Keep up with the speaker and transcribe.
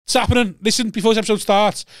It's happening. Listen, before this episode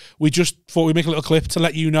starts, we just thought we'd make a little clip to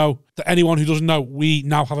let you know that anyone who doesn't know, we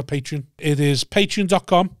now have a Patreon. It is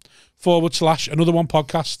patreon.com/another one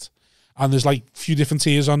podcast. And there's like a few different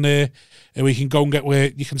tiers on there. And we can go and get where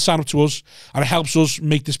you can sign up to us. And it helps us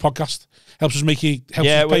make this podcast. Helps us make it, helps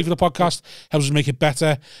us pay for the podcast. Helps us make it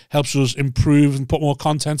better. Helps us improve and put more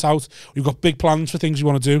content out. We've got big plans for things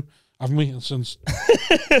we want to do. Haven't we? Since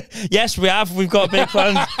yes, we have. We've got big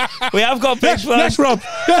plans. We have got big plans. Yes, Rob.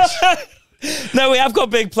 Yes. No, we have got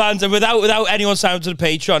big plans, and without anyone signing to the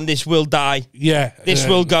Patreon, this will die. Yeah. This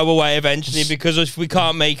will go away eventually, because if we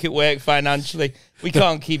can't make it work financially, we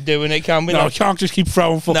can't keep doing it, can we? No, we can't just keep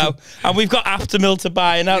throwing fucking... No, and we've got Aftermill to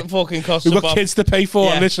buy, and that fucking costs We've got kids to pay for.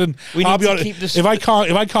 Yeah. Listen, I'll be honest, if I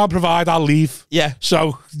can't provide, I'll leave. Yeah.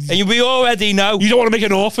 So... And we already know... You don't want to make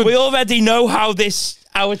an orphan. We already know how it's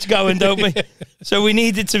going, don't we? So we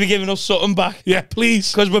needed to be giving us something back. Yeah,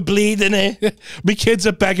 please. Because we're bleeding here. My kids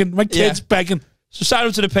are begging. My kids begging. So sign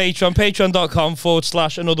up to the Patreon,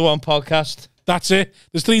 patreon.com/another one podcast. That's it.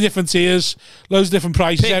 There's 3 different tiers, loads of different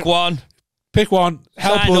prices. Pick one. Help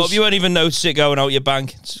sign us. up. You won't even notice it going out your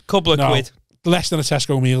bank. It's a couple of quid. Less than a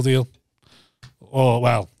Tesco meal deal. Or,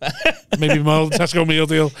 well, maybe more than a Tesco meal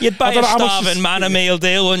deal. You'd buy a starving man a meal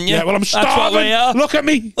deal, wouldn't you? Yeah, well, I'm starving. That's what we are. Look at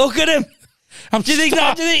me. Look at him. Do you think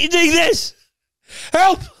that? Do you think this?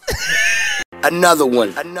 Help. Another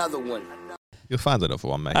one. You'll find another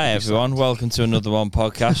one, mate. Hi, everyone. Welcome to Another One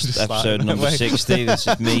podcast, episode number 60. This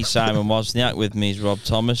is me, Simon Wozniak. With me is Rob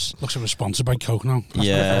Thomas. Looks like we're sponsored by Coke now.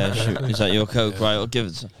 Yeah. Is that your Coke? Right, I'll give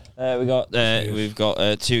it. We've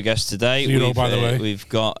got 2 guests today. 0, by the way. We've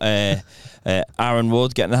got Aaron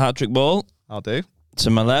Wood getting the hat-trick ball. I'll do. To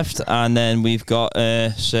my left. And then we've got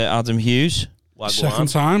Sir Adam Hughes. Second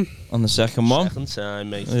time. On the second one. Second time,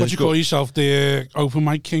 mate. What do you call yourself? The open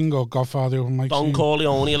mic king or Godfather open mic Don king?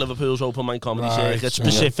 Corleone, Liverpool's open mic comedy circuit.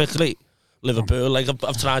 Specifically, Liverpool. Like,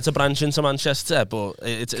 I've tried to branch into Manchester, but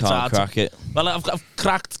it's Can't hard crack it. Well, I've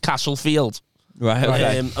cracked Castlefield. Right,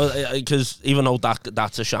 okay. Because even though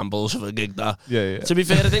that's a shambles of a gig, that. Yeah. To be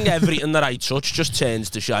fair, I think everything that I touch just turns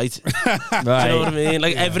to shite. Right. Do you know what I mean?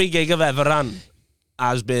 Like, every gig I've ever ran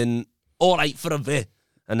has been all right for a bit.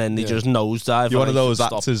 And then they just nosedive. You're one of those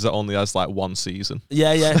actors that only has like 1 season.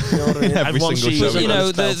 Yeah. You know what I mean? Every single show. You know,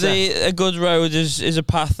 a good road is a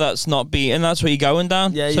path that's not beaten. That's what you're going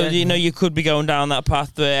down. Yeah, so, you know, you could be going down that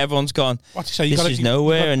path where everyone's gone, this is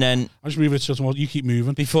nowhere. And then... I just move it to something. You keep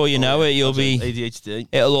moving. Before you know it, you'll be... ADHD.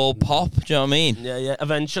 It'll all pop. Do you know what I mean? Yeah.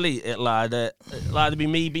 Eventually, it'll either be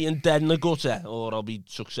me being dead in the gutter or I'll be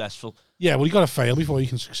successful. Yeah, well, you got to fail before you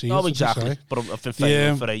can succeed. Oh, exactly. But I've been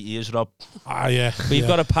failing for 8 years, Rob. Yeah. But you've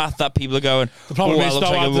got a path that people are going, the problem is, that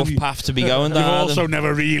looks like a rough path to be going down. You've also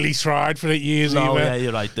never really tried for 8 years either. Yeah,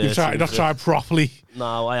 you're right there. You've not tried properly.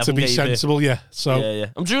 No, I haven't. To be sensible, yeah. So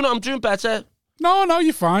yeah. I'm doing better. No,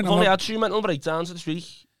 you're fine. I've only had 2 mental breakdowns this week.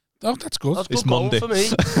 Oh, that's good. That's good Monday for me.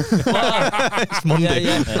 It's Monday.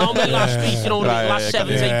 Yeah. No, last week, you know, last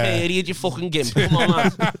 7-day period, you fucking gimp. Come on,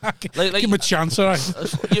 man. Give him a chance, all right.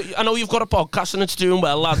 I know you've got a podcast and it's doing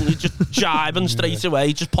well, lad, and you're just jibing straight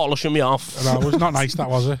away, just polishing me off. No, it was not nice, that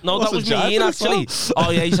was it? No, that was mean, actually.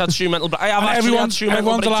 Oh, yeah, he's had 2 mental breakdowns. I have actually had 2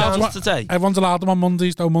 mental breakdowns today. Everyone's allowed them on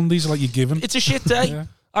Mondays, though. Mondays are like you're given. It's a shit day. Yeah.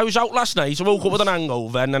 I was out last night, I woke up with an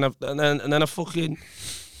hangover, and then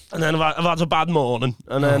I've had a bad morning,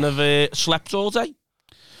 and then I've slept all day.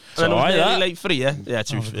 And then I was really late for you. Yeah,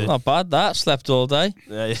 not bad, that. Slept all day.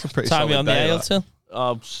 Yeah. Time you on the ale till?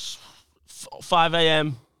 5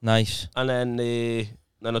 a.m. Nice. And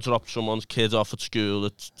then I dropped someone's kid off at school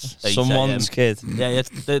at 8 Someone's kid? Yeah,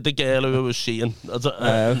 the girl who I was seeing.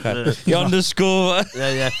 Okay. You're on the school.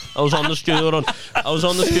 Yeah. I was on the school run.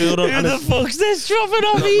 Who the fuck's this dropping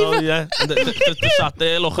off even? No, yeah. They sat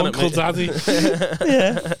there looking Uncle at me. Daddy.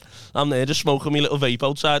 Yeah. I'm there just smoking my little vape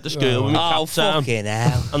outside the school with my cap fucking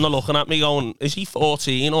hell. And they're looking at me going, is he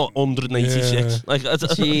 14 or 186? Yeah. Like,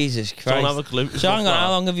 Jesus Christ. Don't have a clue. So hang on,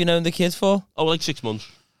 how long have you known the kid for? Oh, like 6 months.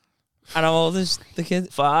 And how old is the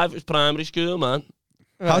kid? 5. It's primary school, man.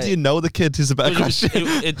 Right. How do you know the kid is a better question?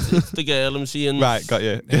 It's the girl I'm seeing. Right, got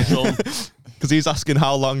you. Because he's asking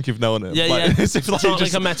how long you've known him. Yeah. As if, it's not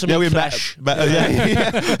like I met him in fresh.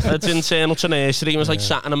 It's internal to nursery. He was like,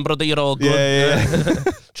 Saturn, brother, you're all good. Yeah.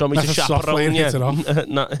 Do you want me to chaperone you?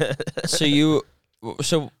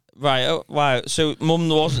 Right. So mum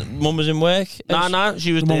was in work? Nah,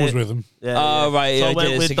 she was there. Mum was with him. Yeah, oh, right. So I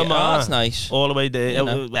went with them. That's nice. All the way there. You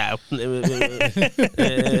know.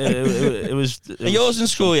 It was. Are yours in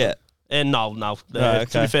school yet? No. Right,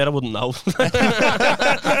 To be fair, I wouldn't know.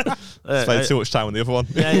 Spend too much time on the other one.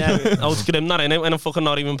 Yeah. I was grim that, innit? When I'm fucking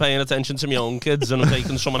not even paying attention to my own kids and I'm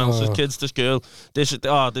taking someone else's kids to school. This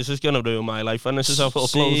is going to ruin my life, and this is how it'll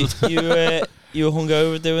close it. You were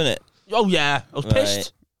hungover doing it? Oh, yeah. I was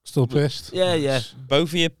pissed. Still pissed? Yeah. Both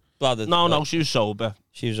of you bladdered? No, she was sober.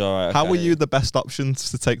 She was all right. Okay. How were you the best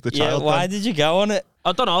options to take the child? Why did you go on it?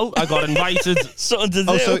 I don't know. I got invited. Something to do.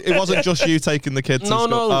 Oh, so it wasn't just you taking the kids?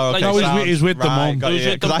 No. He's with the mum.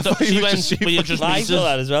 She went, but you just I thought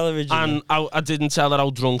that as well originally. And I didn't tell her how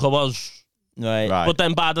drunk I was. Right. But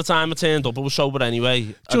then by the time I turned up, I was sober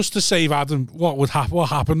anyway. Just to save Adam, what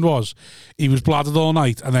happened was he was bladdered all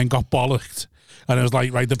night and then got bollocked. And it was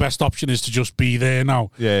like, right, the best option is to just be there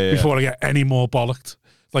now. Before I get any more bollocked.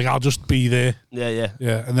 Like, I'll just be there. Yeah.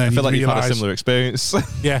 And then I feel like you've had a similar experience.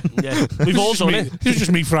 Yeah. We've all done it. It was just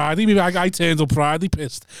me Friday. I turned up Friday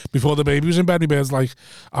pissed before the baby was in bed. My bed's like,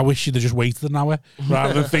 I wish you'd have just waited an hour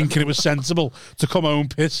rather than thinking it was sensible to come home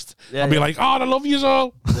pissed and be like, I love you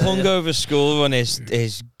all. Hungover school run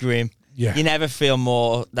is grim. Yeah. You never feel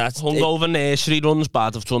more. That's hungover nursery run's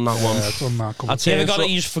bad. I've done that one. I've done that. You ever got it?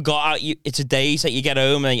 You just forgot. It's a day that you get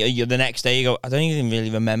home and you the next day you go, I don't even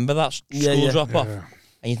really remember that school drop off.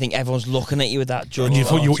 And you think everyone's looking at you with that judgment.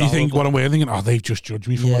 And you think what I'm wearing, thinking, they've just judged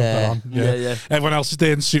me for what I've got on. Yeah. Everyone else is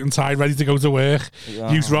there in suit and tie, ready to go to work.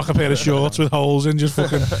 You rock a pair of shorts with holes in, just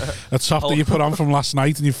fucking a top that you put on from last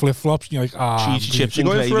night and your flip-flops, and you're like, cheese chips and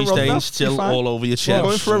gravy stains still all over your chest.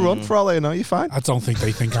 Going for a run for all you know, you're fine. I don't think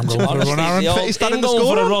they think I'm going for a run, Aaron. He's going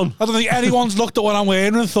for a run. I don't think anyone's looked at what I'm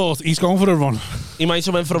wearing and thought, he's going for a run. He might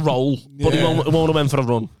have went for a roll, but he won't have went for a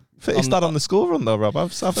run. Is that on the school run though, Rob?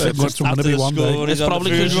 I've heard it's going to be one day. It's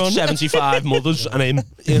probably because it's 75 mothers and him.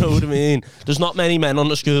 You know what I mean? There's not many men on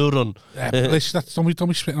the school run. Listen, don't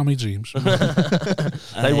be spitting on my dreams.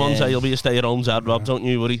 They one say you'll be a stay-at-home dad, Rob. Don't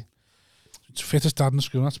you worry. It's fittest dad in the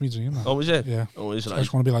school. That's my dream. Oh, is it? Yeah. Oh, is it? I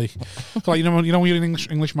just want to be like you know, when you're in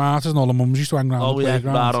English martyrs and all the mums used to hang around. Oh yeah,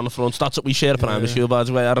 right on the front. That's what we share primary school, by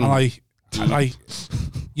the way. Aaron. And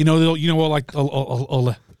you know, all like all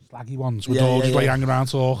the slaggy ones with all just like hanging around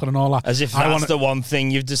talking and all that. As if that's the one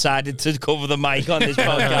thing you've decided to cover the mic on this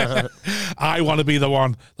podcast. I want to be the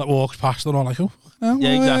one that walks past and all like,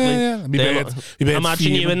 exactly. Yeah.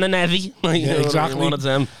 Imagine you in the Nevy. Exactly. One of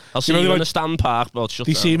them. I'll see you in the stand park.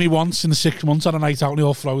 They see me once in the 6 months on a night out and they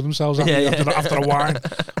all throw themselves at me after a wine.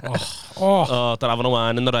 They're having a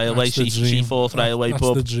wine in the railway, Seaforth Railway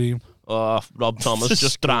pub. That's the dream. Oh, Rob Thomas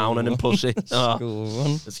just drowning in pussy. It's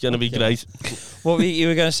going to be great. What you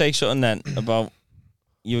were going to say something then about,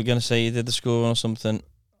 you were going to say you did the school run or something.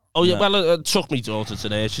 Oh yeah, well, it took me daughter to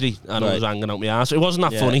nursery and I was hanging out my ass. It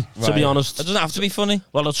wasn't that funny, to be honest. It doesn't have to be funny.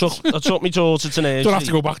 Well, I took me daughter to nursery. Don't have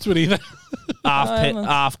to go back to it either.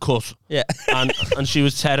 half cut. Yeah. And she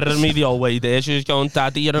was terroring me the whole way there. She was going,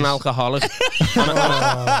 Daddy, you're an alcoholic.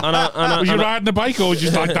 Was you riding a bike or was you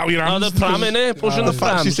just like that with your hands? No, the pram in it, pushing the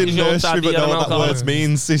pram. She's in nursery but know what that word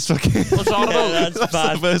means. He's fucking... What's horrible? That's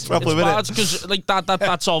bad. the first problem, isn't it? Because like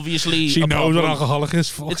that's obviously she knows what alcoholic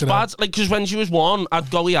is. It's bad, like, because when she was 1,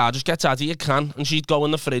 I'd go, just get Daddy a can, and she'd go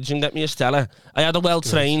in the fridge and get me a Stella. I had her well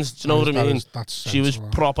trained, do you know what I mean? She was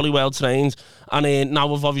properly well trained. And now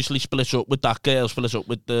we've obviously split up with that girl, split up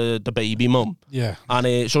with the baby mum. Yeah.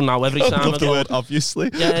 And so now every time I love the word obviously.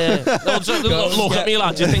 Yeah. Look at me,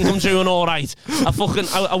 lad. Do you think I'm doing all right?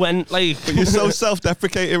 I went like... But you're so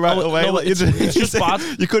self-deprecating right away. No, like, it's just bad.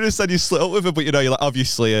 You could have said you split up with her, but you're like,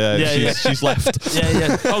 obviously, she's left.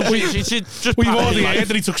 Yeah. Oh, she just... We've already heard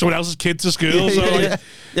that he took someone else's kid to school.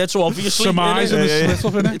 Yeah, so obviously... Surmise and the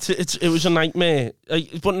slip up, innit? It was a nightmare.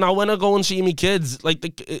 But now when I go and see my kids, like,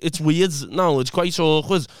 it's weird now. It's quite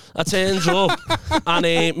awkward. I turns up and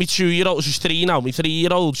my 2-year-old, she's 3 now, my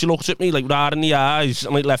 3-year-old, she looked at me like right in the eyes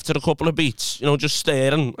and like left her a couple of beats, just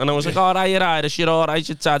staring. And I was like, alright, you're Irish, you're alright,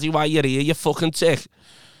 you're Daddy, why you're here, you fucking tick.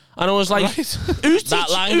 And I was like, who's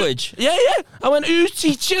that language? Yeah. I went, who's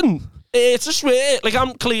teaching? It's a swear. Like,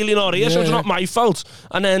 I'm clearly not here, so it's not my fault.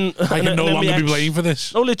 And then... I can no longer be blamed for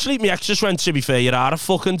this. No, literally, my ex just went, to be fair, you are a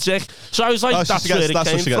fucking dick. So I was like, that's where it came from.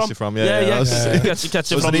 That's where she gets it from, yeah. Gets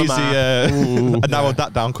it from the man. And narrowed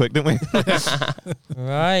that down quick, didn't we?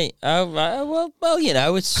 Right. Oh, right. Well,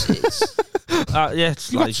 it's... it's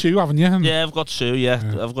You've like... got 2, haven't you? Yeah, I've got 2, yeah.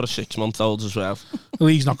 I've got a 6-month-old as well. Well,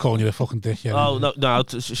 he's not calling you a fucking dick yet. Oh, no.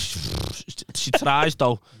 She tries,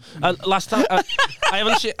 though. Last time... I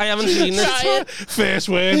haven't seen this. First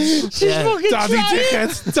words. She's fucking Daddy trying.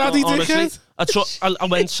 dickhead. Daddy dickhead. I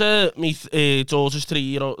went to my daughter's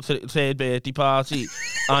third birthday party,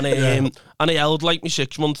 and I held like my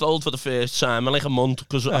 6-month-old for the first time in like a month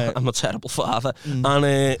because I'm a terrible father,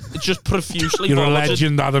 and just profusely. You're a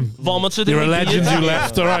legend, Adam. Vomited. You're in a my legend. beard. You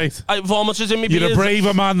left, all right. I vomited in my beard. You're a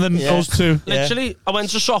braver man than us two. Literally, I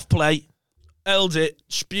went to soft play. Held it,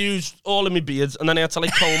 spewed all in my beard, and then I had to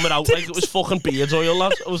like comb it out like it was fucking beard oil,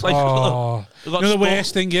 lad. I was like, you know the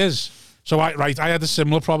worst thing is, so I had a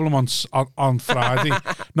similar problem on Friday,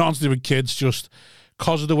 not to do with kids, just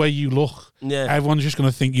because of the way you look. Yeah. Everyone's just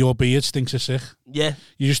gonna think your beard stinks of sick. Yeah.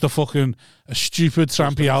 You're just a stupid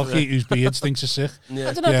trampy alky whose beard stinks of sick. Yeah.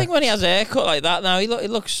 I don't know. I think when he has a haircut like that now, he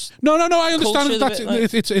looks. No. I understand that.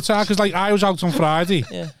 Like... It's hard because like I was out on Friday,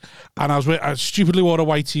 and I stupidly wore a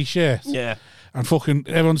white t-shirt. Yeah. And fucking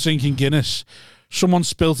everyone's drinking Guinness. Someone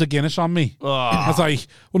spilt a Guinness on me. Oh. I was like,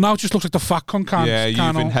 well, now it just looks like the fat cunt can. Yeah,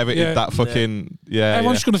 you've inherited that fucking. Yeah.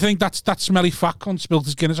 Everyone's just going to think that smelly fat cunt spilt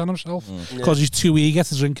his Guinness on himself because he's too eager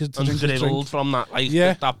to drink his drink. From that, like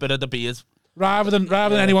that bit of the beard. Rather than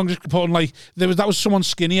anyone just putting like that was someone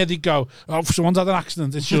skinny, they'd go, oh, someone's had an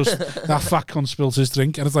accident. It's just that fat cunt spilt his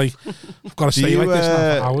drink, and it's like, I've got to stay like this now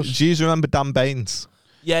for hours. Do you remember Dan Baines?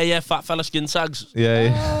 Yeah, fat fella skin tags.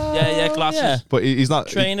 Yeah, glasses. Yeah. But he's not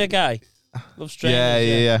trainer guy. Loves trainers.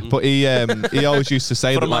 Yeah. But he always used to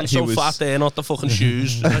say that like he was fat. They're not the fucking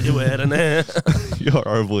shoes that you're wearing. You're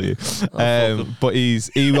horrible, you. But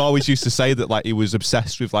he always used to say that like he was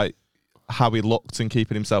obsessed with like how he looked and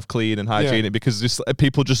keeping himself clean and hygienic because just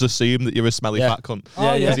people just assume that you're a smelly fat cunt.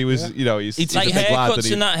 Because he was, he's like a big lad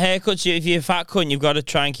haircuts and that haircuts. If you're a fat cunt, you've got to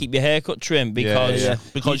try and keep your haircut trim because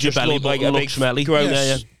your belly look like a big smelly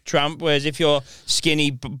gross tramp. Whereas if you're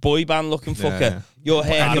skinny boy band looking fucker, your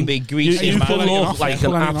hair can be greasy. You and can manly. look like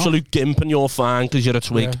an absolute gimp and you're fine because you're a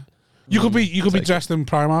twig. You could be dressed in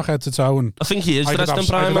Primark head to toe, and I think he is dressed in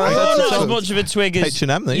Primark. You're not as much of a twig as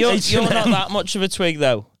H&M. You're not that much of a twig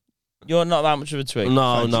though. You're not that much of a twig.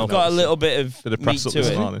 No. You've got a little bit of meat to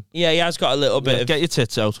it. Morning. Yeah, he has got a little bit of get your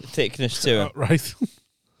tits out. Thickness to it. Right.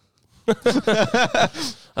 I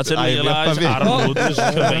didn't realise Aaron Wood was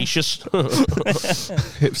curvaceous.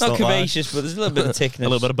 Not curvaceous, but there's a little bit of thickness. A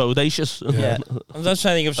little bit of bodacious. Yeah. I'm just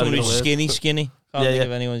trying to think of someone who's skinny. Can't think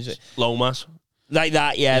of anyone who's... Low mass. Like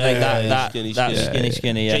that, that skinny,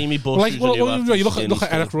 yeah. Jamie Bush. Like, you look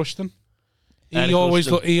at Eric Rushton. He always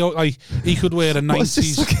look. He could wear a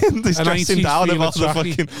 90s. This dressing down about the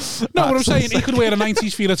fucking. No, what I'm saying, he could wear a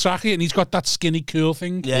 90s feel trackie, and he's got that skinny cool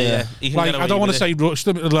thing. Yeah. Like I don't want to say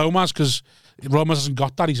Rushton, Lomas, because Lomas hasn't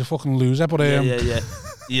got that. He's a fucking loser. But yeah.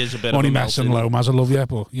 He is a bit. Only messing Lomas. I love you,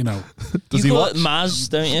 but Does he watch Maz?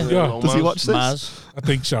 Don't you? Yeah. Does he watch this? Maz. I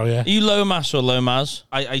think so. Yeah. Are you Lomas or Lomaz?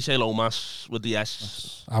 I say Lomas with the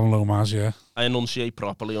S. I'm Lomas. Yeah. I enunciate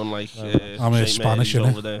properly, unlike I'm a Spanish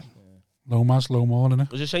over there. Lomas, Lomore,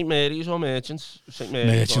 innit? Was it St Mary's or Merchants? St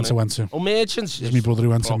Mary's. Merchants I went to. Oh, Merchants. It's my brother who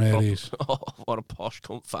went to Mary's. Oh, what a posh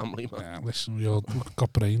cunt family, man. Yeah, listen, we all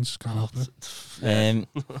got brains, can't help it.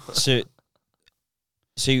 So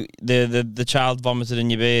the child vomited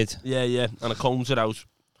in your beard? Yeah, and I combed it out.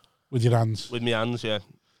 With your hands? With my hands, yeah.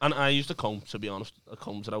 And I used a comb, to be honest. I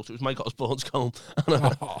combed it out. It was Mike Osborne's comb. Why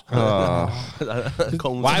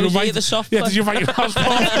was he at the soft play? Yeah, did you invite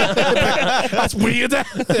Osborne? That's weird.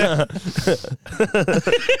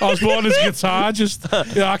 Osborne is guitar, just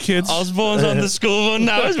our kids. Osborne's on the school run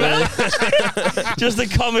now as well. Just the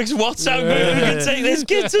comics WhatsApp group. We can take this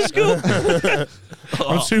kid to school.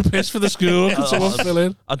 I'm too pissed for the school. Can someone fill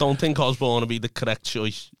in? I don't think Osborne would be the correct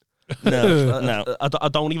choice. No. I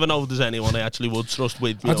don't even know if there's anyone I actually would trust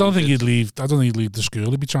with me. I don't think he'd leave the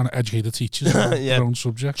school. He'd be trying to educate the teachers on their own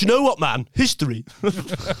subject. Do you know what, man? History.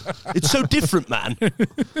 It's so different, man.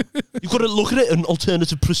 You've got to look at it in an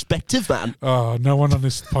alternative perspective, man. Oh, no one on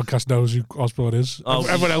this podcast knows who Osborne is.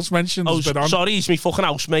 Everyone else mentioned. Sorry, he's my fucking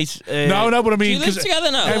housemate. No, but I mean, do you live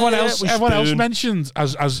together now? Everyone else mentioned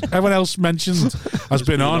has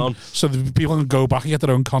been on, so the people can go back and get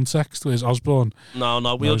their own context. Where's Osborne? No,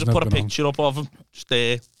 we'll just put a picture up of him, just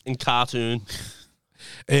there in cartoon.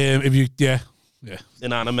 If you,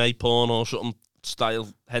 in anime porn or something style.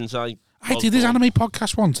 Hence, I did this anime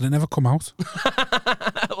podcast once and it never come out.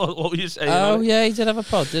 what were you saying? Oh yeah, he did have a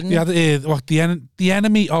pod, didn't he? Yeah, the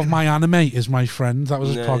enemy of my anime is my friend. That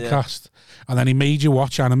was his podcast, and then he made you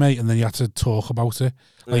watch anime, and then you had to talk about it.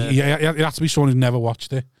 Like you had to be someone who never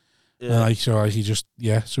watched it. Yeah.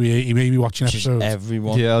 So he made me watch an episode.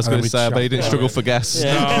 Everyone. Yeah, I was going to say, but he didn't struggle for guests.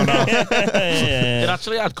 Yeah. No. It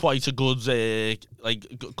actually had quite a good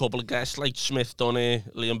couple of guests like Smith, Dunny,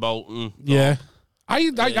 Liam Bolton. Yeah.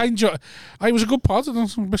 I enjoy. It was a good pod.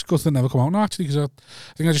 It's a bit good to never come out now actually, because I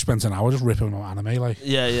think I just spent an hour just ripping on anime. Like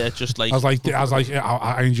just like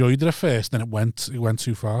I enjoyed it at first, then it went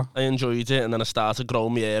too far. I enjoyed it, and then I started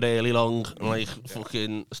growing my hair really long, and like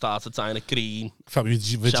fucking started tying it green. Felt my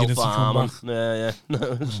virginity come back. Yeah.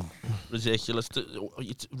 No, it's ridiculous.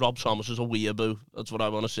 Rob Thomas is a weeaboo. That's what I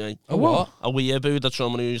want to say. A what? A weeaboo. That's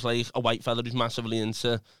someone who's like a white fella who's massively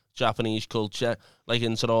into Japanese culture, like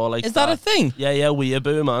into all like. Is that a thing? Yeah,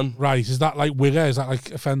 weeaboo, man. Right? Is that like wigger? Is that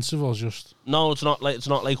like offensive or just? No, it's not like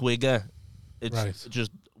wigger. It's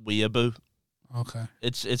just weeaboo. Okay.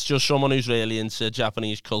 It's just someone who's really into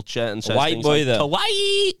Japanese culture and says white things boy like, though.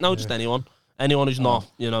 Kawaii. No, just anyone who's not,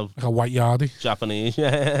 like a white yardie. Japanese.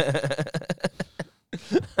 Yeah.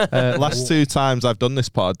 Last 2 times I've done this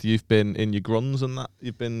pod, you've been in your gruns and that.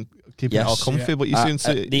 You've been keeping it all comfy, but you seem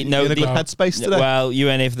to in a good headspace today. Well, you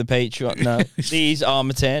ain't here for the Patreon. No, these are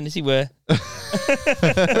maternity wear. These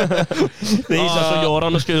so you're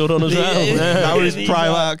on a school run as well. Now it's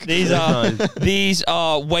Primark. These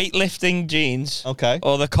are weightlifting jeans. Okay.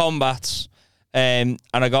 Or the combats. And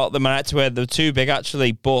I got them and I had to wear them. They were too big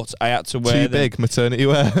actually, but I had to wear them. Too big maternity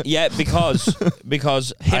wear. Yeah, because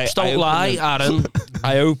hips don't lie, Aaron.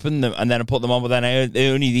 I opened them and then I put them on, but then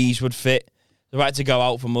only these would fit. So I had to go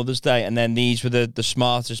out for Mother's Day, and then these were the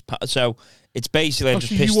smartest. So it's basically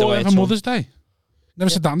just pissed you away. You wore it for Mother's Day? Never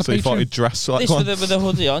said that on the So you thought Patreon. you'd dress like this one? with the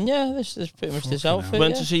hoodie on, yeah. This is pretty much this outfit.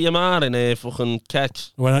 Went to see your man in a fucking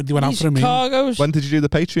catch. When you went out These for a meal. cargos. When did you do the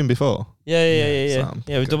Patreon before? Yeah. Sam.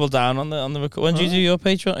 Yeah, we doubled down on the record. When did you do your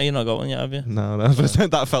Patreon? Oh, you not got one yet, have you? No,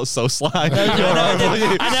 that felt so sly. I know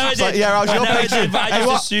I did. Like, yeah, how's your I Patreon? did, but I Hey,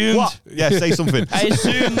 just assumed. What? Yeah, say something. I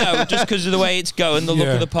assume though, just because of the way it's going, the look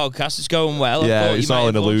of the podcast is going well. Yeah, I thought it's you might all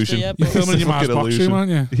an have watched illusion. it, yeah, You're but- filming in your Fucking man's box room,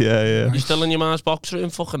 aren't you? Yeah. You're still in your man's box room?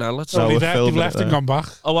 Fucking hell, that's No, all. we're They've filming left it and there. gone back.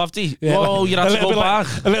 Oh, have they? Yeah, Oh, you had to go back.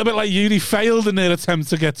 A little bit like you. They failed in their attempt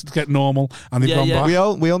to get normal, and they've gone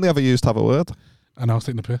back. We only ever used to have a word. And I was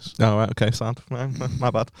taking the piss. Oh, right, okay, sound.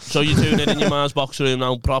 My bad. So you're doing it in your man's box room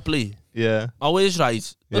now properly? Yeah. Always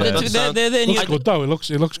right. But Yeah. they're the only Looks good though. It looks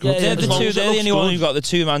good. They're the as long two. as it They're the looks only one good. who've got the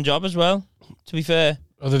 2-man job as well. To be fair,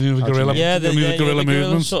 Other than the gorilla, yeah, the gorilla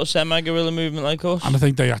movement, sort of semi-gorilla movement like us. and I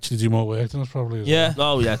think they actually do more work than us probably. Yeah.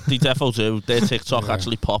 Oh yeah, they defo do. Their TikTok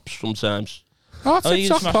actually pops sometimes. Oh, you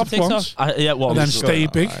TikTok smash popped TikTok? once, Yeah, well, and then stay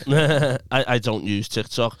big. I don't use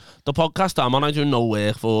TikTok. The podcast I'm on, I do no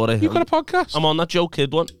work for it. You got a podcast? I'm on that Joe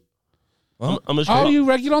Kidd one. What? I'm Are you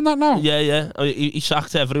regular on that now? Yeah. He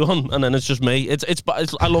sacked everyone, and then it's just me. It's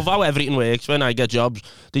I love how everything works. When I get jobs,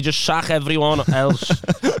 they just sack everyone else,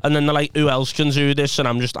 and then they're like, "Who else can do this?" And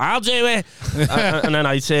I'm just, "I'll do it." And then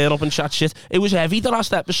I turn up and chat shit. It was heavy the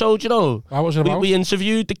last episode, you know. What was it about? We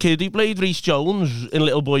interviewed the kid who played Rhys Jones in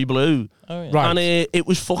Little Boy Blue, Oh, yeah. Right. and it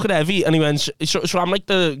was fucking heavy. And he went, "So I'm like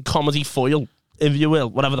the comedy foil, if you will,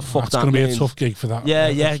 whatever the fuck That's that going to be means." a tough gig for that. Yeah,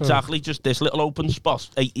 So- exactly. Just this little open spot,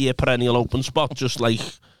 8-year perennial open spot, just like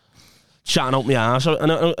chatting out my ass.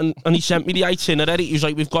 And he sent me the itinerary. He was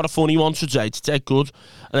like, "We've got a funny one today. It's dead good."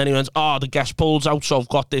 And then he went, "Oh, the guest pulls out, so I've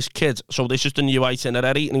got this kid. So this is the new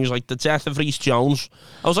itinerary." And he was like, "The death of Rhys Jones."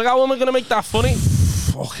 I was like, "How am I going to make that funny?"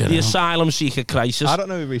 Fucking The hell. asylum seeker crisis. I don't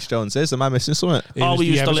know who Rhys Jones is. Am I missing something? He Oh, was we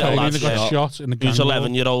the used to little Everton lads, who got yeah. shot in the He was gang war.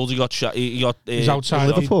 11-year-old. He got shot. He got. He's outside.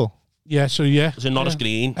 Liverpool. Yeah, so yeah. Was in Norris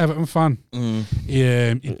Green. Everton fan.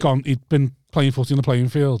 He'd been playing footy in the playing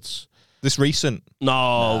fields. This recent. No,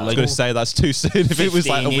 I was like going to say that's too soon. If it was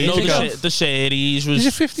like a 15 week years no, ago. the series was Is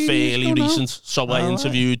it 15 years fairly ago now? recent. So I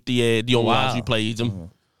interviewed the young lads who played him.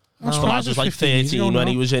 That's The fine, lad was it's like 15 years 13 ago when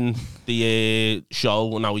now. he was in the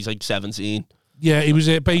show, and now he's like 17. Yeah, he was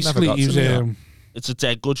basically. got He to was. see that. It's a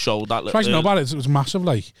dead good show. That Try to know about it. It was massive.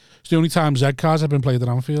 Like it's the only time Z cars have been played at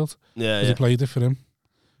Anfield. yeah, He played it for him.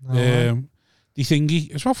 The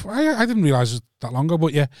thingy. It's not, I didn't realise it that long ago,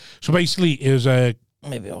 but yeah. So basically, it was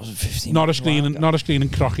Maybe I wasn't 15. Norris Green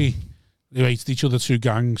and Crocky. They hated each other, 2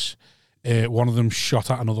 gangs. One of them shot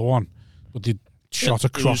at another one, but they shot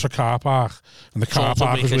across a car park, and the car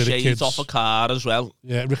park was where the kids. off a car as well,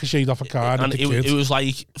 Yeah, ricocheted off a car, and the kids. it was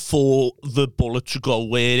like for the bullet to go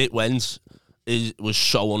where it went. It was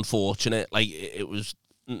so unfortunate. Like it was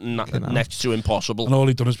next to impossible. And all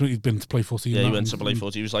he'd done is he'd been to play footy. Yeah, he went to play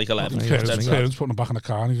footy. He was like 11. His parents put him back in a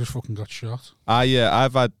car, and he just fucking got shot.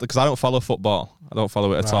 I've had, because I don't follow football. I don't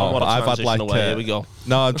follow it at all. What But a I've had transition like away. Here we go.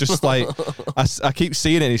 no, just like I keep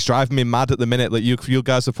seeing it. And it's driving me mad at the minute. Like you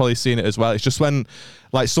guys have probably seen it as well. It's just when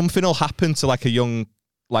like something will happen to like a young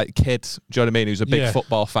like kid, do you know what I mean? Who's a big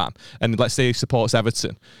football fan, and let's say he supports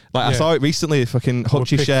Everton. Like I saw it recently. Fucking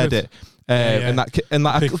Hutchie shared it. And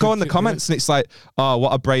I go in the comments and it's like, oh,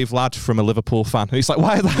 what a brave lad from a Liverpool fan. And it's like,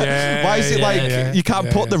 why is it you can't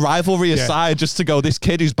put the rivalry aside just to go, this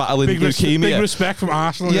kid who's battling leukemia. Big respect from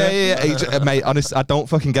Arsenal. Mate, honestly, I don't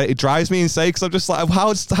fucking get it. It drives me insane because I'm just like,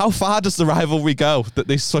 how far does the rivalry go that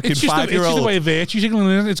this fucking 5-year-old... It's just a way of virtue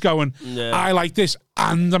signaling, isn't it? It's going, I like this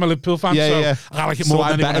and I'm a Liverpool fan, I like it more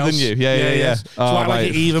than anyone else. Than you. So I like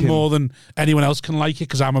it even more than anyone else can like it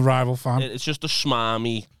because I'm a rival fan. It's just a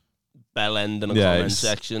smarmy bell end in a comment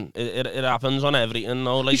section. It happens on everything.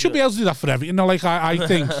 No, like, you should be able to do that for everything. No, like I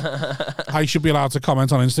think I should be allowed to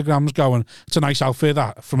comment on Instagrams going, it's a nice outfit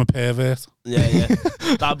that from a pervert. Yeah.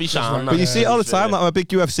 That'd be sound. But you see it all the time. Like I'm a big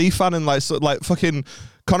UFC fan, and like fucking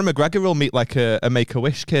Conor McGregor will meet like a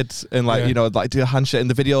Make-A-Wish kid and like you know, like do a handshake and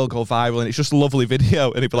the video will go viral and it's just a lovely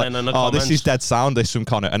video and he'd be like, this is dead sound, this from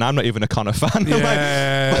Conor, and I'm not even a Conor fan.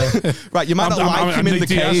 Right, you might not like him in the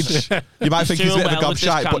cage. You might think he's a bit of a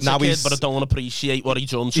gobshite, but now he's... But I don't appreciate what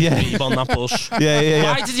he's done to Steve on that bus.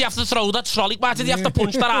 Why did he have to throw that trolley? Why did he have to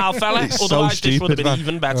punch that owl fella? Otherwise this would have been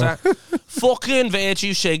even better. Fucking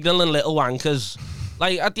virtue signalling little wankers.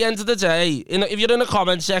 Like, at the end of the day, if you're in a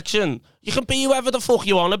comment section, you can be whoever the fuck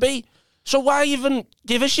you want to be. So why even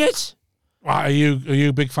give a shit? Are you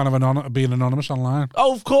a big fan of being anonymous online?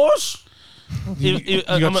 Oh, of course. You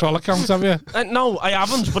got troll accounts, have you? No, I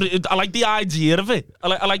haven't, but I like the idea of it.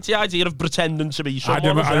 I like the idea of pretending to be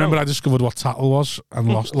someone. I remember I discovered what Tattle was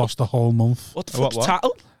and lost a whole month. What the fuck's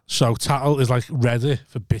Tattle? So Tattle is like Reddit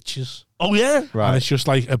for bitches. Oh yeah, right. And it's just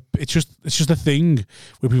like it's just a thing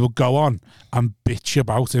where people go on and bitch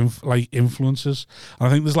about influencers. And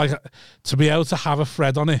I think there's like to be able to have a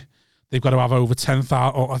thread on it, they've got to have over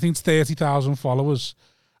 10,000, or I think it's 30,000 followers,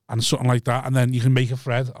 and something like that. And then you can make a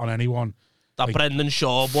thread on anyone. That like, Brendan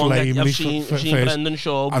Shaw one. I've seen Brendan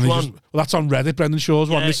Shaw one. That's on Reddit. Brendan Shaw's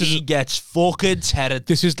one. He gets fucking terrified.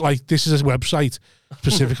 This is a website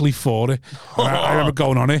specifically for it. I remember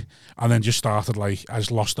going on it and then just started I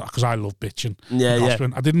just lost it because I love bitching. Yeah.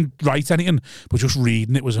 I didn't write anything, but just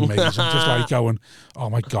reading it was amazing. Just like going, oh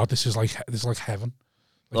my god, this is like heaven.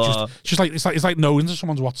 It's like knowing to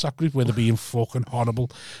someone's WhatsApp group where they're being fucking horrible.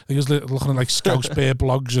 I think it's looking at like Scouse Bear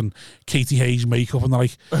blogs and Katie Hayes makeup, and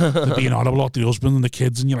they're being horrible about the husband and the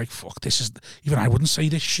kids, and you're like, fuck, this is even I wouldn't say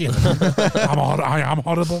this shit. I am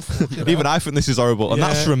horrible. Even I think this is horrible, and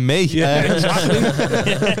that's from me. Yeah, exactly.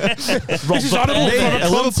 This is horrible. Me, a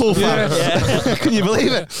Liverpool fan. Yeah. Can you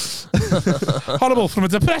believe it? Horrible from a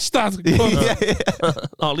depressed dad.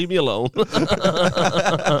 Oh, leave me alone.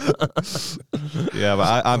 Yeah,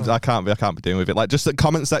 but I can't be dealing with it. Like, just the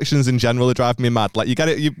comment sections in general are driving me mad. Like, you get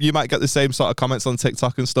it, you might get the same sort of comments on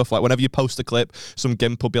TikTok and stuff. Like, whenever you post a clip, some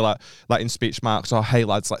gimp will be like in speech marks, "Oh, hey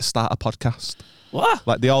lads, let's start a podcast." What?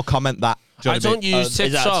 Like, they all comment that. I don't use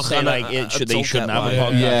TikTok. They shouldn't have a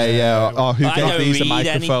podcast. Yeah. Or who gave these a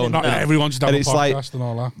microphone? Not everyone should have a podcast and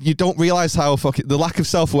all that. You don't realise how the lack of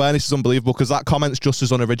self-awareness is unbelievable, because that comment's just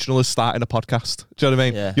as unoriginal as starting a podcast. Do you know what I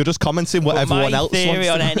mean? Yeah. You're just commenting what everyone else wants. My theory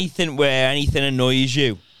on anything where anything annoys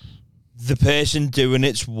you, the person doing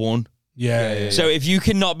it's won. Yeah. So if you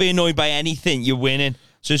cannot be annoyed by anything, you're winning.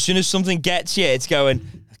 So as soon as something gets you, it's going,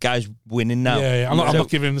 that guy's winning now. Yeah. I'm not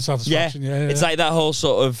giving him the satisfaction. Yeah. It's like that whole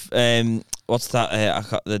sort of what's that?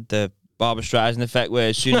 The Barbra Streisand effect, where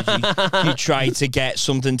as soon as you try to get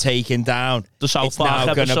something taken down, the South Park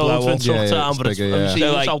episodes blow up. Have you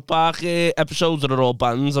seen South Park episodes that are all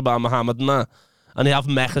bands about Muhammad and that, and they have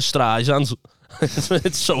Mecha Streisand.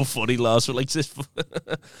 It's so funny, Lars. With like this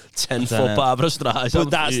 10-foot Barbra Streisand. But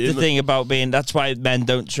that's the thing about that's why men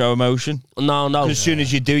don't show emotion. No. As soon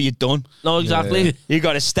as you do, you're done. No, exactly. Yeah. You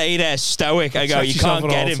got to stay there stoic. I go, you can't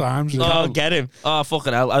get him. You can't get him. Oh,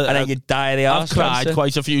 fucking hell. And then you die of the arse. I've cried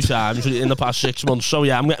quite a few times in the past 6 months. So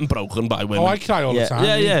yeah, I'm getting broken by women. Oh, I cry all the time.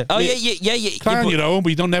 Yeah. Oh, yeah. You cry on your own, but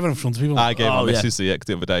you don't never in front of people. I gave my missus the ick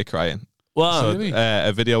the other day crying. Wow. So,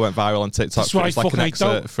 a video went viral on TikTok. That's why I fucking hate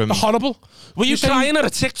from horrible. Were you crying at a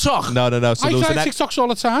TikTok? No. So I cry at TikToks all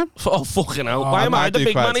the time. Oh, fucking hell. Why am I the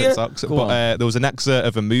big man here? But there was an excerpt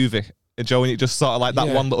of a movie, Joe, and it just sort of like that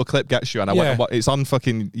one little clip gets you, and I went, it's on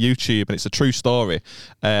fucking YouTube, and it's a true story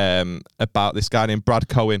about this guy named Brad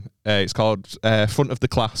Cohen. It's called Front of the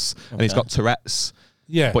Class, and he's got Tourette's.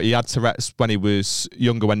 Yeah. But he had Tourette's when he was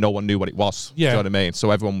younger, when no one knew what it was. Yeah. Do you know what I mean?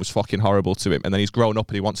 So everyone was fucking horrible to him. And then he's grown up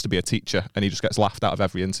and he wants to be a teacher, and he just gets laughed out of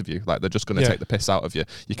every interview. Like, they're just going to take the piss out of you.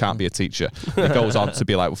 You can't be a teacher. He goes on to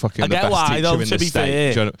be like fucking the best teacher in the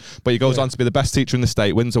state. You know? But he goes on to be the best teacher in the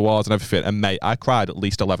state, wins awards and everything. And mate, I cried at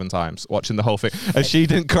least 11 times watching the whole thing. And she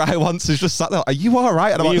didn't cry once. She's just sat there. Are you all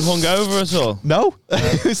right? And Were you hungover at all? No.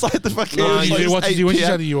 It's like the fucking. What did you do when she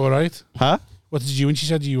said, are you all right? Huh? What did you? And she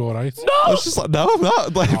said, "Are you all right?" I was just like, no, I'm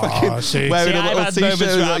not. Like, see. wearing a I've little had t-shirt.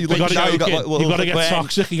 moments where Like, You've got to get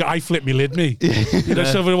toxic. I flip me lid, me. You know,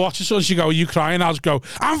 so we're watching someone, she go, "Are you crying?" I'll just go,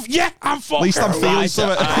 I'm fucking. At least I'm feeling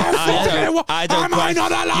something. I don't cry.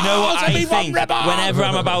 Not allowed? You know what to I be think? vulnerable? Whenever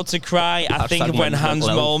I'm about to cry, I think of when Hans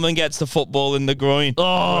Moleman gets the football in the groin.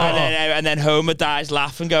 And then Homer dies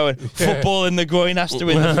laughing, going, football in the groin has to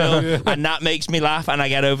win the film. And that makes me laugh, and I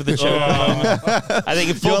get over the choke moment. I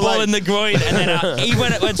think of football in the groin, and then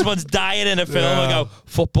even when someone's dying in a film, I go,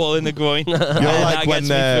 football in the groin. You're like when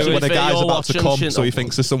a guy's about to come, so he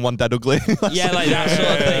thinks there's someone dead ugly. Yeah, like that sort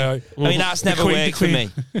of thing. I mean, that's never worked for me.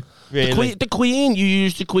 Really. The Queen, you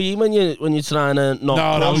use the Queen when you're trying to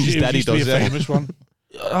not. No, she's dead. He does a famous one.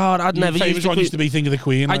 I'd never used famous the one. Queen. Used to be Think of the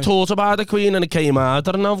Queen. I thought about the Queen and it came out,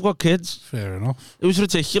 and now I've got kids. Fair enough. It was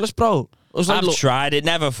ridiculous, bro. Like, I've tried. It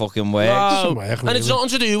never fucking works. No, work, and it's really.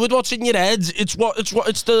 nothing to do with what's in your head. It's the. I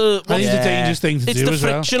think it's a dangerous thing to It's do the as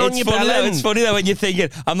well. friction on your belly. It's funny though when you're thinking,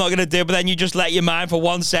 I'm not going to do it, but then you just let your mind for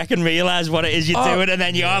 1 second realise what it is you're doing, and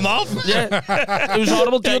then I'm off. Yeah, it was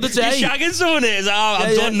horrible the other day. You're shagging someone here.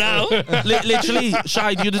 I'm done now. Literally,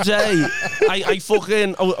 Shy, the other day, I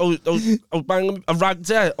fucking, I was banging, I ragged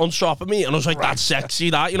her on top of me, and I was like, that's sexy,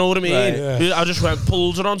 that, you know what I mean? Right, I just went,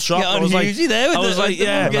 pulled her on top. I was like,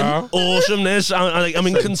 awesomeness. I'm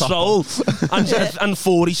in control. And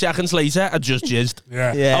 40 seconds later, I just jizzed.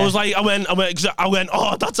 Yeah. I was like, I went,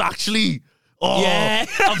 oh, that's actually. Oh, Yeah.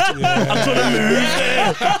 I've done a move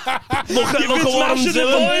there. Look at what I'm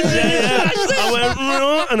doing. I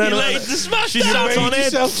went, and then she sat on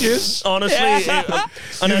it. Honestly.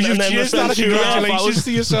 And then we spent 2.5 hours.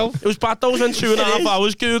 To yourself. It was bad though. We spent 2.5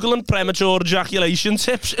 hours Googling premature ejaculation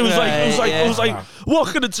tips. It was like,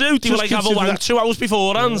 what can it do? Do you like have a wank 2 hours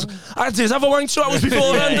beforehand? I did have a wank 2 hours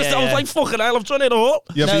beforehand. I was like, fucking hell, I've done it all.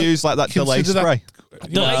 You ever use like that delay spray?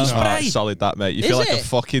 Delay spray. Solid that, mate. You Is feel like it? a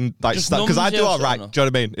fucking like Just because I numbs do you all or right. something? Do you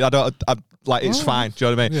know what I mean? I like it's fine. Do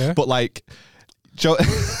you know what I mean? Yeah. But like, Joe,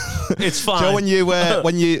 It's fine. Joe,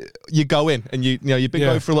 when you go in and you've been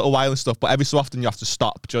going for a little while and stuff, but every so often you have to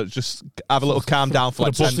stop. Just have a little calm down for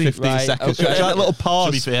like 10, 15 seconds. Okay. Like a little pause.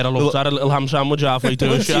 To be fair, I looked at a little ham sandwich halfway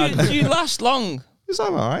through a shag. Do you last long? It's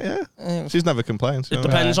all right, yeah. She's never complained. It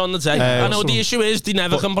depends on the day. I know the issue is they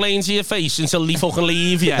never complain to your face until they fucking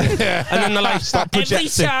leave you. And then they're like,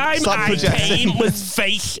 every time I came with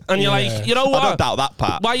faith. And you're like, you know what? I don't doubt that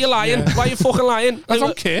part. Why are you lying? Why are you fucking lying? I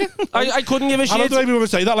don't care. I couldn't give a I shit. don't know people would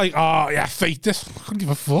say that, like, oh, yeah, fake this. I couldn't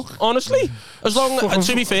give a fuck. Honestly, as long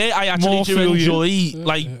to be fair, I actually More do feel enjoy you.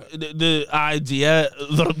 like the idea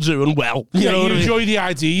that I'm doing well. You Yeah, know you what I mean? enjoy the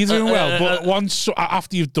idea you're doing well, but once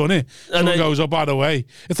after you've done it, someone goes, oh, by the way,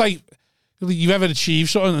 it's like you've ever achieved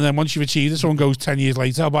something, and then once you've achieved it, someone goes 10 years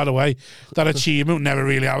later, oh, by the way, that achievement never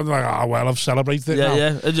really happened. Like, oh, well, I've celebrated it now.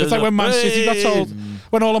 Yeah. It's like when Man City got told,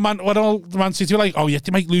 when all the Man City were like, oh, yeah,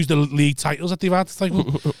 they might lose the league titles that they've had. It's like,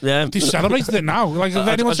 well, Yeah. they celebrated it now. Like, if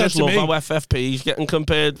anyone I said just to love me, how FFP's getting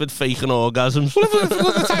compared with faking orgasms. well,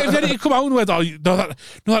 if anyone come out and went, oh,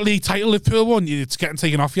 that league title Liverpool won, it's getting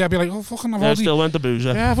taken off you, I'd be like, oh, fucking, I still went to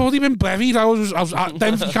boozer. I've already been bevied.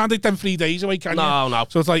 You can't take them 3 days away, can you? No.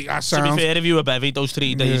 So it's like, that To be sounds... fair, if you were bevied, those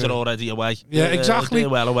 3 days are already away. Yeah, exactly. They're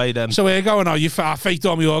well away then. So we're going, oh, I faked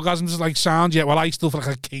all my orgasms, like, sound, yeah, well, I still feel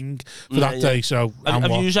like a king for that day, so... Have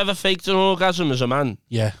you ever faked an orgasm as a man?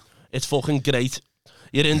 Yeah. It's fucking great.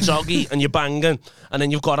 You're in doggy and you're banging, and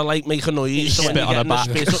then you've got to like make a noise. So when spit you're on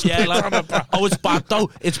getting her the spit up, yeah, like, oh, it's bad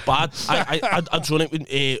though. It's bad. I'd done it with,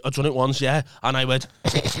 I'd done it once, yeah, and I went,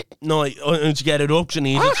 no, to get it up, 'cause I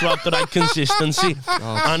needed to have the right consistency,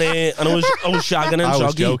 and I was shagging and I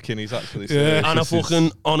was joggy. joking. He's actually serious. And I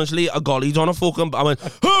fucking, honestly, I gollied on a fucking, I went,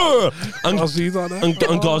 "Huh!" and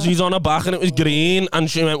Gozzy's on her back, and it was green,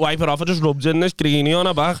 and she went, wipe it off. I just rubbed in this greenie on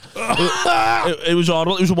her back. It was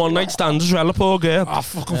horrible. It was a one night stand as well, a poor girl. Oh,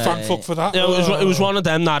 fucking thank fuck for that. Yeah, it was one of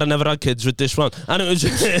them that I never had kids with this one, and it was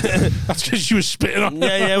That's because you were spitting on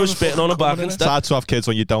I was spitting on her back and It's stuff. hard to have kids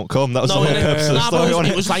when you don't come. That was the whole purpose of the story. But wasn't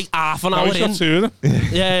it was like half an hour He's got in. 2 of them.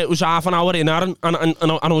 Yeah, it was half an hour in, Aaron, and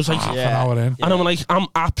I was like, Half an hour in. and I'm like, I'm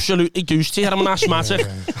absolutely goosed here. I'm an asthmatic.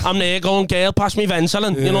 I'm there going, girl, pass me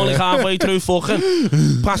Ventolin. You know, like halfway through fucking,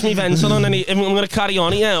 pass me Ventolin, and I'm going to carry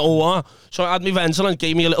on here, or what? So I had me Ventolin,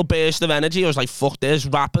 gave me a little burst of energy. I was like, fuck this,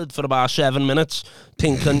 rapid for about 7 minutes,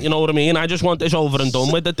 thinking, you know what I mean? I just want this over and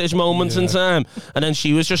done with at this moment in time. And then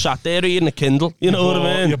she was just sat there reading a Kindle, you know what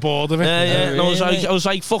I mean? You're bored of it. Yeah. And I was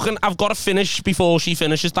like, fucking, I've got to finish before she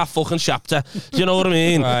finishes that fucking chapter. Do you know what I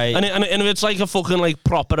mean? Right. And it's like a fucking, like,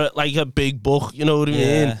 proper, like a big book, you know what I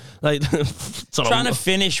mean? Like, Trying to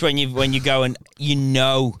finish when you go and you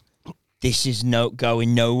know this is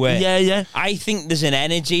going nowhere. Yeah. I think there's an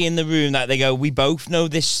energy in the room that they go, we both know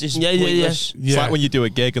this is pointless. It's like when you do a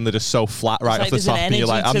gig and they're just so flat right off the top and you're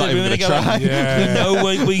like, I'm not even going to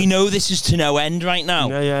try. We know this is to no end right now.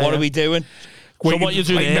 What are we doing? So what you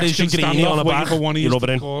do there is you greeny on a back, you rub it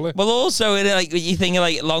in. Well, also, like you think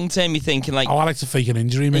like long term, you're thinking like, I like to fake an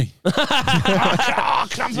injury, me. You get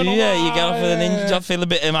off with an injury. I feel a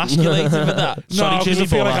bit emasculated with that. No, because I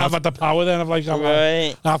feel like I've had the power then.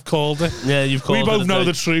 I've called it. Yeah, you've called it. We both know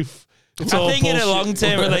the truth. I think in a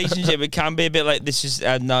long-term relationship, it can be a bit like, this is,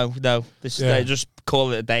 no. This is, just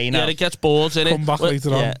call it a day now. Yeah, it gets bored, innit? Come back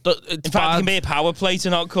later on. In fact, it can be a power play to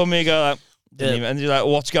not come here, go like, and you're like,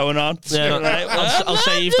 what's going on? Yeah, like, I'll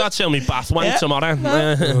save that till me bath wank tomorrow.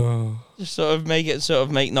 Just sort of make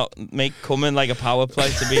coming like a power play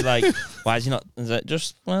to be like, why is he not? Is it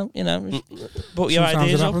just, well, you know, put your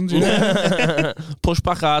ideas up. Push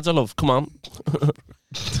back harder, love. Come on.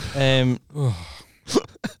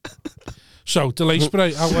 So delay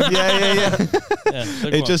spray. It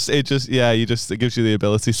gives you the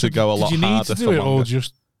ability to go a lot harder. Did you need to do it or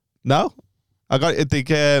just no? I got it. They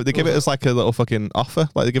give it as like a little fucking offer.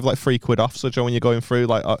 Like they give like £3 off. So Joe, when you're going through,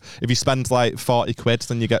 like if you spend like 40 quid,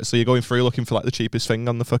 then you get. So you're going through looking for like the cheapest thing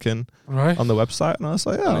on the fucking on the website. And I was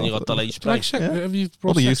like, yeah. And you got delay spray. Have you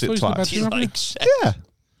brought sex toys to the bedroom? Yeah.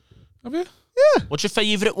 Have you? Yeah. What's your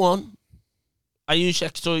favourite one? I use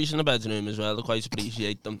sex toys in the bedroom as well. I quite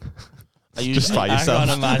appreciate them. I use just by yourself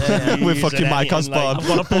with fucking Mike Osborne. I've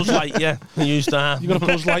got a Buzz Lightyear. I use that. You got a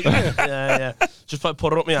Buzz Lightyear? Yeah. Just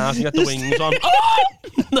put it up my ass and get the wings on.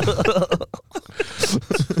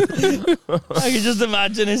 I can just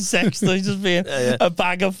imagine his sex toy just being a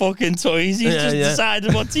bag of fucking toys. He's just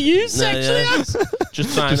decided what to use sexually as.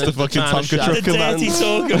 Just a fucking Tonka truck. The dirty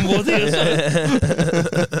talking Woody or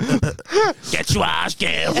something. Get your ass,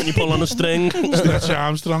 girl. And you pull on a string. Stretch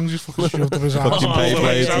Armstrong just fucking shoved up his arm.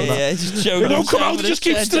 Just choking. No, come on, just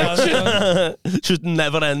keep stretching. Just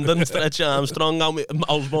never ending. Stretch Armstrong.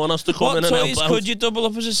 Osborne has to come in and help out. What toys could you double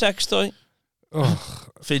up as a sex toy?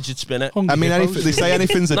 Fidget spinner. I mean, they say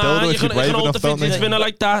anything's a dildo if you're brave enough, don't they? Fidget spinner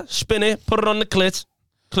like that, spin it, put it on the clit.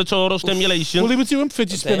 Clitoral stimulation. Well, he was doing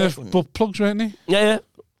fidget spinner butt plugs, weren't he? Yeah.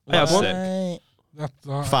 I had one.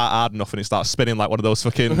 Fart hard enough and it starts spinning like one of those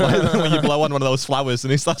fucking like, when you blow on one of those flowers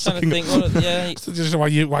and it starts Just why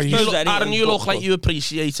you Aaron, you look like you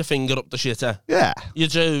appreciate a finger up the shitter. Yeah. You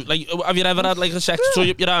do. Like, have you ever had like a sex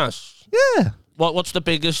toy up your ass? Yeah. What's the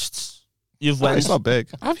biggest you've went? It's not big.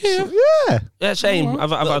 Have you? Yeah. Yeah, same.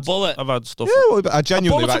 I've had bullet. I've had stuff. Yeah, well, I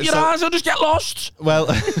genuinely. A bullet up your ass, I'll just get lost. Well,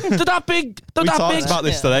 they're that big. We talked about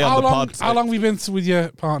this today on the pod. How long have you been with your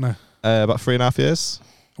partner? About 3.5 years.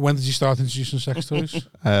 When did you start introducing sex toys?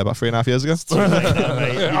 About 3.5 years ago.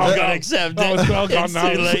 I've got to accept it. It's well gone now.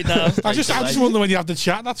 Too late now. I just wonder when you have the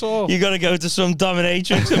chat, that's all. You got to go to some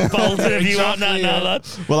dominatrix and bolt it if you want that now, lad.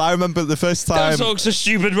 Well, I remember the first time. Don't talk so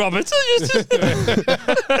stupid, Robert.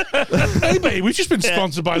 Hey, mate, we've just been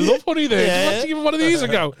sponsored by Love Honey there. Did you have to give him one of these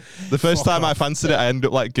ago? The first time I fancied it, I ended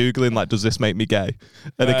up like Googling, like, does this make me gay?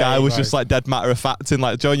 And the guy was just like dead matter of fact in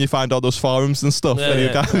like, Joe, you find all those forums and stuff. And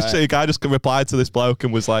the guy just replied to this bloke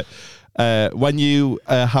and was like, when you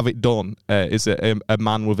have it done, is it a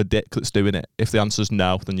man with a dick that's doing it? If the answer's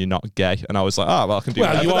no, then you're not gay. And I was like, oh, well, I can do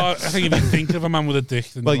that. Well, you are. I think if you think of a man with a dick,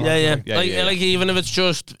 then like even if it's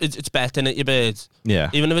just it's betting at your bed. Yeah.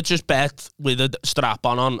 Even if it's just bet with a strap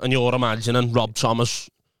on and you're imagining Rob Thomas,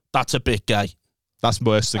 that's a bit gay. That's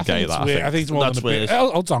worse than gay. I think it's more that's than a weird. bit.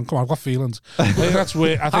 Hold on, come on, I've got feelings. I think that's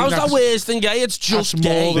weird. How's that worse than gay? It's just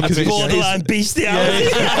gay. Because it's borderline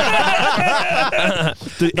bestiality.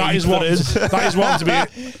 That is wanting to be.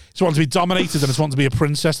 It's wanting to be dominated and it's wanting to be a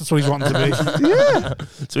princess. That's what he's wanting to be. Yeah.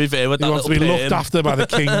 To be fair, with he that wants to be looked after by the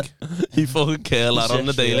king. He fucking kill that on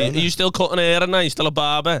the daily. Are you still cutting hair and now? You still a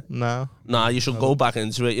barber? No. Nah, you should go back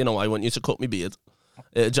into it. You know, I want you to cut me beard.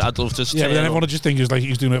 I'd love to. Yeah, but then everyone would just think he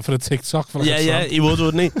was doing it for the TikTok. For he would,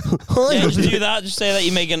 wouldn't he? Just do that. Just say that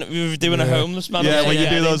you're doing a homeless man. Yeah, when you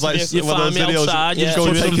do those like you find me videos, outside, you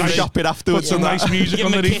go take him shopping afterwards. Some nice music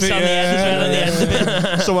underneath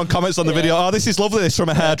it. Someone comments on the video, oh, this is lovely. This from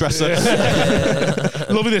a hairdresser.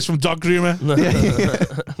 Lovely this from dog groomer.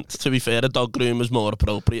 To be fair, a dog groomer is more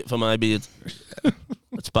appropriate for my beard.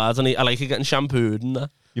 It's bad, and I like it getting shampooed and that.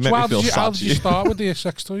 You make me feel sad. How did you start with the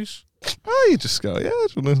sex toys? Oh, you just go, yeah.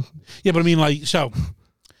 Yeah, but I mean, like, so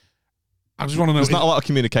I just want to know. There's not a lot of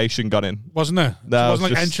communication gone in. Wasn't there? No, it wasn't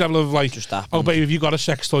like just- entry level of like, Just happened. oh, babe, if you got a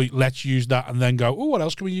sex toy, let's use that, and then go, oh, what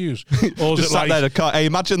else can we use? Or was Just it sat like, there in a car. Hey,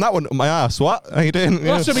 imagine that one on my ass. What? How you doing?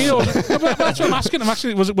 well, that's what I mean. Or was it- no, but that's what I'm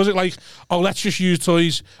asking. Was it like, oh, let's just use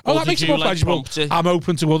toys? Oh, Or that did makes it you, more like, pleasurable. prompt it? I'm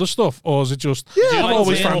open to other stuff. Or is it just, I've Like,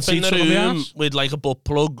 always turn up in fancied the something room else? with like a butt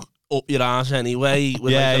plug up your ass anyway.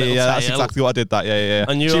 With Yeah, like a little that's tail. exactly what I did. That, yeah.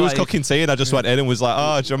 And you She were was like- cooking tea, and I just went in and was like,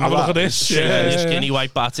 "Oh, do you Have a remember look at that?" this. Your skinny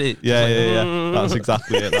white batty. Yeah. That's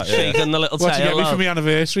exactly it. That, yeah. Shaking the little What you tail. get me for my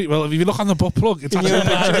anniversary? Well, if you look on the butt plug, it's actually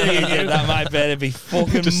That might better be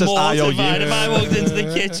fucking Just says mortified IOU. if I walked into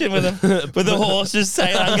the kitchen with a horse's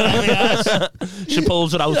tail hanging on my ass. She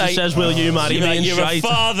pulls it out and says, "Will you marry You're me?" like, And you're a shite.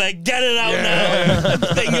 father. Get it out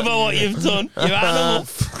now. Think about what you've done. You animal.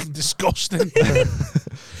 fucking disgusting.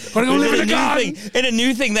 Gotta go live in a garden. In a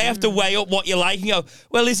new thing, they have to weigh up what you like and go,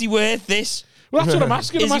 well, is he worth this? Well, that's what I'm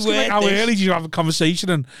asking. Is I'm he asking like, worth how this? early do you have a conversation?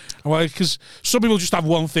 And because some people just have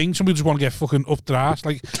one thing. Some people just want to get fucking up their ass.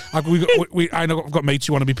 Like I know I've got mates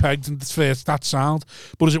who want to be pegged, and it's first that sound.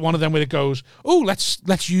 But is it one of them where it goes, oh,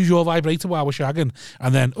 let's use your vibrator while we're shagging,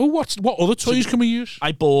 and then what other toys can we use?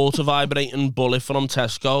 I bought a vibrating bullet from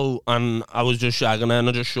Tesco, and I was just shagging her, and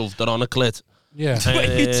I just shoved it on a clit. Yeah.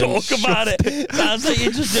 When you talk about it, sounds like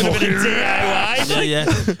you're just doing a bit of DIY. Yeah.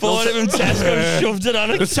 Bought it from Tesco, shoved it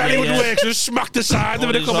on a The telly wouldn't Yeah. work, so just smacked the side of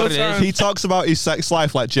it a What couple of is what it is. times. He talks about his sex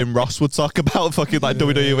life like Jim Ross would talk about fucking like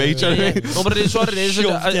WWE. Do you know what I mean? No, but it is what it is. Shoved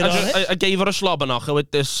it on I gave her a slobber knocker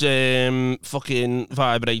with this fucking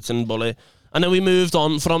vibrating bullet. And then we moved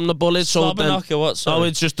on from the bullet. Slobber knocker, what, sorry? Oh,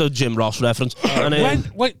 it's just a Jim Ross reference. And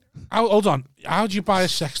Hold on. How do you buy a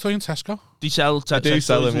sex toy in Tesco? they sell do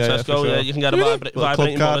sell them, in yeah, Tesco. for sure. You can get a Really?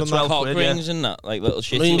 vibrating club card bullet, and that. 12 Cock quid, rings and that, like little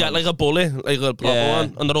shit. You can get like a bullet, like a proper Yeah.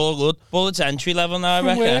 one, and they're all good. Bullets entry level now, I From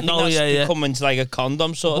reckon. where? I think No, that's yeah. become into like a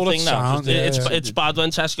condom sort of Bullets thing now. sound, yeah. It's bad when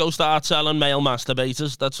Tesco start selling male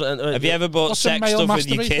masturbators. That's Have you ever bought What's a sex male stuff with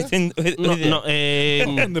your masturbator? kid in? With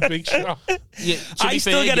you? In the big shop. yeah, to I be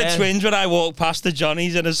still fair, get yeah. a twinge when I walk past the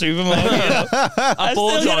Johnnies in a supermarket. You know? I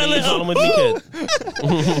bought still get a Johnny's little- on with my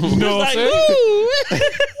kid. No, Like, sir. woo!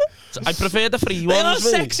 I prefer the free They are ones.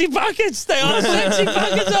 mate. sexy packets. They are sexy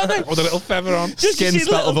packets, aren't they? With a little feather on. Just Skin see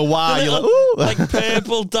spelt of a Y. the You're like, little, ooh. like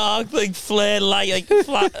purple, dark, like flare light, like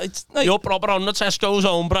flat. It's like, You're proper on the Tesco's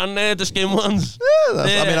own brand there, the skin ones.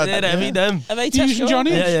 They're heavy, them. are they You using Tesco?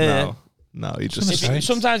 Johnny's? No, you just. Say.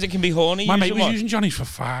 Sometimes it can be horny. My mate using was one. using Johnny's for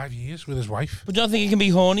 5 years with his wife. But do you don't think it can be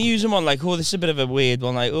horny using one? Like, oh, this is a bit of a weird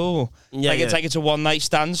one. Like, oh, Yeah, it's like it's a one night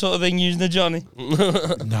stand sort of thing using a Johnny.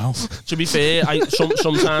 No. To be fair,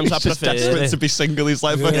 sometimes I He's just prefer desperate it. to be single. He's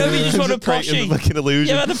like, fucking, Yeah, but you just want a creating poshie. like an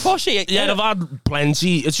illusion. Yeah, the poshie. Yeah, I've had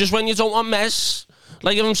plenty. It's just when you don't want mess.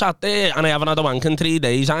 Like if I'm sat there and I haven't had a wank in 3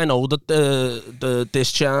 days, I know that the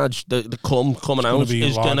discharge, the cum coming out be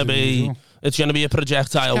is larger going to than be... usual. It's going to be a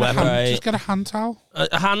projectile Get a weapon. hand, just get a hand towel.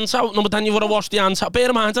 A hand towel? No, but then you've got to wash the hand towel. Bear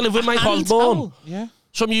in mind, I live with Mike hand Osborne. towel? Yeah.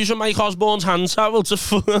 So I'm using Mike Osborne's hand towel to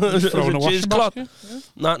Throw in a washing cheesecloth.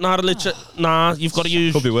 basket. Nah, you've got to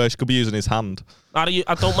use... Could be worse. Could be using his hand. I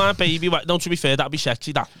don't mind baby wipes. No, to be fair, that'd be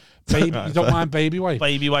sexy, that. Baby, you don't mind baby wipe?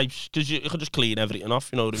 Baby wipes, because you could just clean everything off,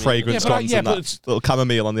 you know what I mean? Fragrance Yeah, but ones yeah, and but that it's- little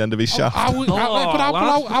chamomile on the end of his shaft. How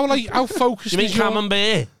focused You mean is your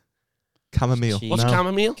camembert? Chamomile. Jeez. What's No.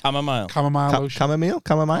 chamomile? Chamomile. chamomile lotion? Chamomile?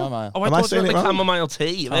 Chamomile. Oh, I Am I thought you saying meant it like wrong? chamomile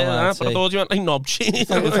tea. Chamomile Yeah, but I tea. thought you meant like knob cheese. It's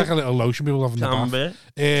like a little lotion people have in the bath.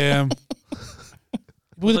 Camembert.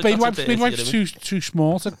 With the Like, baby that's a wipes dirty, too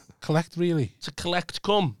small to collect, really. To collect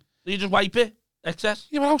cum. You just wipe it. Excess.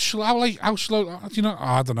 Yeah, but how slow? Do you know?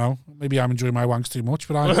 I don't know. Maybe I'm enjoying my wanks too much,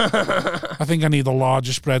 but I think I need a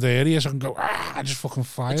larger spread area so I can go. I just fucking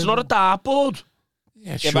fire. It's not a dartboard.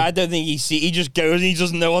 Yeah, Yeah, sure. but I don't think he just goes and he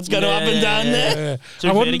doesn't know what's going to happen down there. To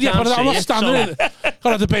I be wouldn't. fair, Yeah, you but can't I'm not see it, standing there.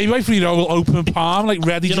 Got the baby wipe for your whole open palm, like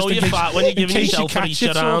ready. You just know in you're case, fat when you're in giving case yourself you a catch reach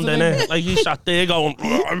it, around, sort of innit? thing. Like you sat there going...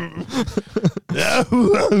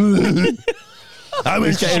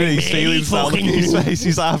 He's getting these feelings now. Look at his face.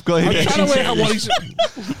 He's half going. I'm trying to work out what he's.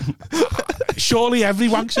 Surely every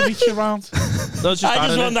wank's a reach around. No, it's just I bad,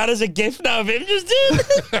 just innit? want that as a gift now of him just doing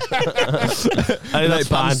it. Hey, Like that's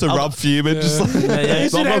bands to fine. Rob fuming. Just like,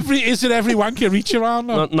 Is it every wank you reach around?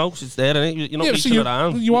 No, no, 'cause it's there, innit? You're not Yeah, so reaching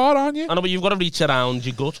around. you are, aren't you? I know, but you've got to reach around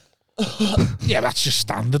your gut. Yeah, that's just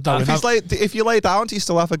standard, though. if you lay down, do you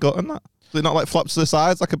still have a gut in that? Does it not like flop to the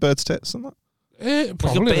sides like a bird's tits and that?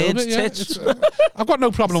 Probably a little bird's bit, yeah. tits. I've got no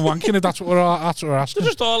problem wanking if that's what we're asking.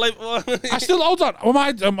 Just all like... I still hold on. Am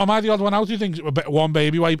I the odd one out who thinks one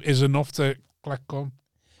baby wipe is enough to collect cum?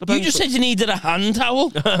 You just said you needed a hand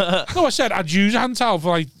towel. No, I said I'd use a hand towel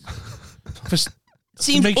for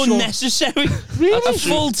Seems unnecessary. Really? A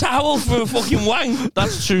full towel for a fucking wank.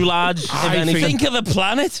 That's too large. Think of the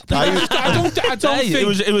planet. I don't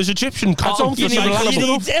think it was Egyptian cotton.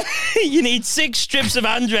 You need 6 strips of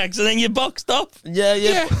Andrex and then you're boxed up.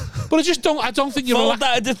 Yeah. But I don't think you're fold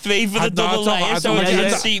that into 3 for the double layer so it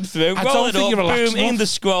doesn't seep through. Roll it up, boom, in the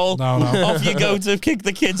scroll. No. Off you go to kick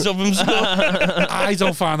the kids up from school. I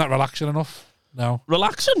don't find that relaxing enough. No.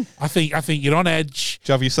 Relaxing? I think you're on edge.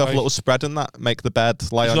 Do you have yourself a little spread in that? Make the bed,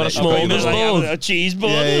 lie on it. He's got a small board. A cheese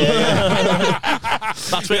board. Yeah.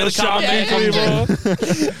 That's where the cabinet comes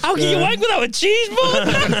in. How can you wank without a cheese board?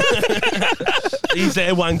 He's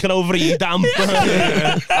there wanking over a damp. Is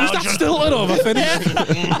that still it over finished?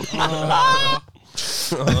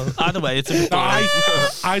 Either way, it's a bit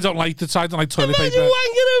I don't like the side. I don't like toilet paper. Imagine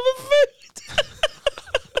wanking over food.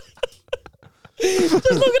 Just looking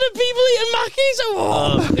at people eating Mackies.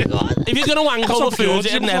 Oh, God. If you're going to wank over food,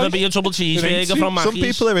 it'd never be a double cheeseburger from Mackies. Some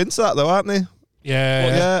people are into that though, aren't they?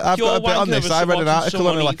 Yeah. I've got a bit on this. I read an article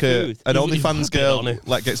on like an OnlyFans girl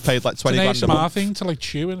like gets paid like 20 grand a month. Thing to like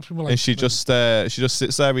chew and she just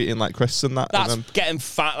sits there eating like crisps and that. That's getting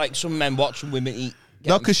fat, like some men watching women eat.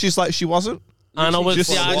 No, because she's like she wasn't. I know it's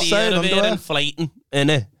the idea of it inflating,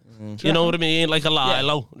 innit? You know what I mean? Like a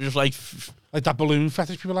lilo, just like that balloon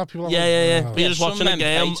fetish people have. Yeah. But you're just watching a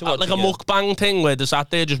game, like a mukbang thing where they're sat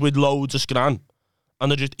there just with loads of scran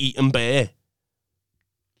and they're just eating bear.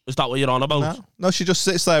 Is that what you're on about? No, she just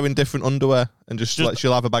sits there in different underwear and just like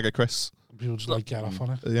she'll have a bag of crisps. People just like get off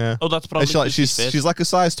on it. Yeah. Oh, that's probably she's like a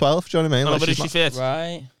size 12. Do you know what I mean? No, like but is she fit?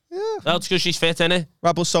 Right. Yeah. That's because she's fit, innit?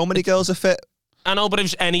 Right, but so many girls are fit. I know, but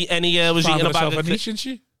if any girl was eating a bag of crisps,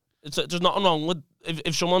 there's nothing wrong with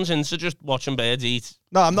if someone's into just watching birds eat.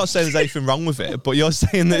 No, I'm not saying there's anything wrong with it, but you're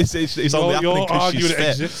saying that it's only happening because she's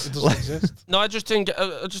fit. It doesn't exist. No, I just think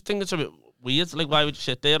it's a bit weird. Like, why would you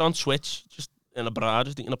sit there on Twitch just in a bra,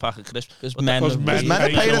 just eating a pack of crisps? Because men are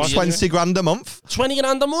paying her 20 grand a month. 20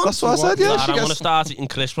 grand a month? That's what I said, yeah. I'm going to start eating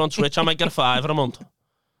crisps on Twitch. I might get a $5 a month.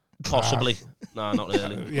 Possibly. No, not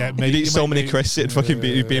really. Yeah, maybe you eat so many crisps, it'd fucking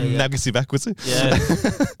be negative equity. Yeah.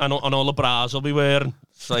 and all the bras I'll be wearing.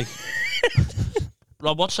 It's like...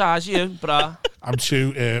 Rob, what size are you, bra? I'm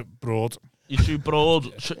too broad. You're too broad?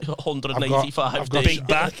 185 I've got big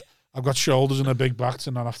back. I've got shoulders and a big back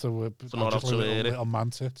to not have to wear little man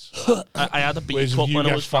tits. I had a beat cup when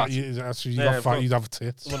I was fat. You got fat, you'd have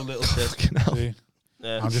tits. What a little tit.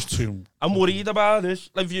 Yeah. I'm just too... I'm worried about this.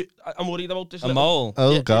 Like, I'm worried about this. A mole?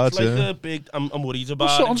 Oh, God, it's like a big... I'm worried about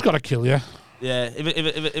someone's got to kill you. Yeah, if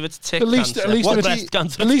it's tick at least breast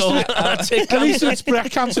cancer. At least it's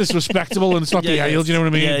breast cancer. It's respectable and it's not the ale. Do you know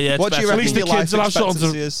what I mean? Yeah. What do you reckon at least the kids will have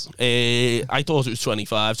something to... I thought it was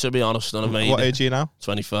 25, to be honest. What age are you now?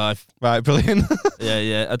 25. Right, brilliant.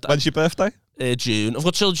 Yeah. When's your birthday? June. I've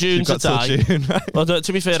got till June to die. June, right? Well,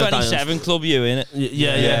 to be fair, 27 club you in it.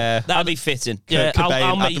 Yeah. That'd be fitting. Yeah,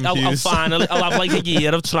 I'll finally. I'll have like a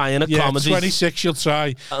year of trying a comedy. 26, you'll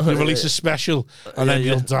try. You'll release a special, and then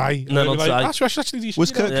you'll die. And then I'll die. That's actually decent.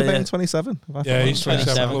 Was Kurt Cobain 27? Yeah, he's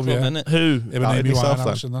 27 club, isn't it? Who? Him and Amy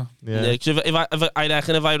Winehouse and that. Yeah, because I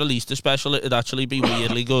reckon if I released a special, it'd actually be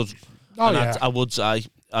weirdly good. Oh yeah, I would die.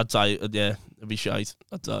 I'd die. Yeah, it'd be shite.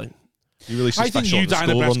 I'd die. I think you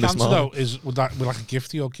dying of breast cancer though would be like a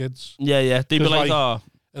gift to your kids. Yeah. They'd be like, oh.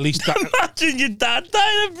 At least that. Imagine your dad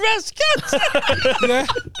dying of breast cancer. Yeah.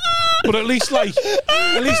 But at least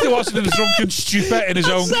it wasn't a drunken stupor in his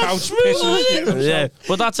own couch pissing. Yeah,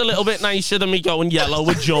 but that's a little bit nicer than me going yellow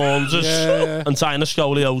with jaundice and tying a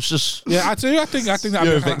scoliosis. Yeah, I do. I think that.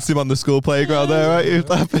 You're a victim on the school playground there, aren't you? You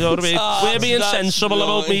know what I mean? We're being sensible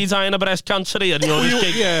about me dying of breast cancer here, and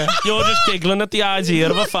you're just giggling at the idea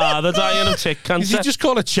of a father dying of tick cancer. You'd just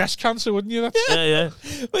call it chest cancer, wouldn't you? Yeah.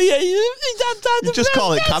 But yeah, you just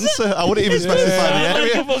call it cancer. I wouldn't even specify the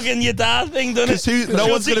area. Like a fucking your dad thing, doesn't it? No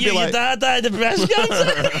one's going to be like... Your dad died of breast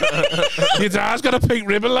cancer. Your dad's got a pink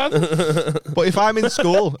ribbon, lad. But if I'm in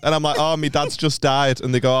school and I'm like, oh, my dad's just died,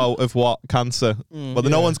 and they go, oh, of what? Cancer. Well,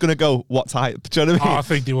 then no one's going to go, what type? Do you know what I mean? Oh, I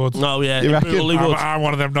think they would. No, yeah. You reckon? I'm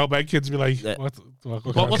one of them no-bed kids be like,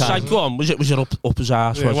 what side? Go on. Was it up his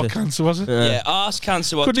arse? Yeah, what cancer was it? Yeah, arse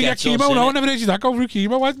cancer. What could they get chemo? No, I never heard you that go through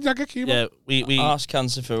chemo. Why didn't I get chemo? Yeah, we arse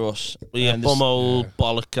cancer for us. We get bumhole,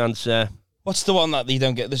 bollock cancer. What's the one that you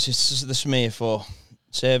don't get the smear for?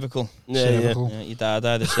 Cervical. Cervical. Yeah, your dad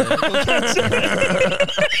died of cervical cancer.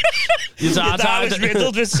 Your dad was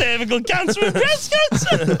riddled with cervical cancer and breast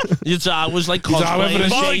cancer. Your dad was like cosplaying.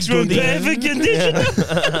 Bollocks were in perfect condition.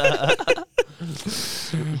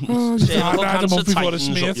 Cervical cancer tightens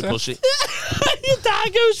up your pussy. Your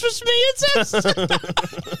dad goes for smear test.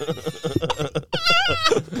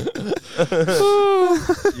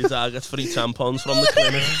 Your dad gets free tampons from the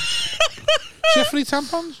clinic. Do you have free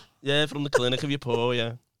tampons? Yeah, from the clinic if you're poor,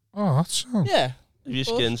 yeah. Oh, that's so. Yeah. If your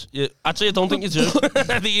skins. Actually, I don't think you do.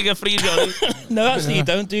 I think you get free Johnny. No, actually, you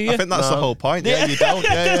don't, do you? I think that's the whole point. Yeah, you don't.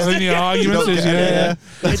 I think the argument is, yeah.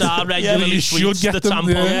 It's our regular you sweets, should get the them,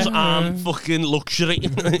 tampons yeah. and fucking luxury.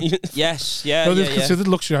 Yes, yeah, No, they're yeah. considered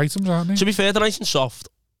luxury items, aren't they? To be fair, they're nice and soft.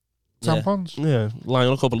 Tampons. Yeah, line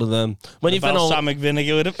on a couple of them. When you've been on... balsamic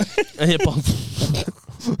vinegar with them.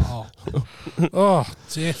 Oh,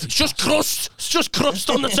 dear. It's just crust. It's just crust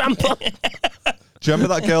on the tampon. Do you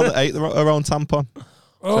remember that girl that ate her own tampon?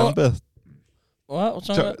 Remember? What? What's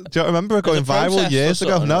Do wrong with you remember her going a viral protest years or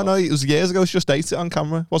ago? something, No, or- it was years ago. She just ate it on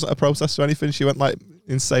camera. It wasn't a protest or anything. She went like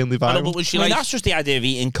insanely I know, viral. but was she I mean, like... that's just the idea of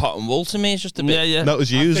eating cotton wool to me. It's just a bit. Yeah, yeah. No, it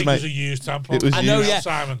was I used, think it was mate. a used tampon. It was I know, used. yeah.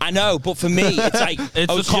 Simon. I know, but for me, it's like It's the she's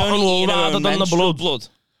only cotton wool eating her rather own than the menstrual blood.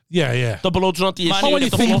 Yeah, yeah. The blood's not the issue. Man, when you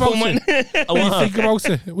it's the think pum about pum. it, when you think about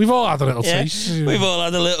it, we've all had a little Yeah, taste. we've all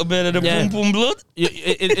had a little bit of the Yeah. boom boom blood.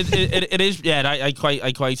 It is, yeah, I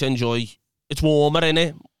quite enjoy. It's warmer,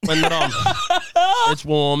 innit? When they're on. It's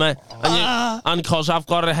warmer. And because I've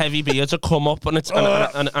got a heavy beard to come up and it's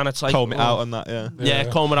like... Comb it out and that, yeah. Yeah,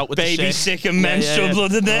 comb it out with Baby the sick and menstrual yeah.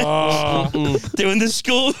 blood in there. Doing the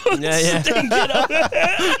school. Yeah.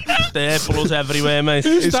 There, blood everywhere, mate.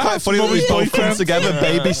 It's quite funny that we both come boyfriend. together,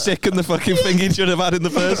 baby sick, and the fucking thing he should have had in the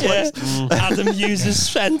first place. Adam uses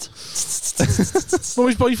spent.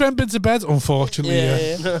 Mummy's boyfriend been to bed, unfortunately.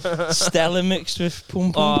 Yeah. Stella mixed with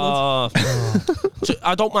pum pum blood. So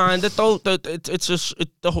I don't mind it though. It's just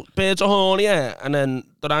the birds are hornier and then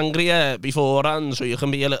they're angrier beforehand, so you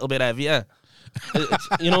can be a little bit heavier.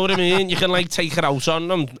 You know what I mean? You can like take it out on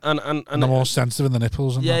them and they're more sensitive in the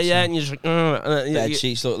nipples. And that, and you're just like, Bed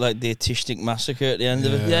sheets look like the autistic massacre at the end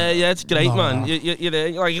of it. yeah, it's great, No, man. no. You're there,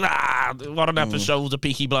 you're like, what an episode of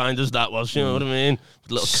Peaky Blinders that was. You know what I mean?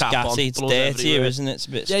 With little cap on, Scatty, it's blood dirtier, everywhere. isn't it? It's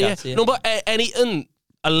a bit Yeah. scatty. No, but anything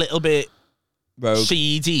a little bit Rogue.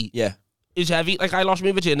 seedy Yeah. is heavy. Like I lost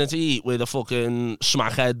my virginity with a fucking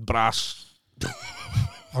smackhead brass.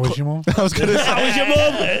 How was your mum? I was going to say. How was your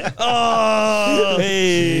mum? Oh,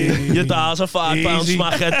 Hey. your dad's a £5 Easy.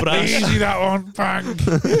 smackhead brass. Easy that one, bang.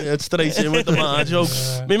 Yeah, straight in with the ma joke.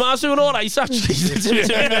 My ma's doing all right, actually. She's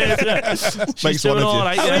Makes doing one of all you.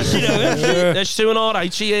 right. Yeah. She's doing all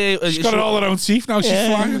right. She's got all her own teeth now. She's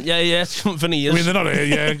flying. Yeah, veneers. I mean, they're not here.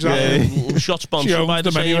 Yeah, exactly. Shot She sponsored owns by the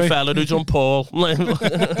them same anyway. fella who's on Paul.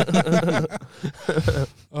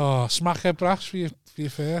 Oh, smackhead brass for your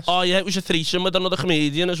face. Oh yeah, it was a threesome with another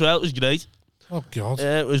comedian as well. It was great. Oh God.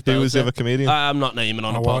 Yeah, it was. Who was the belter. other comedian? I'm not naming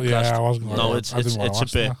on a Oh, well, podcast. yeah, I wasn't gonna- No, I it's didn't wanna a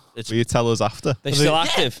ask bit. that. It's Will you tell us after? They're still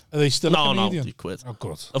active. Are they still a no, comedian? he quit. Oh,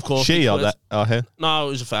 good. Of course, She he or quit. that? Oh, him. No,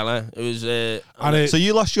 it was a fella. It was And So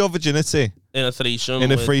you lost your virginity in a threesome.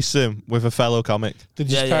 in a with- threesome with a fellow comic. Did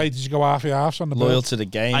you Yeah, did you go half on the Loyal bill? to the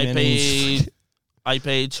game. I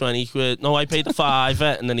paid 20 quid. No, I paid the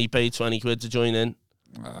 £5 and then he paid 20 quid to join in.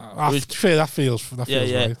 Fair, that feels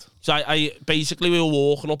Yeah. right. So I basically we were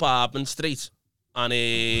walking up Arbon Street and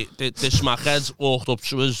the smackheads walked up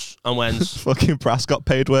to us and went. Fucking Brass got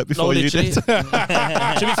paid work before you literally. did. To be fair,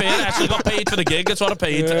 I actually got paid for the gig. That's what I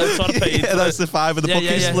paid. That's what I paid. Yeah, that's the $5 of the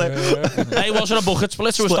bucket split. It wasn't a bucket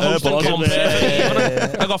split. It was Split the host and bucket.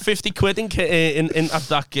 compare. I got 50 quid in at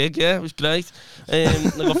that gig. Yeah, it was great.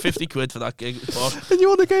 I got 50 quid for that gig. And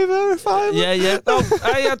you only gave her a $5? Yeah. No,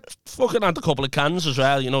 I had a couple of cans as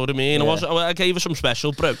well. You know what I mean? I gave her some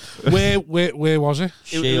special brew. Where was it?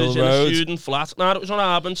 It was Shield in a Road. student flat. No, it was on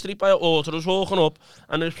Arbon Street by Auto. I was walking up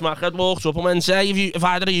and this smackhead walked up and went, say, if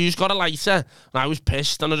either of you's got a lighter. And I was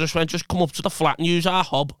pissed and I just went, just come up to the flat and use our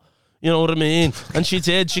hob. You know what I mean? And she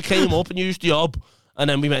did. She came up and used the hob. And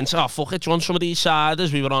then we went, oh, fuck it, do you want some of these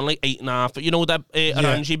ciders? We were on like 8.5. But you know that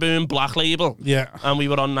Orange Boom Black Label? Yeah. And we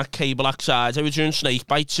were on that K-Black side. I was doing snake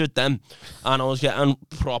bites with them. And I was getting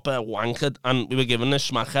proper wankered. And we were giving this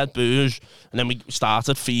smackhead booze. And then we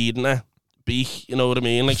started feeding her. Beak, you know what I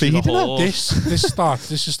mean? Like Feeding she's a her? horse. This is starting.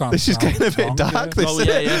 This is getting a bit dark. This, Oh, isn't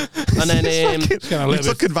yeah. it? And then, Getting a You little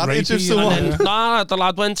took bit advantage of rapey, someone. you know, yeah. nah, the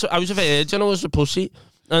lad went to, I was a virgin, I was a pussy.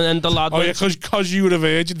 And then the lad Oh yeah, went because you were a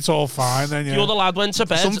virgin, it's all fine then. Yeah. the other lad went to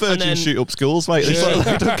bed. Some and virgins then, shoot up schools, mate. It's Yeah. like,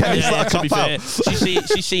 I don't care. It's yeah, like to a be cop fair, out.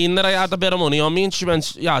 she seen that I had a bit of money on me and she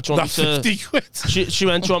went, yeah, do you want That me to... 50 quid. She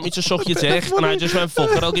went, do you want me to suck your dick? And I just went, fuck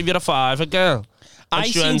it, I'll give you a £5, girl. I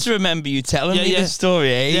seem to remember you telling me this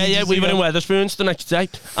story. Yeah, we were in Wetherspoons the next day,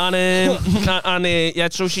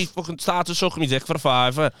 and so she fucking started sucking me dick for a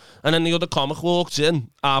fiver, and then the other comic walked in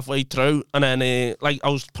halfway through, and then I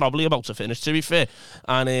was probably about to finish, to be fair,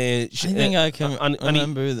 and I think I can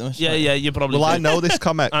remember them. Yeah, you probably. Well, did. I know this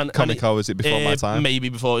comic, or was it before my time? Maybe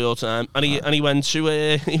before your time, and he went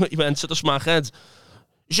to he went to the Smackhead.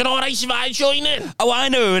 Is it alright if I join in? Oh, I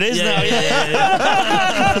know who it is now.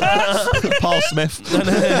 Paul Smith.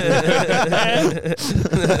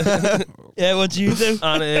 Yeah, what do you do?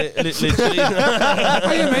 And literally,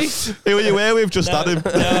 Hiya, mate. Who are you here with? Just had him.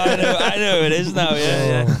 No, I know who it is now.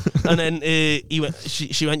 Yeah. And then he went.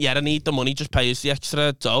 She went. Yeah, I need the money. Just pay us the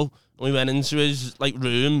extra dough. And we went into his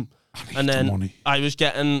room, and then I was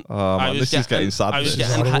getting. Oh man, this is getting sad. I was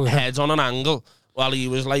getting heads on an angle while he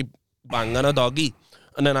was banging a doggy.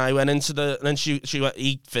 And then I went into and then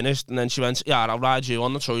he finished, and then she went, yeah, I'll ride you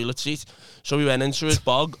on the toilet seat. So we went into his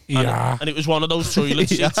bog, and it was one of those toilet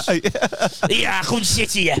seats. Yeah, come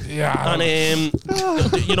sit here. Yeah. And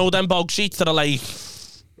you know them bog seats that are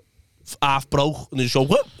half broke, and they just go,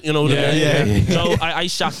 whoop, you know. Yeah. So I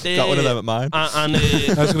sat there. Got one of them at mine. And I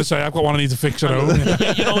was going to say, I've got one I need to fix at home.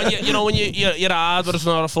 you know when you're hard, but it's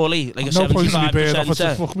not a fully, like a no 75%.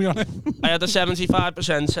 To fuck me on it. I had a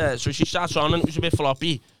 75% set, so she sat on and it was a bit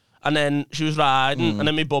floppy, and then she was riding, and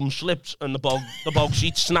then my bum slipped, and the bog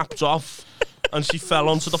seat snapped off, and she fell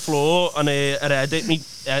onto the floor, and her head hit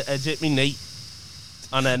me knee.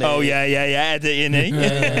 And then, head hit your knee.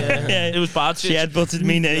 Yeah. It was bad. She headbutted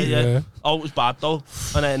me knee. Yeah. Oh, it was bad though.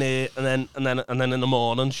 And then in the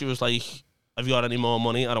morning, she was like, "Have you got any more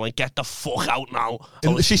money?" And I went, "Get the fuck out now."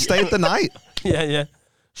 She stayed the night. Yeah.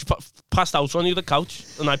 She passed out on the couch,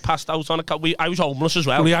 and I passed out on a couch. I was homeless as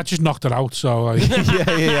well. Well, he had just knocked her out, so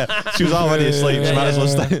yeah. She was already asleep. She might as well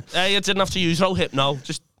stay. I didn't have to use Rohypnol.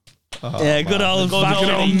 Just. Good old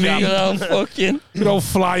fucking. Good old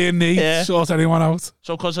flying knee, sort anyone out.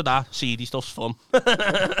 So because of that, seedy stuff's fun.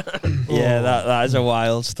 Yeah, that is a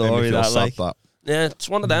wild story. That. Yeah, it's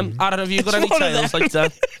one of them. Aaron, have you got any tales like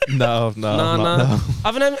that? No.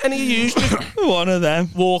 Haven't any of you used one of them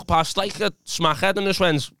walk past like a smackhead and just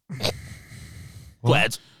went,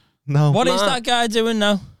 "Glad." No. What is that guy doing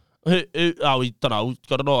now? We don't know.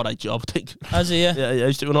 Got an alright job, I think. Has he? Yeah,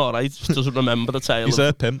 he's doing alright. Just doesn't remember the tale. He's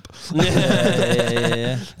a pimp.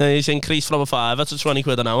 Yeah. He's increased from a £5 to 20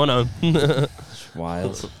 quid an hour now. It's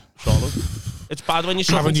wild. It's bad when you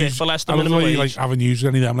suck dick for less than minimum wage. Haven't used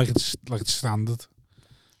any of them. It's standard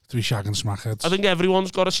to be shagging smackheads. I think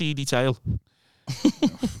everyone's got a seedy tale.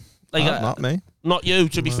 Not me. Not you,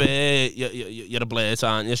 to be fair. You're a blade,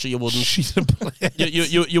 aren't you? So you wouldn't. She's a blade.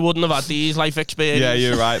 You wouldn't have had these life experiences. Yeah,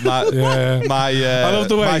 you're right. I love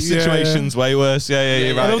the way, my situation's way worse. Yeah,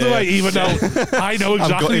 you're right. I love the way, even though I know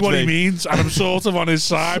exactly what he means, and I'm sort of on his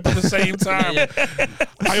side, but at the same time,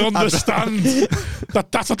 I understand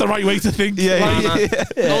that's not the right way to think.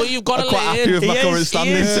 No, you've got to learn. Happy with my current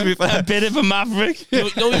standings, to be fair. A bit of a maverick.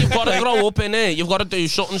 You've got to grow up in it. You've got to do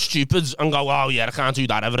something stupid and go, oh yeah, I can't do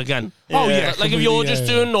that ever again. Oh yeah. Like if you're just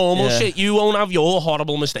doing normal shit, you won't have your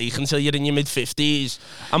horrible mistake until you're in your mid-50s.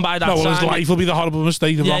 And by that time... his life will be the horrible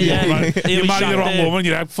mistake. You marry the wrong woman,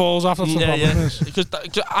 your head falls off. That's the problem is. Because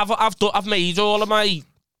I've made all of my...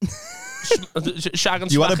 shag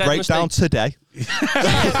and you had a breakdown today.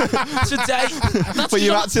 Today. But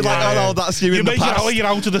you're acting like, oh no, that's you in the past. You're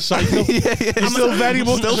out of the cycle. You're still very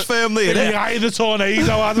much... Still firmly in it. You're eye of the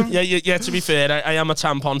tornado, Adam. Yeah, to be fair, I am a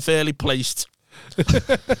tampon fairly placed.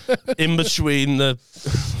 In between the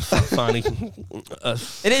funny.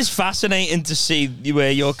 It is fascinating to see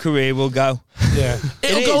where your career will go. Yeah,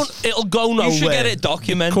 it'll go nowhere. You should get it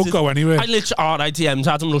documented. Could go anywhere. I literally DM'd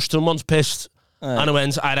Adam Rushton once, pissed, and I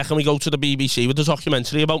went, I reckon we go to the BBC with a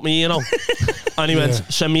documentary about me, you know. And he went,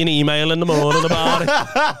 send me an email in the morning about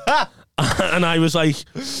it. And I was like,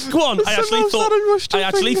 go on. I actually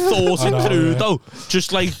thought it through though.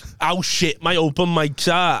 Just like how shit my open mics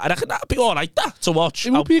are. I reckon that'd be alright to watch.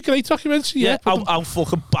 It would be a great documentary, yeah. How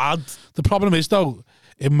fucking bad. The problem is though,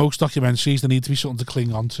 in most documentaries there needs to be something to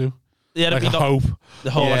cling on to. Yeah, like a hope.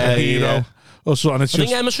 Like a hero. Or something. It's I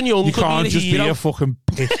think Emerson Young you could can't be just hero. be a fucking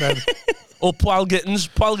pisshead. Or Paul Gittins.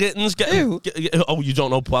 Oh, you don't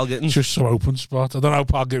know Paul Gittins? Just so open spot. I don't know how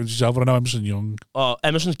Paul Gittins is, but I know Emerson Young. Oh,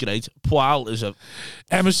 Emerson's great. Paul is a...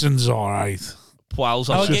 Emerson's alright. Paul's...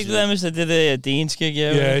 How gig with Emerson? Did a Dean's gig,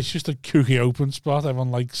 yeah. Yeah, it's just a kooky open spot. Everyone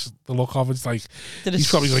likes the look of it. It's like, he's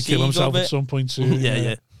probably going to kill himself at some point soon.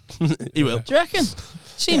 Yeah. He will. Do you reckon?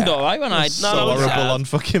 Seemed alright when I... So horrible on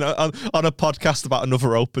fucking on a podcast about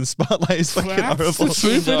another open spot. Like, it's fucking horrible.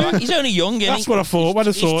 He's only young, isn't That's what I thought when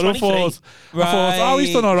I saw him. I thought, oh,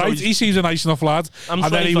 he's done all right. He seems a nice enough lad. I'm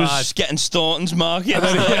and then he was just getting Staunton's market.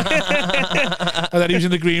 And then he was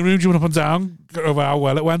in the green room jumping up and down over how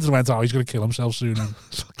well it went, and went, oh, he's going to kill himself soon.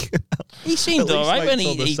 He seemed alright when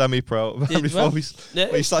he he semi-pro. Before we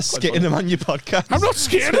start skitting him on your podcast. I'm not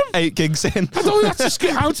skitting him. 8 gigs in. I don't think that's a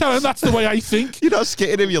skit. I'm telling him that's the way I think. You're not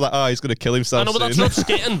skitting him. You're like, oh, he's going to kill himself. I know, but that's soon. not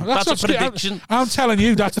skitting. That's a prediction. I'm telling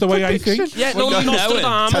you, that's the way I think. Yeah, no,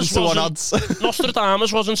 Nostradamus 10 to 1 odds.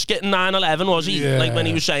 Nostradamus wasn't skitting 9/11, was he? Yeah. Like when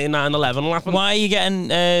he was saying 9/11 will happen. Why are you getting...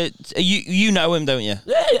 you know him, don't you?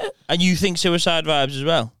 Yeah. And you think suicide vibes as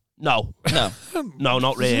well? No. No. No,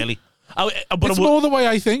 not really. But it's more the way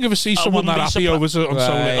I think. If I see someone that happy over so on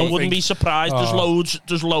so I little, wouldn't be surprised.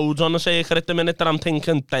 There's loads on the circuit at the minute that I'm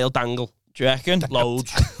thinking they'll dangle. Do you reckon?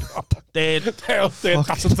 Loads.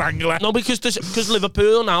 That's a dangler. No, because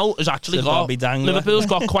Liverpool now has actually got... Liverpool's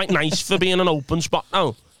got quite nice for being an open spot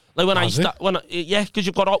now. Like when because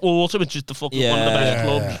you've got hot water, which is the fucking one of the best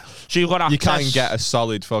clubs. So you've got access. You can get a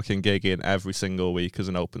solid fucking gig in every single week as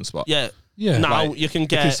an open spot. Yeah. Now like, you can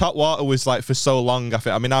get... Because hot water was like for so long,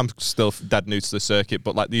 I mean, I'm still dead new to the circuit,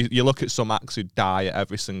 but like you look at some acts who die at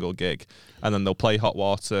every single gig, and then they'll play hot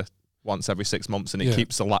water once every 6 months, and it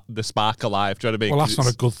keeps the spark alive. Do you know what I mean? Well, that's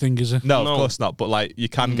not a good thing, is it? No, of course not. But like, you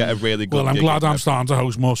can get a really good. Well, I'm glad I'm starting to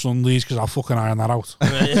host more Sundays because I'll fucking iron that out.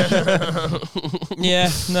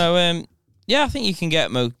 Yeah, I think you can get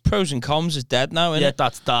pros and cons is dead now, isn't it?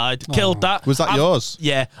 That's died. Killed that. Was that yours?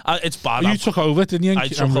 Yeah, it's bad. You took over it, didn't you? I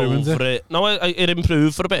took over it. No, it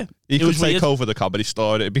improved for a bit. You could take over the comedy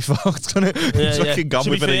store. It'd be fucked, couldn't it? Yeah. Gone To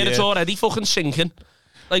be within a fair, year. it's already fucking sinking.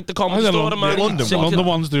 Like the comedy store in Manny's. The London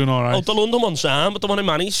one's doing all right. Oh, the London one's down, but the one in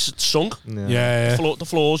Manny's sunk. Yeah. The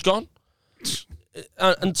floor's gone.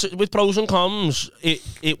 With pros and cons,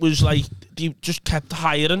 it was like you just kept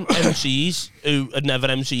hiring MCs who had never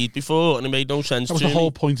MC'd before, and it made no sense to me. That was the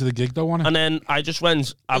whole point of the gig, though, wasn't it? And then I just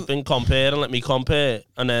went, I've been comparing, let me compare.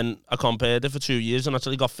 And then I compared it for 2 years and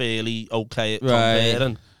actually got fairly okay at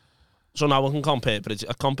comparing. So now I can compare, but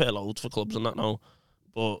I compare loads for clubs and that now.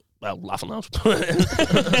 But, well, laughing out.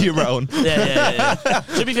 Your own. Yeah.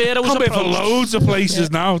 To be fair, I was for loads of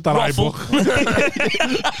places now that Ruffle. I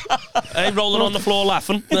book. Hey, rolling on the floor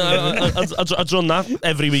laughing. I've done that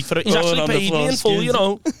every week for it. He's actually paid me in full, you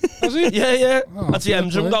know. Has he? Yeah. Oh, I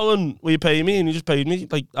DM'd him going, will you pay me? And he just paid me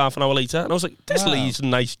like half an hour later. And I was like, this Lee's a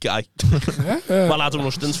nice guy. Well, Adam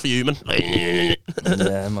Ruston's fuming. Yeah,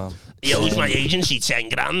 man. He owes my agency 10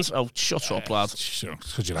 grand. Oh, shut up, lad. Sure,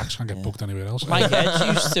 because your acts can't get booked anywhere else. Mike Edge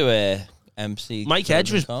used to MC. Mike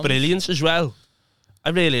Edge was brilliant as well. I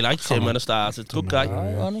really liked him when I started. Good guy.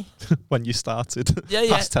 When you started. Yeah.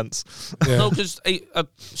 Past tense. Yeah. No, because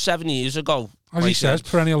 7 years ago. As he says,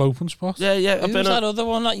 perennial open spot. Yeah. Who was that other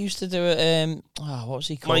one that used to do it? What was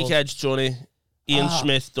he called? Mike Edge done it. Ian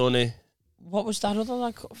Smith done it. What was that other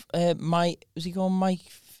like? Mike? Was he called Mike?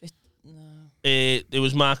 It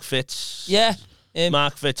was Mark Fitz. Yeah.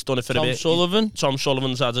 Mark Fitz done it for a bit. Tom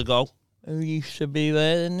Sullivan's had a go. Who used to be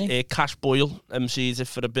there, didn't he? Cash Boyle MC'd it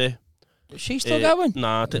for a bit. Is she still going?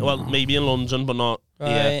 Nah, well, maybe in London, but not. Right.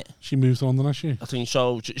 Yeah. She moved to London, has she? I think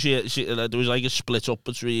so. She there was like a split up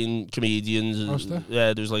between comedians. Was there?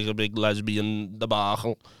 Yeah, there was like a big lesbian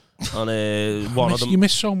debacle. And one of them, you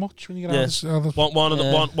miss so much when you get out.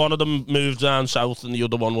 One of them moved down south, and the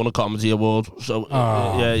other one won a comedy award. So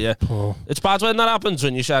yeah. Poor. It's bad when that happens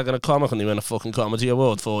when you're shagging a comic and you win a fucking comedy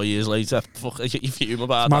award 4 years later. Fuck, you fume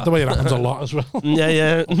about It's that. mad the way it happens a lot as well.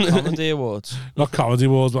 Yeah. Comedy awards. Not comedy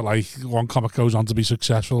awards, but like one comic goes on to be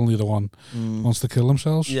successful and the other one wants to kill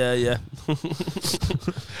themselves. Yeah.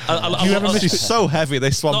 She's so heavy,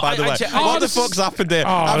 this one, by the way. What the fuck's happened here?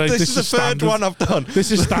 This is the third one I've done.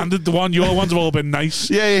 This is standard. The one, your ones have all been nice.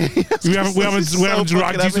 Yeah. We haven't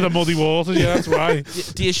dragged you to the muddy waters. Yeah, that's right.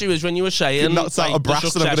 The issue is when you were saying knocked out a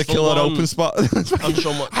brass and I'm going to kill an open spot.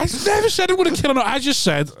 I never said I'm going to kill an. I just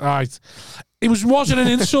said, right. It wasn't an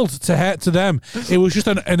insult to them. It was just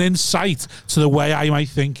an insight to the way I might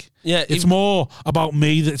think. Yeah, it's more about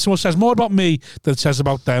me. It says more about me than it says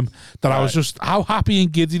about them. That I was just how happy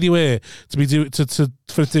and giddy they were for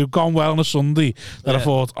it to have gone well on a Sunday. That I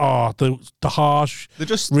thought, the harsh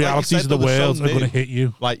realities of the world are going to hit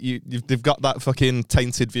you. Like they've got that fucking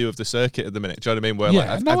tainted view of the circuit at the minute. Do you know what I mean? Where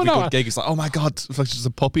like every good gig is like, oh my god, it's like just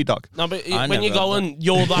a puppy dog. No, but when you're going,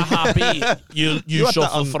 you're that happy, you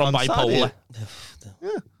suffer from bipolar.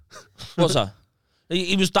 Yeah. What's that?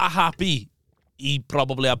 He was that happy. He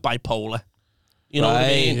probably had bipolar. You know what I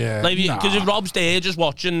mean? Yeah. Like, because if Rob's there just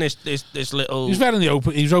watching this little... He's openly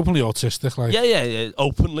autistic, like. Yeah.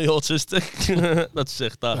 Openly autistic. That's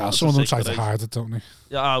sick, that. Yeah, some of them try to hide it, don't they?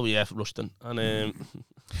 Yeah, Rustin. And...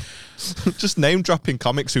 Just name dropping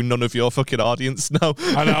comics who none of your fucking audience know.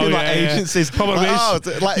 I know, like agencies. Probably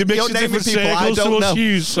you're naming people I don't know.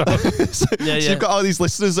 Hughes, so. So you've got all these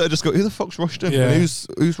listeners that are just go, who the fuck's Rushton? Yeah. And who's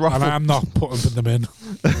Raffle? And I'm not putting them in.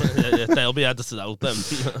 They'll be edited out then.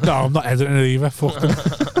 No, I'm not editing it either. Fuck them.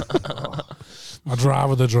 I'd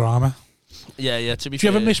rather the drama. Yeah, to be Do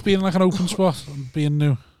you fair. ever miss being like an open spot and being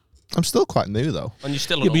new? I'm still quite new though. And you're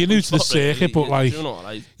still but you're new to the circuit, but like,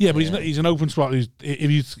 yeah, but he's an open spot.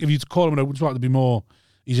 If you call him an open spot, it'd be more.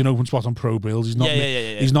 He's an open spot on pro bills. He's not.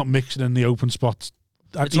 He's not mixing in the open spots.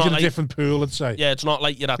 He's in a different pool, I'd say. Yeah, it's not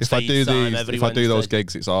like you're at if I do those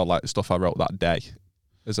gigs, it's all like stuff I wrote that day.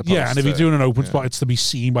 As opposed and if you're doing an open spot, it's to be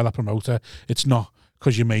seen by that promoter. It's not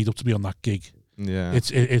because you're made up to be on that gig. Yeah,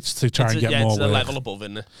 it's to try and get more. It's a work. level above,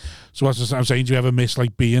 isn't it? So that's what I'm saying. Do you ever miss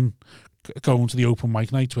like going to the open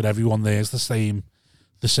mic nights where everyone there's the same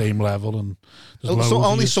level and so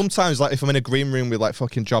only sometimes, like if I'm in a green room with like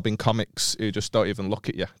fucking jobbing comics who just don't even look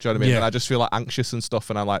at you, do you know what I mean? And I just feel like anxious and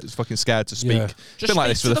stuff, and I'm like fucking scared to speak. It's been like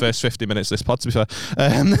this for the first 50 minutes of this pod, to be fair.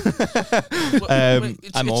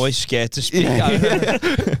 I'm always scared to speak.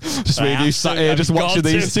 Just really sat here just watching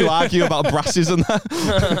these two argue about brasses and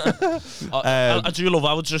that. I do love.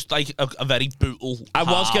 I was just like a very brutal. I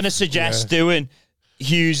was going to suggest doing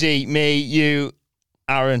Hughesy, me, you,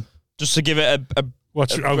 Aaron, just to give it a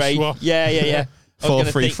What's your break. swap? Yeah.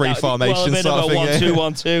 4-3-3 formation sort of thing.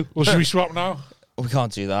 1-2-1-2. Well, should we swap now? We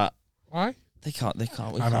can't do that. Why? They can't.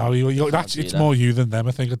 I know. It's more you than them,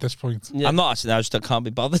 I think, at this point. Yeah. I'm not actually. I just can't be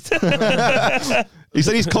bothered. He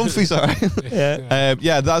said he's comfy, sorry.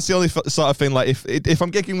 Yeah. That's the only sort of thing. Like, if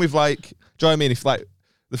I'm gigging with like, do you know what I mean? If like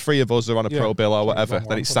the three of us are on a pro bill or whatever,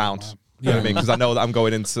 then it's sound. You know what I mean? Because I know that I'm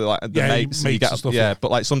going into like the mates and you get stuff,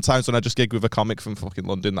 but like sometimes when I just gig with a comic from fucking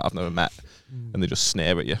London that I've never met, and they just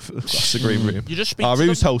sneer at you across the green room. You just speak.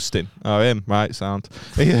 Who's hosting? Him, right? Sound.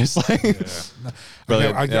 It's like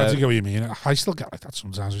brilliant. I get what you mean. I still get like that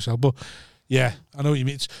sometimes myself, but yeah, I know what you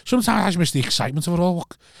mean. Sometimes I just miss the excitement of it all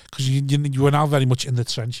because you are now very much in the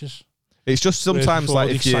trenches. It's just sometimes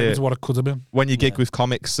like if you what it could have been when you gig with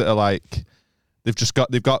comics that are like.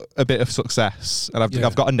 They've got a bit of success, and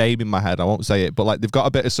I've got a name in my head. I won't say it, but like they've got a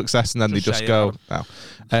bit of success, and then they just go,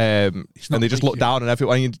 and they just look down on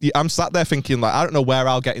everyone. I'm sat there thinking, like, I don't know where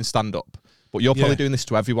I'll get in stand up, but you're probably doing this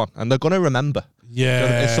to everyone, and they're gonna remember.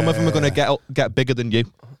 Yeah, and some of them are gonna get bigger than you.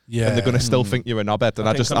 Yeah, and they're gonna still think you're a knobhead, and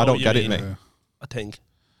I don't get it, mate. I think.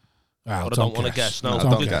 I don't want to guess. No,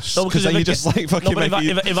 don't guess. Because then you just like fucking.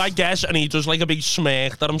 If I guess and he does like a big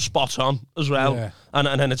smirk that I'm spot on as well,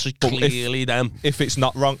 and then it's just clearly them. If it's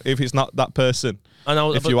not wrong, if it's not that person. I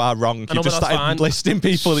know, if you are wrong, you just started listing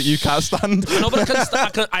people that you can't stand. No,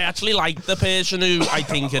 but I actually like the person who I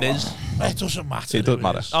think it is. It doesn't matter. It doesn't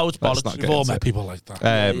matter. Oh, it's bollocks. We've all met people like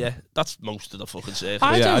that. Yeah, that's most of the fucking circle.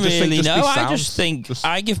 I don't really know. I just think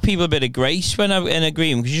I give people a bit of grace when I'm in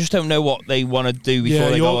agreement because you just don't know what they want to do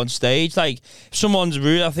before they go on stage. Like, if someone's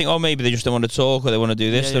rude, I think, oh, maybe they just don't want to talk or they want to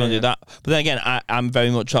do this, they want to do that. But then again, I'm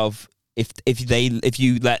very much of if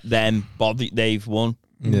you let them bother, they've won.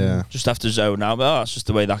 Yeah, just have to zone out. But that's just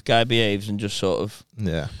the way that guy behaves, and just sort of And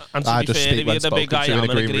to be fair, if you're the big guy in a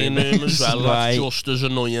green room as well, that's just as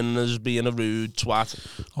annoying as being a rude twat.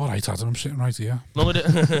 All right, Adam, I'm sitting right here. No,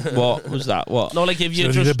 what was that? What? No, like if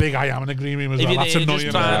you're the big I am in a green room as well. That's annoying.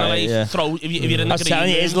 Just trying to throw. If you're in a green room, I'm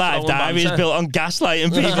telling you, his live diary is built on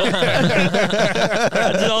gaslighting people.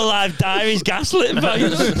 I did all live diaries gaslighting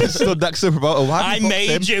people. Stood next to the promoter. I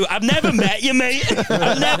made you. I've never met you, mate.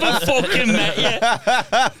 I've never fucking met you.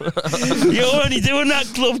 You're only doing that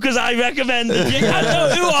club because I recommended you. I know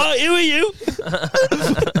who are you?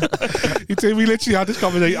 We literally had this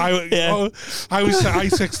conversation. I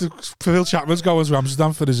texted Phil Chapman's going to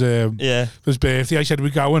Amsterdam for his birthday. I said we're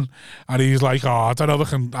going, and he was like, "Oh, I don't know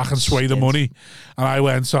if I can sway the money." And I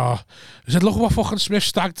went, I said, "Look what fucking Smith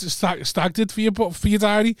Stag did for your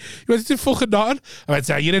diary." He went, "It did fucking nothing." I went,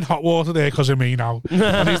 "You're in hot water there because of me now."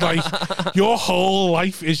 And he's like, "Your whole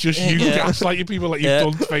life is just you gaslighting people like you've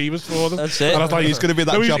done favours for them." That's it. And I was like, he's going to be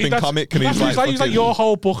that jobbing comic, and he's like, your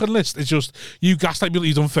whole bucket list is just you gaslight people,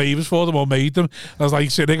 you've done favours for them or made them. And I was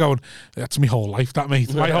like sitting there going, that's my whole life, that,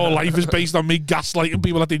 mate. My whole life is based on me gaslighting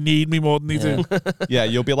people that they need me more than they do. Yeah,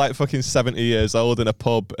 you'll be like fucking 70 years old in a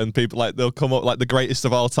pub and people like, they'll come up, like the greatest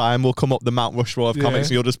of all time will come up the Mount Rushmore of comics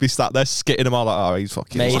and you'll just be sat there skitting them all like, oh, he's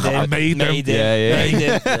fucking... Made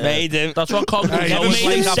him. Made him. That's what Cogman's Never always made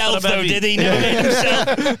like himself, though, did he? Never made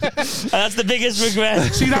himself. And that's the biggest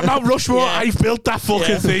regret. See that Mount Rushmore? I built that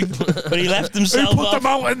fucking thing. But he left himself Who put off. the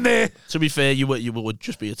mountain there? To be fair, you would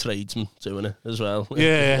just be a tradesman doing it as well.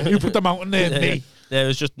 Yeah, who put the mountain there? Me. Yeah, it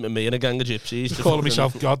was just me and a gang of gypsies. Calling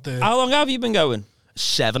myself God there. How long have you been going?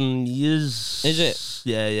 7 years. Is it?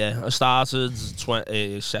 Yeah. I started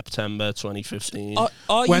September 2015. Are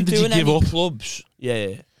When you did you doing give any up? clubs?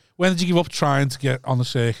 Yeah. When did you give up trying to get on the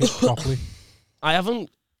circuit properly? I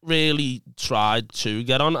haven't really tried to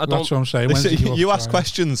get on. That's what I'm saying. When did you give up You ask trying?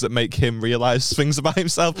 questions that make him realise things about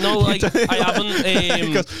himself. No, like, I haven't...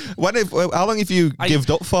 Because how long have you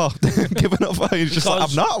given up for? Given up for? You're just like,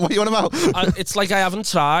 I'm not. What are you on about? It's like I haven't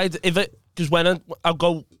tried. Because when I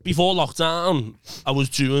go... Before lockdown, I was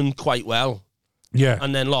doing quite well. Yeah.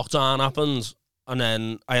 And then lockdown happened. And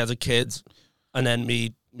then I had a kid. And then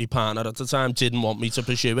me partner at the time didn't want me to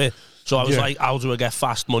pursue it. So I was like, how do I get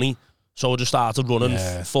fast money? So I just started running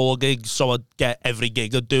 4 gigs. So I'd get every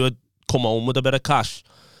gig I'd do, I'd come home with a bit of cash.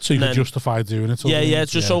 So you can justify doing it. Yeah,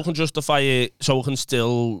 it's just so I can justify it, so I can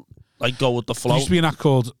still like go with the flow. There used to be an act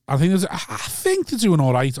called, I think they're doing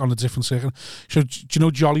all right on a different circuit. So do you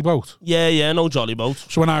know Jolly Boat? Yeah, no Jolly Boat.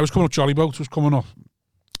 So when I was coming up, Jolly Boat was coming up.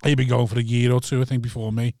 They'd been going for a year or two, I think,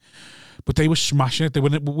 before me. But they were smashing it. They were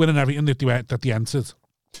winning everything that they entered.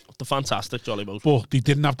 The fantastic Jolly Boat. But they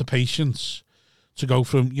didn't have the patience to go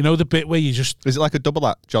from, the bit where you just... Is it like a double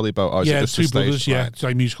act, Jolly Boat? Or is it just two a stage? brothers, it's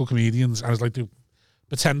like musical comedians. And it's like they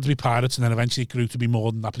pretend to be pirates and then eventually it grew to be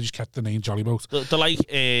more than that, but they just kept the name Jolly Boat. They're like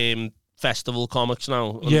festival comics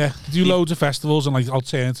now. Yeah, they do loads of festivals and like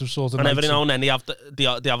alternative sort of and every now and then they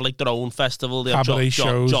have like their own festival. They have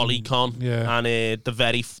shows Jolly Con. Yeah. And they're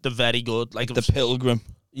very good. Like the Pilgrim.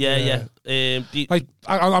 Yeah.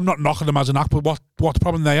 I'm not knocking them as an act, but what the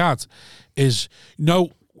problem they had is,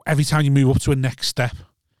 every time you move up to a next step,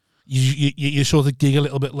 you sort of gig a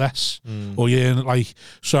little bit less, or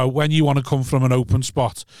so when you want to come from an open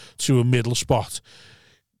spot to a middle spot,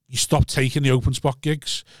 you stop taking the open spot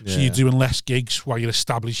gigs, so you're doing less gigs while you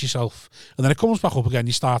establish yourself, and then it comes back up again.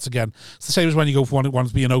 You start again. It's the same as when you go for one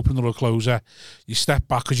to be an opener or a closer. You step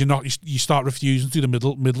back because you start refusing to do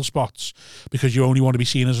the middle spots because you only want to be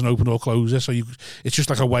seen as an opener or closer. So it's just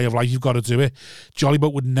like a way of life. You've got to do it. Jolly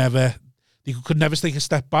Boat would never. They could never take a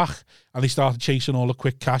step back, and they started chasing all the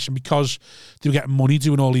quick cash. And because they were getting money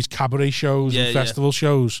doing all these cabaret shows and festival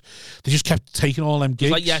shows, they just kept taking all them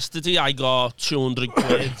gigs. Like yesterday, I got 200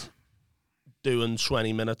 quid doing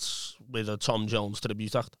 20 minutes with a Tom Jones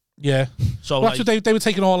tribute act. Yeah. So that's what they were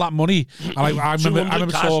taking all that money. And I remember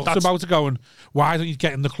talking about it going, why don't you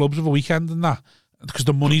get in the clubs of a weekend and that? Because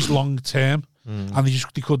the money's long term. And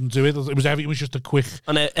they couldn't do it. Everything was just a quick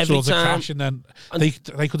every sort of cash, and then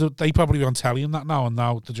they probably be on telly and that now, and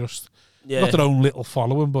now they're just got their own little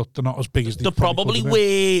following, but they're not as big as they're probably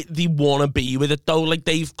where they want to be with it though. Like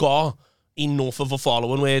they've got enough of a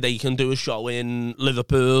following where they can do a show in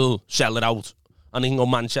Liverpool, sell it out, and they can go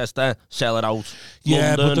Manchester, sell it out.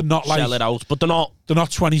 Yeah, London, but they're not sell it out. But they're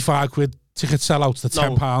not 25 quid ticket sellouts. They're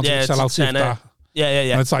 £10 ticket sellouts. Yeah.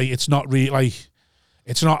 And it's like it's not really like.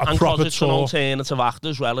 It's not a proper tour. And it's an alternative act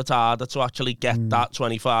as well, it's harder to actually get that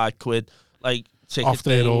 25 quid like ticket off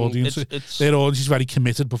their audience. Their audience is very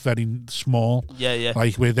committed but very small. Yeah.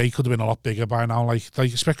 Like where they could have been a lot bigger by now. Like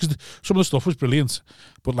especially some of the stuff was brilliant,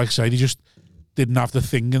 but like I say, they just didn't have the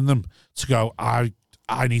thing in them to go.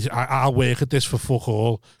 I'll work at this for fuck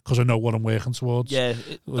all because I know what I'm working towards. Yeah,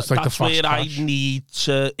 it's like that's where I need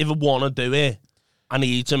to, if I want to do it, I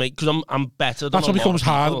need to make, because I'm better than that's what becomes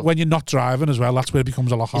hard when you're not driving as well. That's where it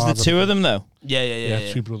becomes a lot harder. Is there 2 of them though?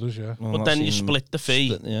 Yeah. 2 brothers, yeah. Well, but then you split the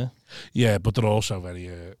fee. Yeah, but they're also very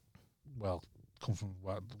come from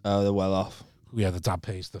they're well off. Yeah, the dad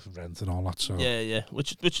pays the rent and all that. So yeah,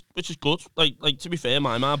 which is good. Like to be fair,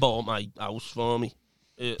 my mum bought my house for me.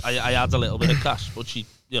 I had a little bit of cash, but she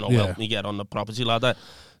helped me get on the property ladder.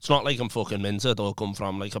 It's not like I'm fucking minted or come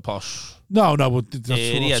from like a posh. No, but that's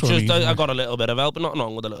area. What I mean, I got a little bit of help, but nothing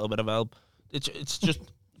wrong with a little bit of help. It's just,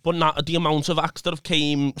 but not the amount of acts that have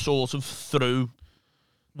came sort of through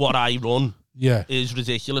what I run. Is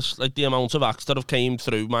ridiculous. Like the amount of acts that have came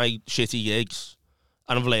through my shitty gigs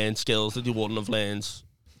and have learned skills that you wouldn't have learned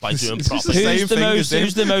by doing It's just proper. the same thing as him.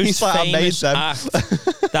 Who's the most He's like, I made famous them. act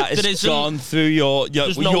that has There isn't- gone through your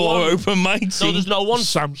There's no one- open mic No, scene? there's no one.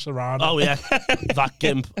 Sam Serrano. Oh yeah, that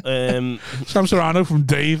gimp. Sam Serrano from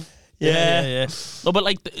Dave. Yeah. No, but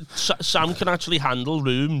like Sam can actually handle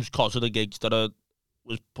rooms because of the gigs that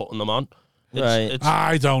was putting them on. Right.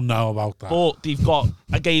 I don't know about that. But they've got.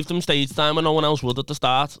 I gave them stage time and no one else would at the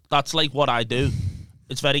start. That's like what I do.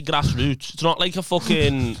 It's very grassroots. It's not like a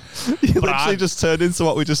fucking. You literally just turned into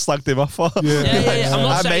what we just slagged him off for. Yeah. I'm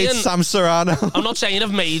not I made saying. Sam Serrano. I'm not saying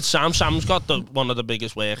I've made Sam. Sam's got one of the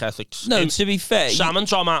biggest work ethics. No, to be fair, Sam and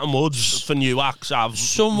Tom Atom Woods for new acts have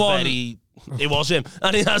very. It was him,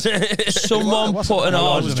 and he has someone putting I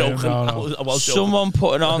on. was joking. No. I was joking. Someone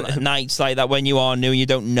putting on nights like that when you are new and you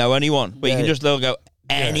don't know anyone, where you can just go.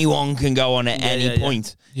 Anyone can go on at any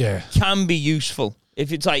point. Yeah. Can be useful.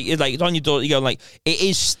 If it's like it's on your door, you go like it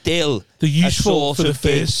is still They're useful a for the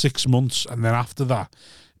sort of first 6 months, and then after that,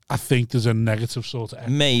 I think there's a negative sort of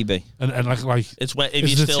maybe. and like It's where if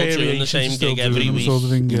it's you're still doing the deterioration, same still gig every doing them week. sort of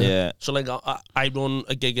thing, Yeah. So like I run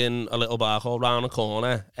a gig in a little bar called Round the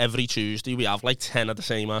Corner every Tuesday. We have like 10 of the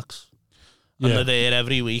same acts, and Yeah. they're there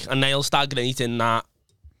every week, and they'll stagnate in that.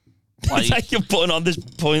 It's like you're putting on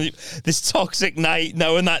this toxic night,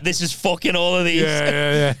 knowing that this is fucking all of these.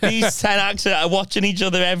 Yeah. These 10 acts are watching each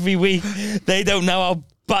other every week. They don't know how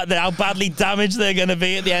badly damaged they're going to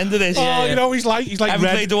be at the end of this. Oh, you know, he's like Haven't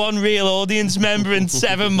Red. played one real audience member in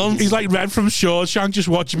 7 months. He's like Red from Shawshank, just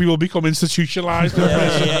watching people become institutionalized.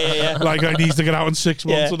 Yeah. Like, I need to get out in 6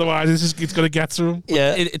 months, Yeah. otherwise it's going to get to him.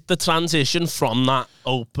 Yeah. The transition from that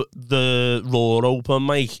the raw open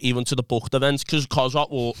mic even to the booked events, because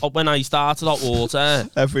when I started at Water,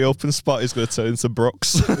 Every open spot is going to turn into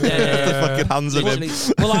Brooks. Yeah. The fucking hands of him.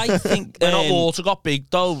 Well, I think when Hot Water got big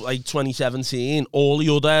though, like 2017, all the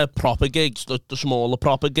other proper gigs, the smaller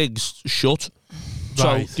proper gigs, shut.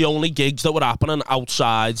 Right. So the only gigs that were happening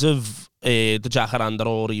outside of the Jacaranda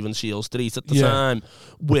or even Seal Street at the time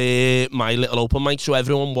were my little open mics, so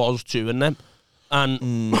everyone was doing them.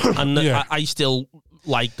 And I still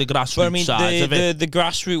like the grassroots But I mean, side of it. the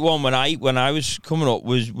grassroots one when I was coming up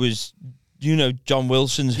was John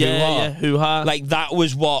Wilson's Hoo-Ha. like that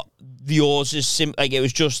was what yours is like it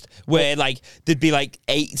was just where like there'd be like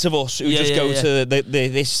 8 of us who just go to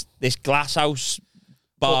this glass house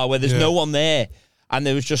bar where there's no one there. And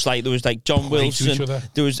there was John Wilson.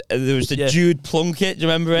 There was the Jude Plunkett. Do you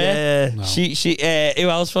remember her? Yeah. No. She who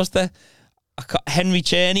else was there? Henry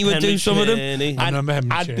Cherney would do some of them. Cherney. I remember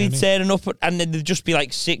Henry I'd be Cherney. turning up, and then there'd just be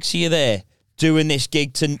like 6 of you there doing this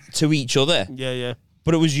gig to each other. Yeah.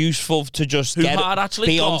 But it was useful to just Hoo-Ha actually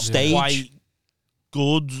be got on stage. quite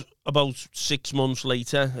good about 6 months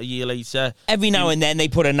later, a year later. Every now and then they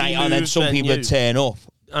put a night on, and some moved people would venue. turn up.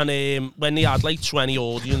 And when they had like 20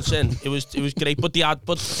 audience in, it was great. But they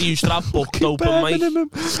used to have booked open mic.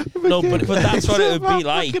 No, but that's what it would be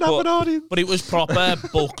like. But it was proper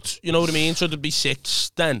booked. You know what I mean? So there'd be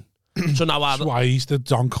 6 then. So now That's why he's the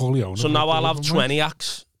Don Corleone. So now I'll have 20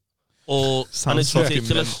 acts. And it's fucking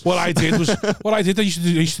ridiculous. What I did, I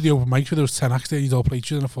used to do open mics where there was 10 acts there, you'd all play each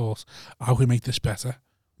other, and I thought, how can we make this better?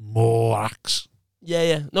 More acts.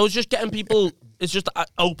 Yeah. No, it's just getting people. It's just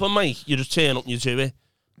open mic. You just turn up and you do it.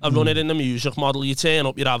 I've run it in the music model. You turn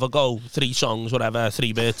up, you have a go, 3 songs, whatever,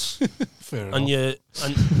 3 bits, Fair and enough.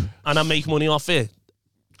 and I make money off it.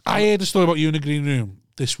 I heard a story about you in the green room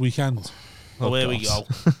this weekend. Oh, here we go.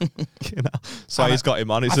 So he's got him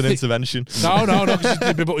on. It's an intervention. No, because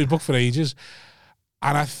he's been booked for ages.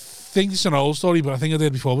 And I think it's an old story, but I think I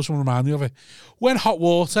did before, but someone reminded me of it. When Hot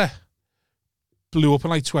Water blew up in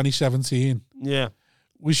like 2017, Yeah.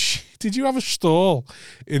 did you have a stall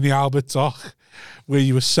in the Albert Dock where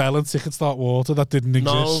you were selling tickets to Hot Water that didn't exist?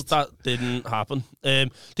 No, that didn't happen.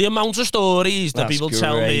 The amount of stories that That's people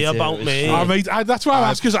tell me great, about it me. Oh, mate, that's why I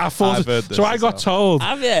asked, because I thought. I've heard this So I as got well. told.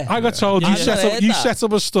 Have you? I got told Yeah. you I've never heard that. set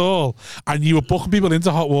up a stall and you were booking people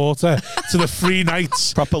into Hot Water to the free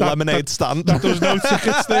nights. Proper that- lemonade stand. That there was no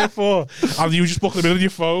tickets there for, and you were just booking them in on your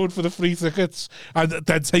phone for the free tickets, and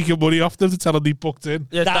then taking money off them to tell them they booked in.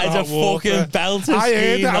 Yeah, That is a Hot Water. fucking belter I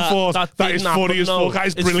heard scheme, that. I thought that didn't is happen, funny as no. fuck. That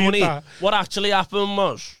is It's brilliant. funny. That. What actually happened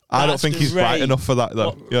was. I don't That's think he's bright great. enough for that,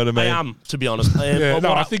 though. You know what I mean? I am, to be honest. Yeah, but no,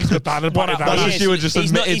 what I think he's got that. That's just you just he's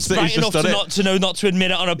admitted he's that bright he's just enough done to it. not to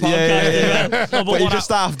admit it on a podcast. Yeah. as well. No, But you what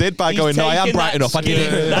just half did by He's going, no, I am taking bright that enough. I did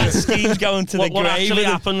scheme- it. That scheme's going to the what grave. actually with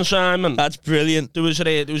him. happened, Simon? That's brilliant. There was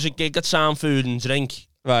a gig at Sound Food and Drink,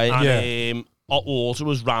 Right. and Hot Water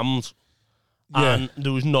was rammed, and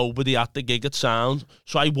there was nobody at the gig at Sound.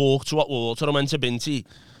 So I walked to Hot Water and went to Binty.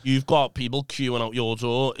 You've got people queuing out your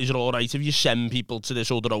door. Is it all right if you send people to this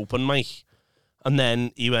other open mic? And then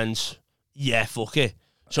he went, yeah, fuck it.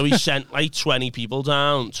 So he sent like 20 people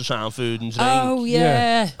down to Sound Food and Drink. Oh,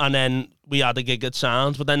 yeah. And then we had a gig at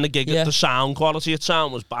Sound, but then the sound quality at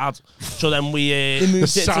Sound was bad. So then we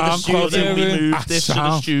moved it to the studio. We moved it to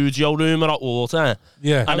the studio room at Hot Water.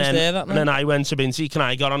 Yeah. And then I went to Vinci, can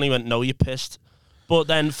I get on? He went, no, you're pissed. But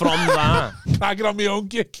then from that... I get on my own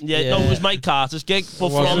gig. No, it was Mike Carter's gig. But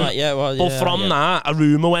from that, a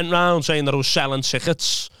rumour went round saying that I was selling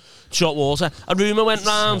tickets to Hot Water. A rumour went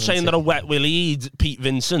round saying that a Wet Willie'd Pete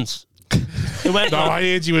Vincent. I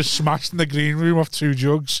heard you were smashed in the green room off 2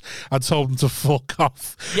 jugs and told him to fuck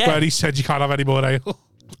off. Yeah. Where he said you can't have any more ale.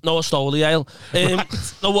 No, I stole the ale.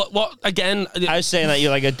 No, what again? I was saying that you're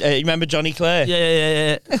like you remember Johnny Clare?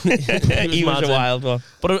 Yeah. He was a wild one.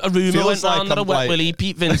 But a rumour went round that a Wet Willie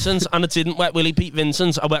Pete Vincent, and it didn't Wet Willie Pete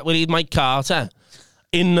Vincent, a Wet Willie Mike Carter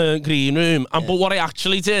in the green room. But what I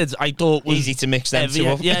actually did, I thought was easy to mix them two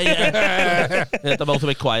up. Yeah. They're both a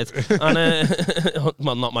bit quiet. And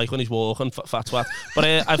well, not Mike when he's walking, fat twat. But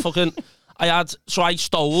I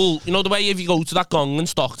stole, you know the way if you go to that gong in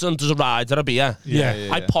Stockton, there's a rider of beer. Yeah.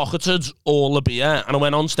 I pocketed all the beer and I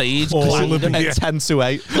went on stage. All the beer. 10 to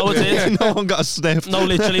 8. No, it did. No one got a sniff. No,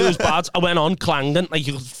 literally it was bad. I went on clanging, like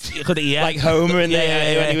you could hear. Like Homer in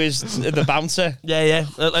when he was the bouncer. Yeah.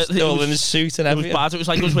 Still in his suit and everything. It was bad. It was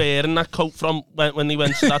like he was wearing that coat from when he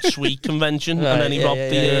went to that Sweet convention and then he robbed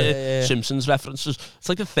the Simpsons references. It's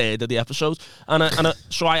like a third of the episodes.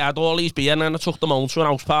 So I had all these beer and then I took them home to an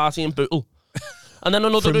house party in Bootle. And then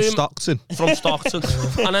another room from Stockton,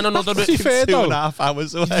 and then another room. 2.5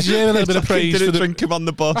 hours away. Did you hear a little bit of praise for drink him on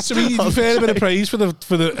the bus? I mean, you heard a bit of praise for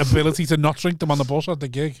the ability to not drink them on the bus at the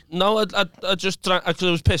gig. No, I just drank because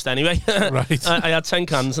I was pissed anyway. Right. I had 10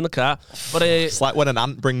 cans in the car, but it's like when an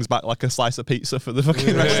ant brings back like a slice of pizza for the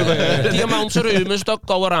fucking rest of the day. The amount of rumours that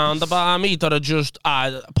go around about me that are just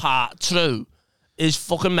part true. Is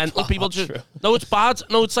fucking mental. People just no, it's bad.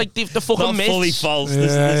 No, it's like the fucking not myths. fully false.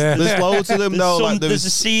 There's loads of them. There's a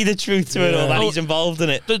seed of truth to it all. That he's involved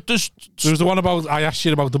in it. There was the one about I asked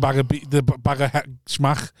you about the bag of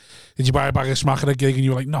smack. Did you buy a bag of smack at a gig? And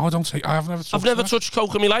you were like, no, don't say. I've never touched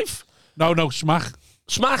coke in my life. No, smack.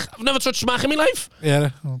 Smack. I've never touched smack in my life.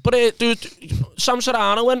 Yeah. But dude, Sam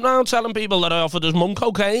Serrano went round telling people that I offered his mum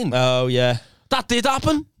cocaine. Oh yeah, that did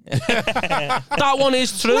happen. That one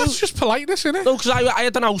is true. Well, that's just politeness, isn't it? No, because I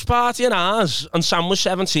had an house party in ours, and Sam was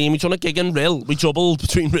 17. We done a gig in Rill. We doubled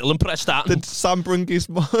between Rill and Preston. Did Sam bring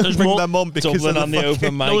their mum because Dublin on the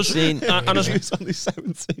open mic scene? And he was only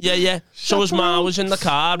 17. Yeah. So his ma was in the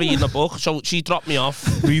car reading a book, so she dropped me off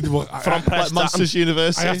from Preston. Like Monsters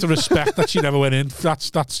University. I have to respect that she never went in.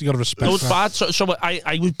 That's you got to respect. No, it's bad. So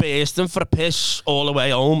I was bursting for a piss all the way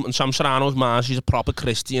home, and Sam Serrano's ma, she's a proper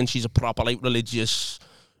Christian. She's a proper like religious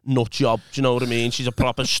nut job, do you know what I mean? She's a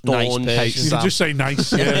proper staunch. Nice you can just say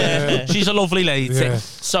nice. Yeah. She's a lovely lady. Yeah.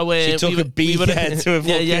 So she took a beefhead to a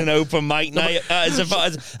fucking open mic night as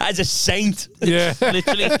a saint. Yeah,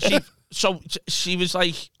 literally. She was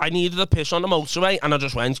like, I needed a piss on the motorway, and I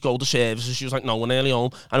just went go to services. She was like, no, we're nearly home.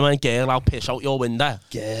 And I went, girl, I'll piss out your window.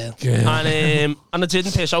 Girl. And I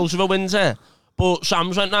didn't piss out of a window. But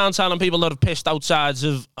Sam's went round telling people that have pissed outside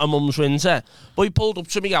of a mum's window. But he pulled up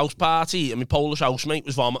to my house party and my Polish housemate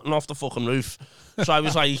was vomiting off the fucking roof. So I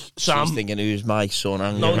was like, Sam... She's thinking, who's my son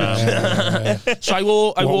hanging around? So I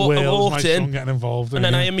walked in, getting involved and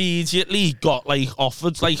then I immediately got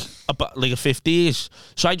offered a 50s.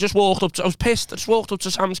 So I just walked up I was pissed. I just walked up to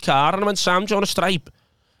Sam's car and I went, Sam, do you want a stripe?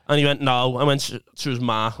 And he went, no. I went to his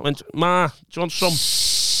ma. I went, Ma, do you want some?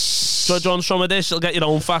 Do you want some of this? It'll get you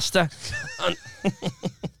home faster.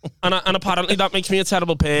 And apparently that makes me a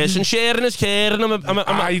terrible person. Sharing is caring.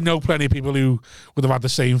 I know plenty of people who would have had the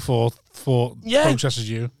same thought process as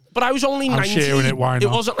you. But I was only 19. Sharing it, why not? It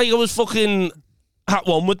wasn't like I was fucking at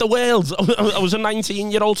one with the world. I was a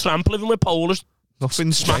 19-year-old tramp living with Polish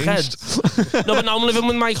Nothing's changed. No, but now I'm living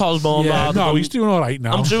with Mike Osborne. Yeah, no, he's doing all right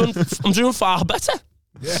now. I'm doing far better.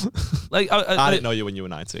 Yeah. I didn't know you when you were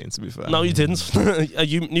 19, to be fair. No, you didn't.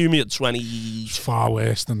 You knew me at 20. It's far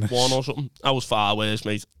worse than this. One or something. I was far worse,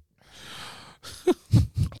 mate.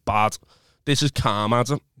 Bad. This is calm,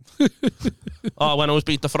 Adam. When I was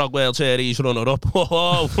beat the Frog World Series runner-up.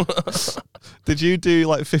 Whoa. Did you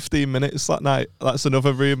do 15 minutes that night? That's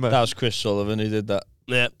another rumour. That was Chris Sullivan who did that.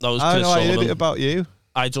 Yeah, that was Chris Sullivan. I heard it about you.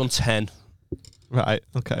 I done 10. Right,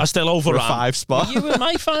 okay. I still overran. For a 5 spot. Were you in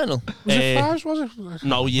my final? Was it 5s, was it?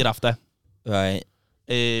 No, year after. Right.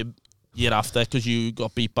 Year after, because you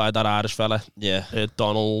got beat by that Irish fella. Yeah.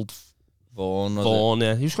 Donald Vaughan,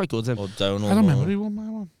 yeah. He was quite good then. Or Donald I don't remember who won my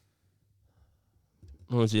one.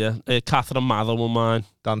 Oh, yeah. Catherine Mather won mine.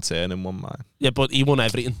 Dan Tiernan won mine. Yeah, but he won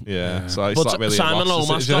everything. Yeah. So it's But not really Simon a loss,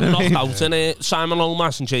 Lomas is it? got Do you know what I knocked mean? out in it. Simon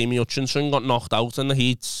Lomas and Jamie Hutchinson got knocked out in the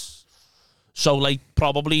heats. So, like,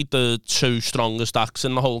 probably the 2 strongest acts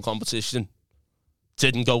in the whole competition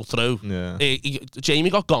didn't go through. Yeah. Jamie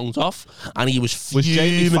got gonged off, and he was Was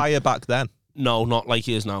Jamie fuming. fire back then? No, not like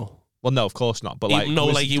he is now. Well, no, of course not. But He- like, no,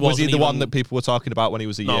 was, like he was he wasn't the one even- that people were talking about when he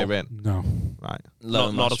was a No. year in? No. Right. Not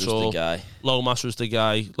at was all. the guy. Lomas was the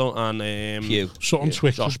guy. And Hugh. Something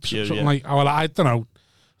twitched. Josh Pugh, Something yeah. like, well, I don't know.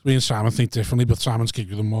 Me and Simon think differently, but Simon's kicked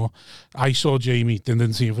with them more. I saw Jamie,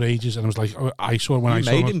 didn't see him for ages, and I was like, I saw when You I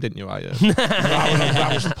saw made him. him, didn't you? That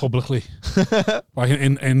was publicly, like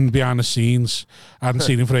in behind the scenes. I hadn't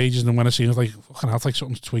seen him for ages, and then when I seen him, I was like, fucking hell, it's like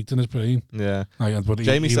something's tweaked in his brain. Yeah. Like, but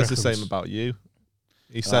Jamie he says the reckons- same about you.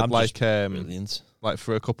 He said Brilliant. like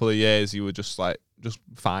for a couple of years you were just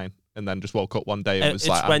fine, and then just woke up one day and was It's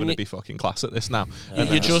like, I'm when going to you- be fucking class at this now.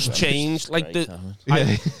 you just changed. Like,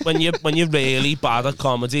 Great, when you're really bad at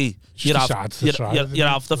comedy, you Just have, sad to try, isn't you it?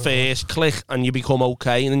 have the first click and you become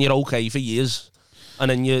okay, and then you're okay for years. And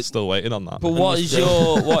then you Still waiting on that. But what is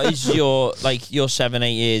your like your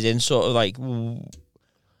 7-8 years in sort of like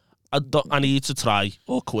I need to try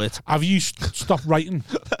or quit. Have you stopped writing?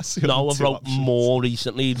 That's the No, only I've two wrote options. more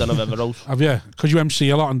recently than I've ever wrote. Have you? Because you MC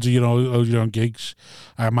a lot and do your own gigs.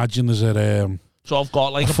 I imagine there's a So I've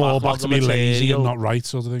got like a fallback backlog to of be lazy material. and not write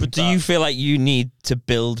sort of thing. But do you feel like you need to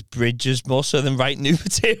build bridges more so than write new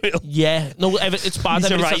material? Yeah, no, it's You bad. need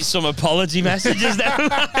to every write time- some apology messages now.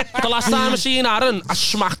 The last time I seen Aaron, I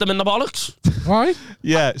smacked him in the bollocks. Why?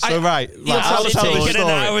 Yeah, so right. How's it tell this taken an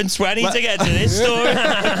story. hour and 20 to get to this story?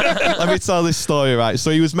 Let me tell this story, right?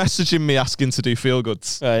 So he was messaging me asking to do feel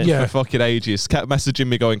goods Right. Yeah. for fucking ages. Kept messaging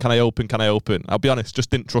me going, can I open? I'll be honest,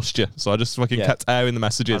 just didn't trust you. So I just fucking Yeah. kept airing the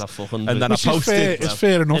messages. And I fucking And then Which I is fair, posted. it's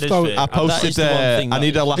fair enough It is though. fair. I And that is posted. the one thing I that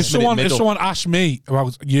need a is- last If minute middle. someone asked me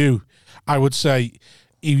about you, I would say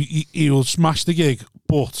he will smash the gig,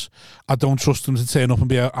 but I don't trust him to turn up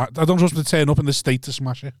and I don't trust him to turn up in the state to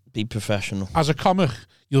smash it. Be professional. As a comic,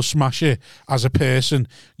 you'll smash it. As a person,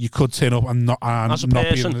 you could turn up and not As a not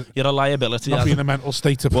person, be in, you're a liability. not be in a mental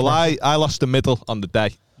state to. Well, I lost a middle on the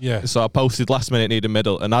day. yeah. So I posted last minute need a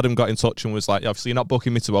middle, and Adam got in touch and was like, obviously you're not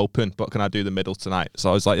booking me to open, but can I do the middle tonight? So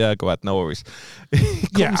I was like, yeah, go ahead, no worries.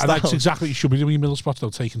 Yeah, Comes and that's down. exactly what you should be doing in middle spots though,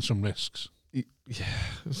 taking some risks.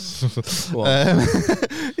 Go on.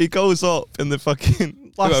 He goes up in the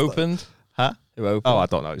fucking Who last opened? Huh? Who opened? Oh, I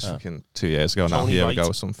don't know. It's fucking 2 years ago now, Tony a year Wright. ago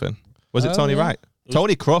or something. Was it Oh, Tony yeah. Wright?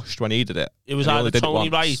 Tony crushed when he did it. It was He only either did it Tony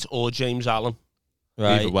once. Wright or James Allen.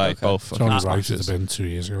 Right. Either way, okay. both. fucking Tony Wright smashes. had been 2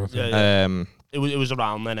 years ago. I think. Yeah, Um, It was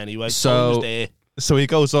around then anyway. So- Tony was there. So he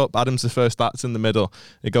goes up, Adam's the first act in the middle.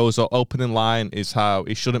 He goes up, opening line is how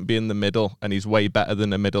he shouldn't be in the middle, and he's way better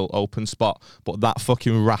than a middle open spot, but that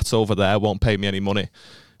fucking rat over there won't pay me any money.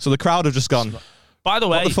 So the crowd have just gone, By the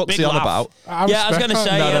way, what the fuck's big he on laugh. about? Yeah, I was going to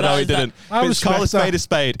say. No, he didn't. I It's call a respect spade a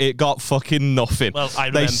spade. It got fucking nothing. Well, I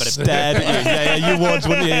they remember it. stared at you. Yeah, you would,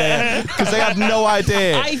 wouldn't you? Yeah, because they had no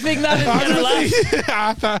idea. I think that is going to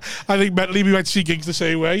laugh. I think mentally we went to see gigs the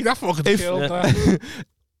same way. That fucking killed that.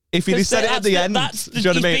 If he'd have said it at the end, do you know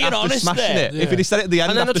what I mean? being After honest smashing there. it. If he'd have said it at the end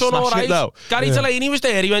And then after it's all smashing right. it, though. Gary Delaney was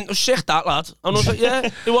there. He went, oh, sick that lad. And I was like, yeah,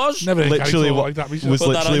 it was. Never heard Literally, Gary talk what like that myself. was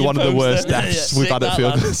Put that literally on one your of the worst poster. deaths Yeah, we've had sick at that, Feel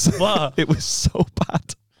lad. Goods. What? It was so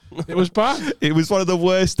bad. It was bad. It was one of the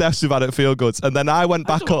worst deaths we've had at Feel Goods. And then I went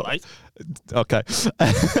back all up. right. Okay.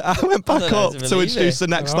 I went back don't know up how to to believe introduce it. the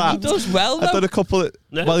next He act. does well, I've though. done a couple of.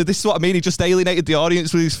 Yeah. Well, this is what I mean. He just alienated the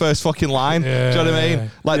audience with his first fucking line. Do you know what I Yeah.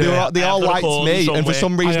 mean? Like Yeah. they all I've got a liked call me, and for somewhere.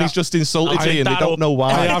 some reason I- he's just insulted I'll me, take and they that don't up. know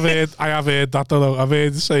why. I have heard that though. I've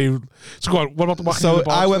heard the same. So go on. What about the whacking in So the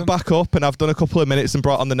box I went then? back up and I've done a couple of minutes and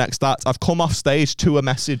brought on the next act. I've come off stage to a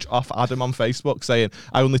message off Adam on Facebook saying,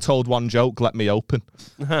 I only told one joke, let me open.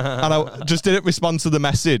 And I just didn't respond to the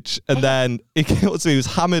message. And then he came up to me, he was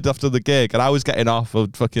hammered after the gig, and I was getting off. I was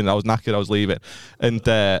knackered, I was leaving. And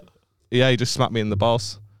yeah, he just smacked me in the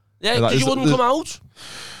balls. Yeah, Like, because you wouldn't there's- come out.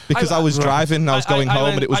 Because I was driving, I was going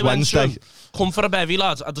home, and it was I went to Wednesday. him, come for a bevy,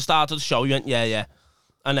 lads, at the start of the show. He went, yeah.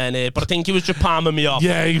 And then, but I think he was just palming me off.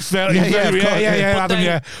 Yeah, you felt. Yeah, Yeah, yeah, of course, yeah, yeah. But Adam. then-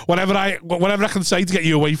 Yeah, whatever I can say to get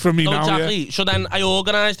you away from me No, now. Yeah. exactly. So then I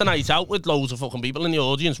organised a night out with loads of fucking people in the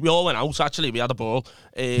audience. We all went out, actually. We had a ball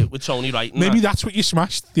with Tony Wright. And Maybe that. that's what you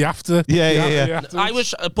smashed. The after. Yeah, the yeah, after- yeah. the afterwards. I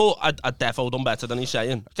was, but I defo done better than he's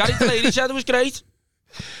saying. Gary Delaney said it was great.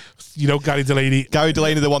 You know, Gary Delaney. Gary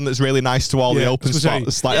Delaney, the one that's really nice to all the Yeah, open I was gonna say,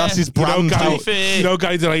 spots. Like, yeah. that's his You know, brand. Gary, fair. you know,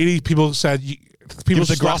 Gary Delaney. People said people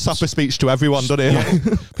gives a grasshopper speech to everyone, doesn't it?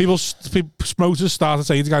 Yeah. people promoters started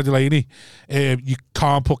saying to Guy Delaney, you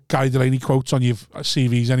can't put Guy Delaney quotes on your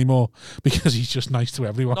CVs anymore because he's just nice to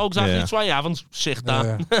everyone. No, exactly. That's why I haven't. Sick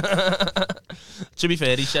that. To be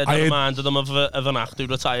fair, he said that reminded him of an actor who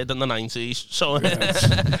retired in the 90s. So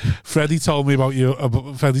Freddie told me about you.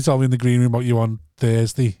 Freddie told me in the green room about you on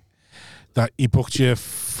Thursday that he booked you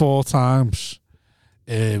 4 times.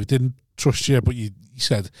 We didn't trust you, but he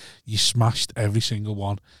said you smashed every single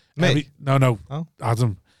one. Me? No,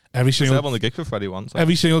 Adam. Every single. I've on the gig for Freddie once.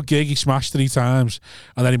 Every single gig he smashed 3 times,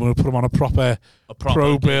 and then he wanted to put him on a proper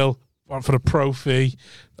pro bill for a pro fee,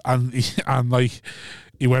 and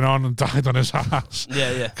he went on and died on his ass.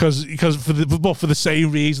 Yeah. Because for the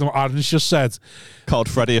same reason what Adam's just said. Called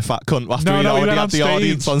Freddie a fat cunt after he already had the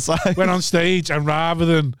audience on side. Went on stage, and rather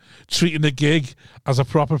than treating the gig as a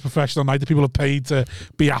proper professional night that people are paid to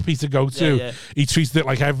be happy to go to, he treated it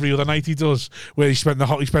like every other night he does, where he spent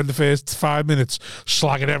the first 5 minutes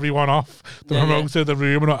slagging everyone off, the promoter, the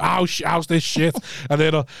room, and how's this shit? And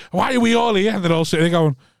then, why are we all here? And they're all sitting there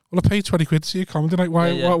going, well, I paid 20 quid to see a comedy night.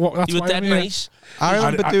 Why? What, that's you were dead nice. I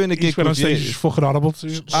remember doing a gig with you. It's fucking horrible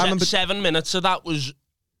too. I remember 7 minutes of that was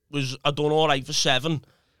I done all right for 7,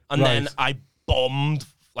 and then I bombed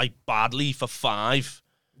like badly for 5.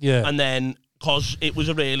 Yeah, and then because it was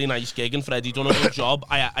a really nice gig and Freddie done a good job,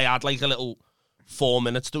 I had like a little 4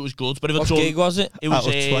 minutes that was good. But if what gig was it? It was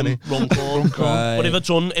 20. Runcorn. Right. But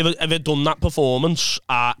if I'd done that performance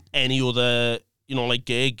at any other like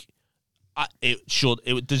gig,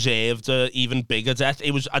 it deserved an even bigger death.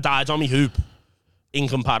 I died on my hoop in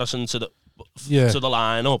comparison to the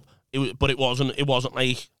lineup. But it wasn't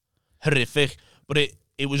like horrific. But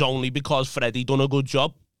it was only because Freddie done a good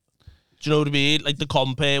job. Do you know what I mean? Like the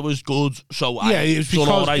compare was good, so it was because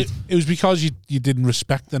all right. It was because you didn't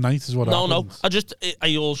respect the night, is what happened. No.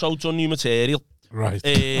 I also done new material. Right.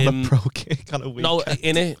 On a pro gig on a weekend. No,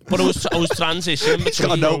 in it. But I was transitioning between.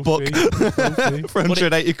 Got a notebook for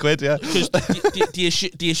 180 quid, yeah. Because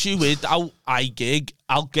the issue with how I gig,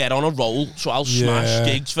 I'll get on a roll, so I'll smash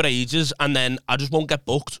gigs for ages, and then I just won't get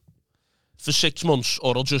booked for 6 months,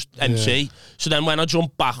 or I'll just MC. So then when I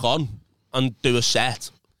jump back on and do a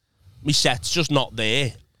set, my set's just not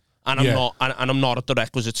there, and I'm not at the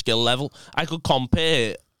requisite skill level. I could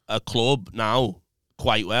compare a club now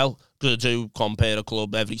quite well, because I do compare a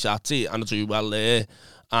club every Saturday, and I do well there.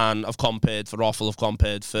 And I've compared for Offal, I've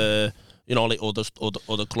compared for like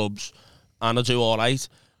other clubs, and I do all right.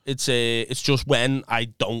 It's just when I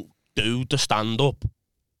don't do the stand up,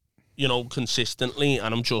 consistently,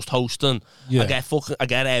 and I'm just hosting, I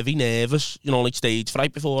get heavy nervous, like stage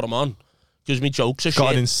fright before I'm on. Because my jokes are shit.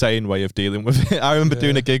 Got an insane way of dealing with it. I remember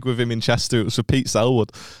doing a gig with him in Chester. It was for Pete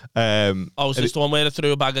Selwood. Was this the one where I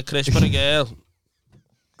threw a bag of crisps at a girl?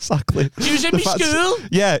 Exactly. She was in my school?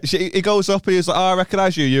 Yeah. He goes up, he's like, I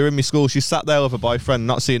recognise you. You're in my school. She's sat there with her boyfriend,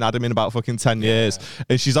 not seen Adam in about fucking 10 years.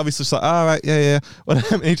 And she's obviously just like, all right, yeah. Well,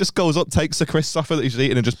 he just goes up, takes the crisps off her that he's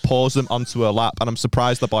eating and just pours them onto her lap. And I'm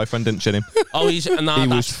surprised the boyfriend didn't chin him. He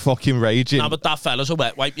was fucking raging. Nah, but that fella's a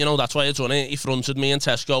wet wipe. That's why he's done it. He fronted me in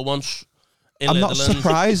Tesco once. I'm not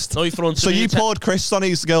surprised. No, he fronted so me. You poured crisps on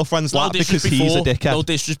his girlfriend's lap because he's a dickhead. No,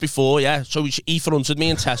 this was before, yeah. So he fronted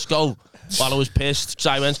me in Tesco while I was pissed.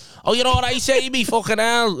 So I went, "Oh, you're all right, Amy? Fucking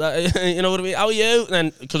hell." You know what I mean? How are you? And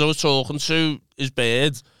then, because I was talking to his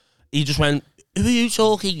bird, he just went, "Who are you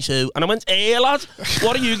talking to?" And I went, "Hey, lad,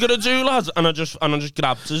 what are you going to do, lad?" And I just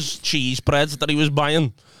grabbed his cheese bread that he was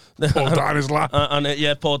buying. Poured down his lap. Poured down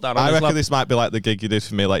his lap. I reckon this might be like the gig you did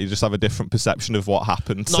for me. Like, you just have a different perception of what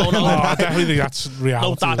happened. No, I definitely think that's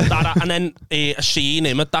reality. No, and then I seen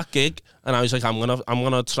him at that gig, and I was like, I'm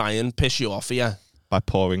gonna try and piss you off here by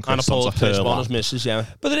pouring crisps onto her lap. On his missus, yeah.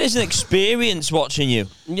 But it is an experience watching you.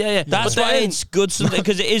 Yeah. That's why it's good,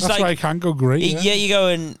 because it is that's like. Why it can go great. Yeah, you're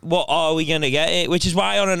going, what are we gonna get it? Which is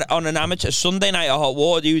why on an amateur Sunday night at Hot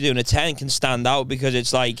Water, you doing a 10 can stand out, because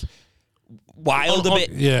it's like wild a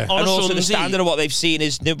bit. Yeah. And also the standard of what they've seen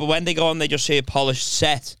is, but when they go on, they just see a polished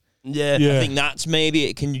set. Yeah. I think that's maybe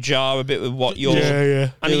it can jar a bit with what you're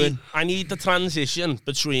doing. I need the transition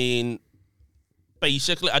between,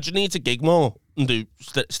 basically, I just need to gig more and do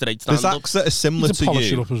straight stand-up. There's acts that are similar to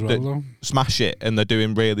polish you it up as well, though. Smash it, and they're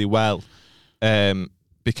doing really well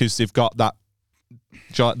because they've got that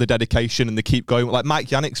the dedication, and they keep going. Like Mike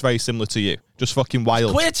Yannick's very similar to you, just fucking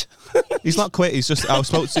wild. Quit. He's not quit. He's just. I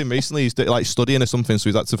spoke to him recently. He's like studying or something, so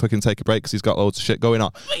he's had to fucking take a break because he's got loads of shit going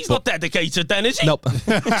on. He's not dedicated, then, is he? Nope.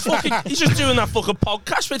 He's just doing that fucking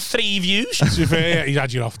podcast with 3 views. To be fair, he's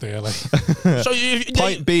had you off there, like. So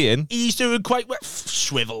Point being, he's doing quite well.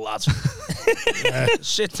 Swivel, lad.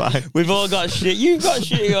 Shit. We've all got shit. You've got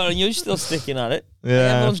shit on, and you're still sticking at it.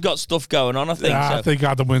 Yeah. Everyone's got stuff going on. I think. Yeah, so. I think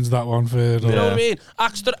Adam wins that one for. You know what I mean?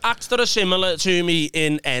 Acts that are similar to me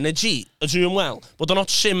in energy are doing well, but they're not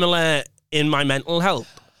similar in my mental health.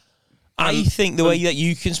 I think the way that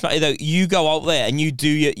you can you go out there and you do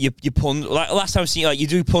your puns. Like last time I seen you, like you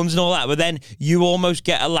do puns and all that, but then you almost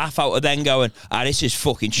get a laugh out of then going, this is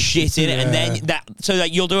fucking shit in it, and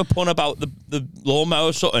then you'll do a pun about the lawnmower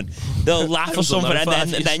or something. They'll laugh or something,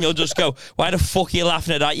 and then you'll just go, why the fuck are you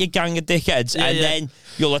laughing at that, you gang of dickheads? Then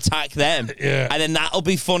you'll attack them, and then that'll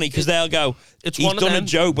be funny because they'll go, he's done a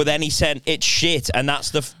joke, but then he said it's shit, and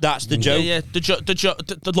that's the joke. Yeah,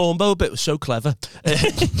 the lawnmower bit was so clever.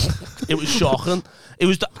 It was shocking. It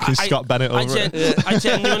was Scott Bennett over it. I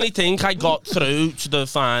genuinely think I got through to the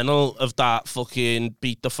final of that fucking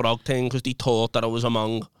beat the frog thing because they thought that I was a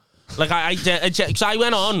mong. Like because I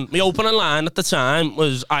went on. My opening line at the time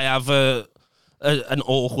was, I have an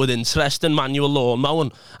awkward interest in manual lawn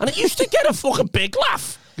mowing, and it used to get a fucking big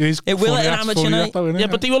laugh. It will at an amateur night. Yeah,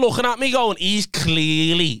 but they were looking at me going, he's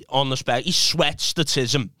clearly on the spec. He sweats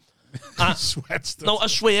statism. No, I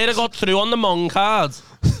swear I got through on the Mong card.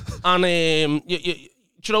 And do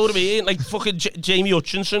you know what I mean? Like fucking Jamie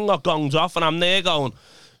Hutchinson got gonged off, and I'm there going,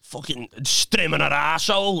 fucking strimming her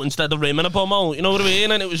arsehole instead of rimming a bumhole. You know what I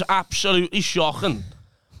mean? And it was absolutely shocking.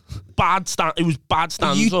 It was bad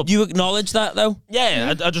stands up. You acknowledge that though?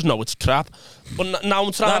 Yeah, I just know it's crap. But now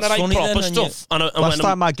I'm trying to write proper stuff. Last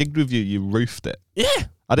time I gigged with you, you roofed it. Yeah.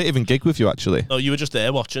 I didn't even gig with you, actually. No, you were just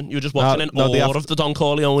there watching. You were just watching all of the Don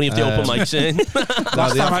Corleone of the open mics in.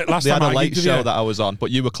 Last time I late show that I was on,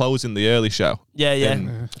 but you were closing the early show.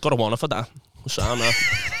 Yeah. Got a one for that.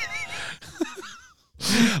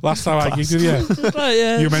 Last time I gigged with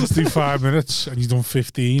you, you meant to do 5 minutes and you done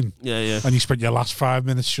 15. Yeah. And you spent your last 5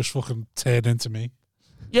 minutes just fucking turning into me.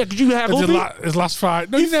 Yeah, because you heckled me. His last 5.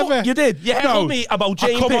 No, you never. You did. You heckled me about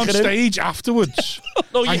Jane Pickering. I come on stage afterwards.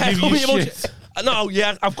 No, you heckled me about... No,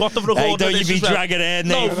 yeah, I've got the recording. Hey, don't you be dragging her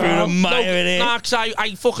name through the mire in here. No, because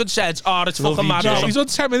I fucking said, it's fucking mad. No, he's on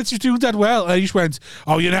 10 minutes, he's doing dead well. And he just went,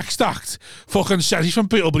 your next act fucking says he's from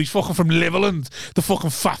Beetle, but he's fucking from Liverland, the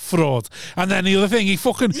fucking fat fraud. And then the other thing, you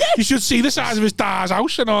should see the size of his dad's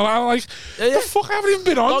house and all that. Like, the fuck, I haven't even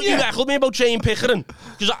been on yet. You heckled me about Jane Pickering.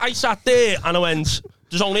 Because I sat there and I went...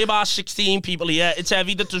 There's only about 16 people here. It's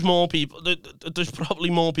heavy that there's more people. There's probably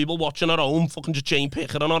more people watching at home, fucking just Jane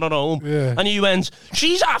Pickering on at home. Yeah. And you went,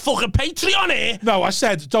 she's our fucking Patreon here. No, I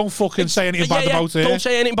said, don't fucking say anything bad about her. Don't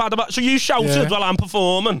say anything bad about her. So you shouted while I'm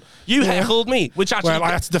performing. You heckled me, which actually... Well,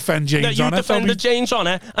 I had to defend James on it. You defended James on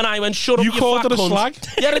it, and I went, shut up, you called fat it a cunt. slag?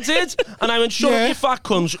 Yeah, I did. And I went, shut up, you fat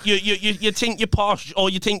cunts. You think you're posh, or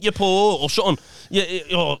you think you're poor, or something.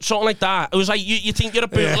 Or something like that. It was like, you think you're a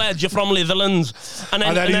bootleg, you're from Litherlands.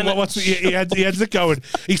 And then he ends it going,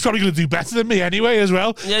 he's probably going to do better than me anyway as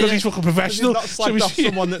well, because he's fucking professional. He's not slagged off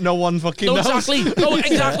someone that no one fucking knows.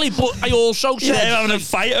 Exactly. But I also said... They're having a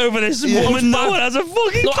fight over this woman. No one has a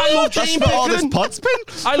fucking clue. I love Jane Pickering.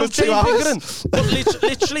 I love Jane Pickering. But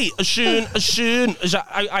literally, as soon as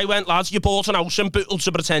I went, lads, you bought an house in Bootle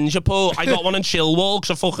to pretend you poor. I got one in Chilwell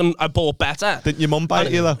because I bought better. Didn't your mum buy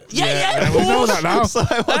it you though? Yeah, of we know that now. So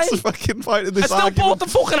what's the fucking point of this argument? I still bought the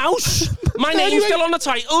fucking house. My name's still on the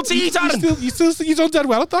title, You done dead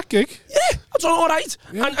well at that gig. Yeah, I done all right.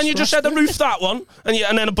 Yeah, and you just said the roof that one, and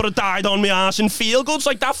then but it died on my arse in feel goods.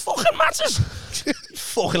 Like that fucking matters.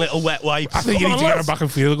 Fucking little wet wipe. I think you need to get him back in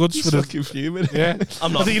feel goods for the fucking fuming. Yeah,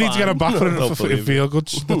 I'm not. I think you need to get him back for feel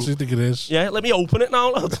goods. That's what I think it is. Yeah, let me open it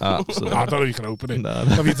now, lad. Absolutely. I don't know if you can open it. No.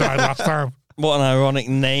 Have you died last time? What an ironic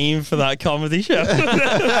name for that comedy show.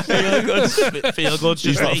 Feel good. Feel good.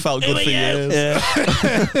 She's not felt good for years. Yeah.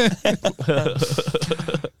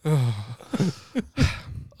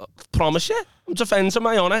 Promise you, I'm defending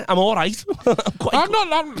my honour. I'm all right. I'm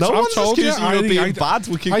not. No one's told you accusing you of being bad.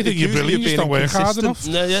 I think you're brilliant. You just don't work hard enough.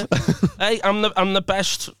 Yeah. Hey, I'm the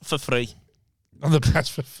best for free. I'm the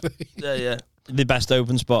best for free. Yeah. The best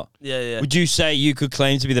open spot. Yeah. Would you say you could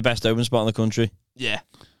claim to be the best open spot in the country? Yeah.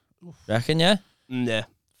 Reckon, yeah? Yeah.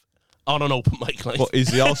 On an open mic, like. But is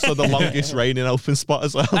he also the longest reigning open spot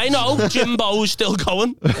as well? I know. Jimbo's still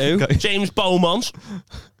going. Who? James Beaumont.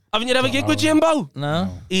 Haven't you ever gigged with Jimbo?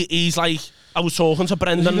 No. He's like, I was talking to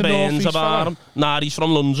Brendan Burns about him. Nah, he's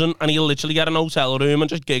from London, and he'll literally get an hotel room and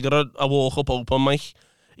just gig at a walk-up open mic.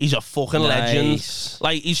 He's a fucking legend.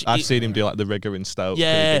 Like I've seen him do like the rigger in Stoke.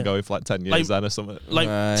 Yeah. He's been going for like 10 years then or something. Like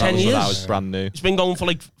 10 years? That was brand new. He's been going for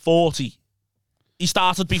like 40. He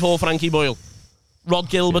started before Frankie Boyle. Rod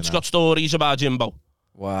Gilbert's got stories about Jimbo.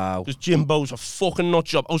 Wow. Because Jimbo's a fucking nut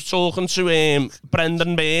job. I was talking to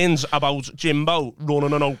Brendan Burns about Jimbo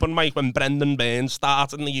running an open mic when Brendan Burns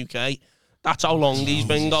started in the UK. That's how long he's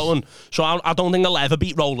been going. So I don't think he'll ever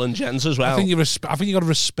beat Roland Jens as well. I think you got to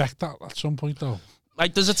respect that at some point, though.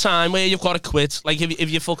 Like, there's a time where you've got to quit. Like, if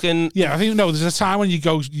you fucking... Yeah, I think, no, there's a time when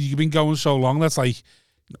you've been going so long that's like,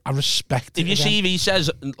 I respect it. If your CV says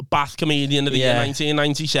Bath Comedian of the year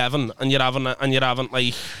 1997 and you're having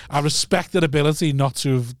like... I respect their ability not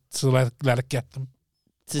to let it get them.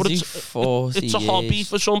 But it's a hobby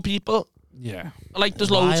for some people. Yeah. Like, there's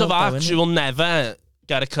loads of acts who will never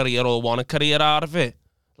get a career or want a career out of it.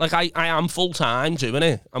 Like, I am full-time doing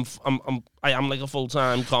it. I am like a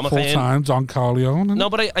full-time comic. Full-time Don Corleone. No,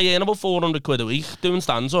 but I earn about 400 quid a week doing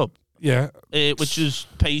stand-up. Yeah. Which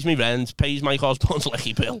pays me rent, pays my husband's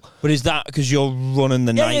lucky bill. But is that because you're running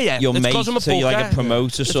the night? Yeah. You're it's mate, I'm a so you're like a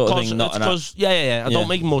promoter sort of thing, not an act. Yeah. I don't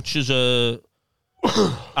make much as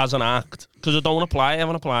as an act because I don't apply. I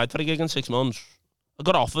haven't applied for a gig in 6 months. I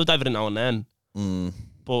got offered every now and then,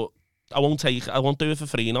 but I won't do it for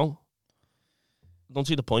free now. I don't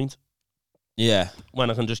see the point. Yeah. When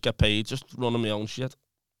I can just get paid, just running my own shit.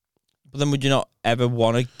 But then would you not ever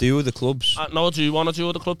want to do the clubs? No, I do want to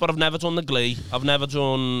do the club, but I've never done the Glee. I've never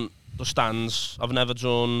done the stands. I've never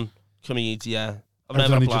done Comedia. I've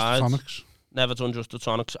never applied. Never done Just the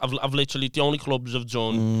Tonics. I've literally, the only clubs I've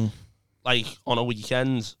done, like, on a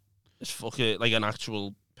weekend is fucking, like, an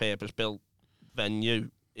actual purpose-built venue.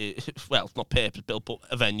 Well, not purpose-built, but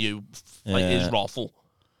a venue, like, is Raffle.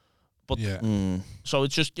 But so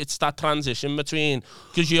it's that transition between,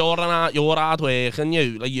 because you're hard work and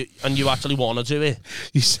you actually want to do it.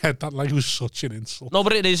 You said that like it was such an insult. No,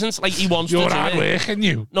 but it isn't. Like, he wants to do it. You're hard work and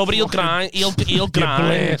you. No, but he'll grind. He'll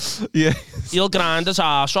grind. Yeah. He'll grind his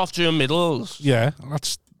arse off during middles. Yeah,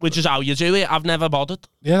 which is how you do it. I've never bothered.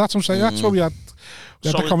 Yeah, that's what I'm saying. That's what we had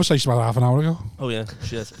that conversation about half an hour ago. Oh yeah,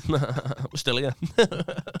 shit. We're still here.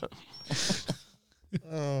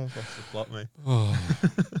 Oh, what's the plot, mate? Oh.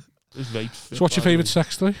 So what's your favourite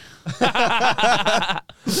sex toy? Don't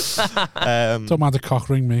mind the cock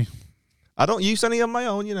ring, me. I don't use any of my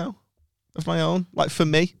own, of my own. Like, for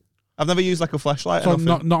me, I've never used like a flashlight. So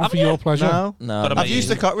not for your pleasure? No. I've used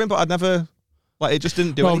the cock ring, but I'd never, like, it just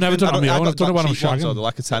didn't do anything. I've never done it on my own. I've done it when I'm shagging. So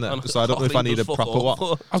like a tenner, so I don't know if I need a proper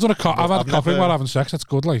one. I've had a cock ring while having sex. It's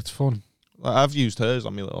good, like, it's fun. Like, I've used hers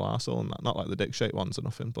on my little arsehole and that, not like the dick shaped ones or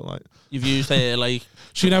nothing, but like you've used her like.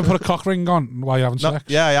 So you never put a cock ring on while you're having sex?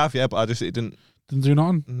 Yeah, I have, but it didn't do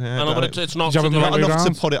nothing. Yeah, I know, but it's not enough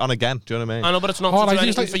to put it on again. Do you know what I mean? I know, but it's not to do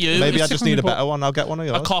anything for you. Maybe I just need a better one. I'll get one of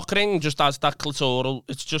yours. A cock ring just has that clitoral.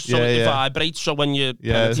 It's just so it vibrates. So when you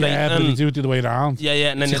but you do it the other way around.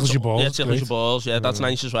 Yeah, and then tickles your balls. Yeah, tickles your balls. Yeah, that's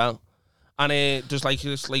nice as well. And there's like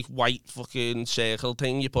this like white fucking circle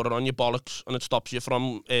thing. You put it on your bollocks, and it stops you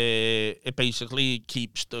from. It basically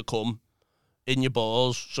keeps the cum in your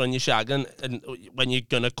balls. So when you're shagging, and when you're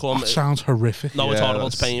gonna come, that sounds horrific. No, it's horrible.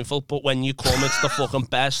 It's painful. But when you come, it's the fucking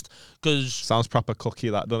best. Because sounds proper cookie,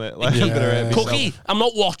 that, doesn't it? Like, cookie. I'm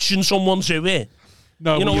not watching someone do it.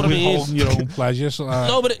 No, you know what I mean. Holding your own pleasure. So,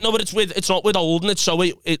 no, but it's not withholding it. So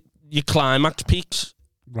your climax peaks.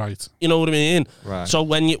 Right. You know what I mean? Right. So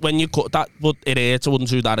when you cut that, but it hurts. I wouldn't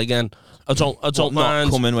do that again. I don't mind.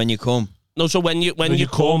 Not coming when you come. No, so when you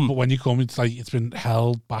come, but when you come, it's like it's been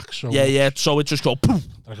held back so. Yeah. So it just goes poof.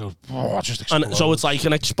 And it goes, just explodes. And so it's like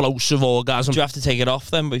an explosive orgasm. Do you have to take it off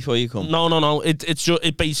then before you come? No. It's just,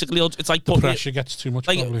 it basically, it's like the pressure gets too much.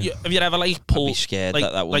 Like, have you ever like pulled? I'd be scared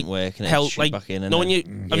that wouldn't work and help like back in. And no, when you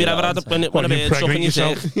have you ever had when a bird's up in your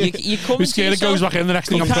dick? You come. You're scared it goes back in. The next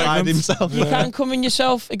thing I'm pregnant. Himself. You can't come in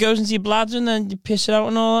yourself. It goes into your bladder and then you piss it out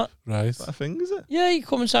and all that. Right. Is that a thing, is it? Yeah, you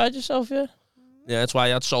come inside yourself. Yeah. Yeah, that's why I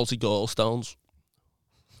had salty gallstones.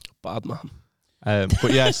 Bad man.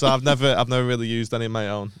 But yeah, so I've never really used any of my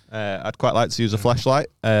own. I'd quite like to use a flashlight,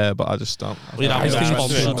 but I just don't. No,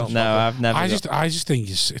 I've never. I just think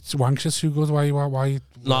it's wanks too good. Why?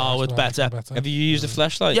 No, it's better. Have you used a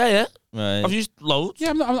flashlight? Yeah. Right. I've used loads.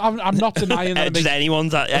 Yeah, I'm not denying that. Just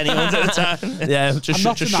anyone's at a time. Yeah, just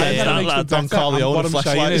share that, lad. Don Corleone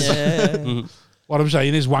flashlight. What I'm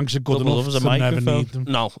saying is wanks are good enough to never need them.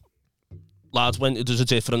 No. Lads, when there's a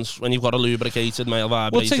difference when you've got a lubricated male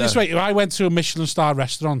vibrator. Well, take this right. If I went to a Michelin star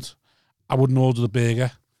restaurant, I wouldn't order the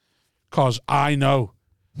burger because I know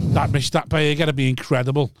that burger would be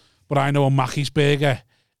incredible, but I know a Mackey's burger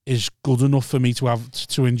is good enough for me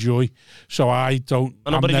to enjoy. So I don't.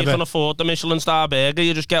 I know, but if you can afford the Michelin star burger,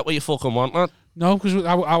 you just get what you fucking want, man. No, because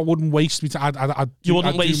I wouldn't waste me time. You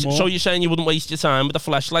wouldn't waste. So you're saying you wouldn't waste your time with a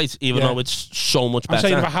flashlight, even though it's so much better.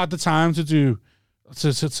 I'm saying if I had the time to do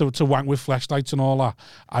to wank with flashlights and all that.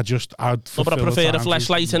 I'd But I prefer a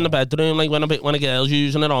flashlight in the bedroom, like when a girl's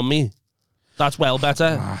using it on me. That's well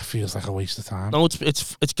better. It feels like a waste of time. No,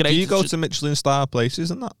 it's great. Do you go to Michelin star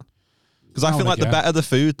places and that? Because I feel like the better the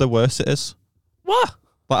food, the worse it is. What?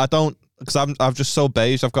 Like I don't, because I'm just so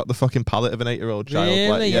beige. I've got the fucking palate of an 8-year-old child. Really?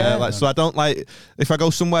 Like, Yeah. like so I don't like if I go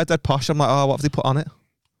somewhere dead posh. I'm like, oh, what have they put on it?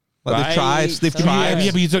 Like Right. they've tried.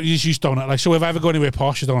 Yeah, but you just don't. Like, so if I ever go anywhere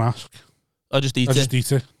posh, you don't ask. I just eat I it. just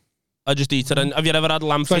eat it. I just eat it. And have you ever had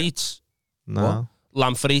lamb frites? No,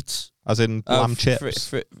 Lamb frites. as in lamb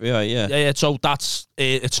chips. Yeah. Yeah. So that's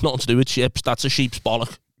it's nothing to do with chips. That's a sheep's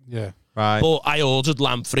bollock. Yeah. Right. But I ordered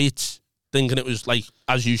lamb frites, thinking it was like,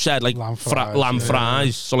 as you said, like Lamb lamb fries,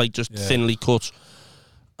 fries. So like just thinly cut,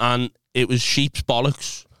 and it was sheep's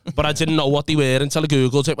bollocks. But I didn't know what they were until I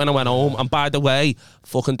googled it when I went home. And by the way,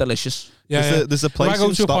 fucking delicious. Yeah, There's a place if I go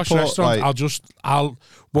in to a posh Stockport, restaurant, I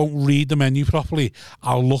won't read the menu properly.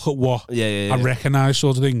 I'll look at what I recognise,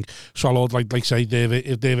 sort of thing. So I'll order like say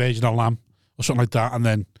if they've aged on lamb or something like that, and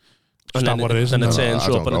then what it is, and then it turns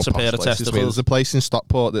up and it's a pair of testicles. There's a place in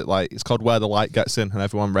Stockport that like it's called Where the Light Gets In, and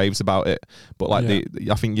everyone raves about it. But like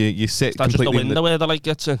I think you sit That's just the completely window where the light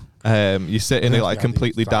gets in. you sit in a like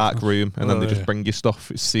completely dark room, and then they just bring you stuff.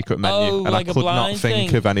 It's a secret menu, and like I a could not blind think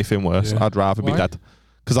thing. of anything worse. Yeah. I'd rather be Why? dead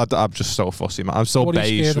because I'm just so fussy, man. I'm so What are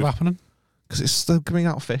you beige scared of happening? because it's still coming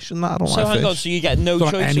out fish and that. I don't So like hang on, fish. so you get no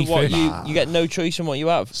Don't choice any in what fish. you get no choice in what you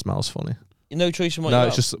have. It smells funny. No choice in what you No, have.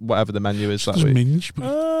 it's just whatever the menu is that Just week. minge.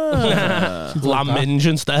 But Lamb minge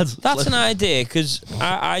instead. That's an idea because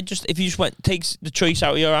I just if you just takes the choice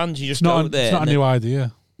out of your hands, you just go there. It's not a new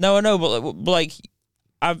idea. No, I know, but like,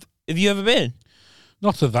 have you ever been?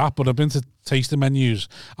 Not to that, but I've been to tasting menus,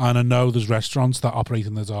 and I know there's restaurants that operate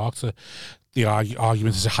in the dark. So the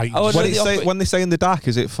argument is a heightened. Oh, When they say in the dark,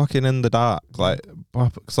 is it fucking in the dark? Like,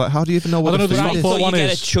 it's like how do you even know what I the don't know food the is? Stockport you one get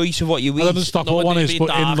is. a choice of what you I don't know eat. the Stockport one is, but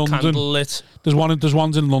in London, there's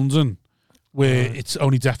ones in London where it's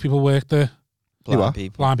only deaf people work there. Blind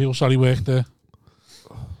people. Blind people, sorry, work there.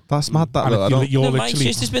 That's mad. That And though. I don't. you're No, my literally.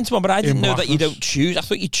 sister's been to one, but I didn't in know that you blackness. don't choose. I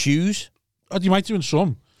thought you choose. You might do in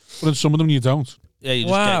some, but in some of them you don't. Yeah, you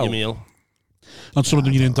just Wow. get your meal. And some of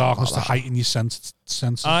them you're in darkness to heighten your senses.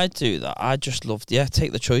 I do that. I just loved.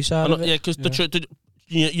 Take the choice out of it. Yeah, because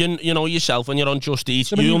you know yourself when you're on Just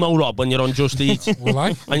Eat. I mean, You'll know Rob when you're on Just Eat. Well,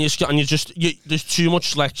 like, and there's too much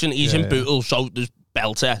selection. He's in Bootle, so there's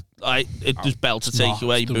belter. There's belter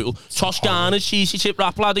takeaway Bootle. Toscana's cheesy chip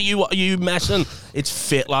wrap, lad. Are you messing? It's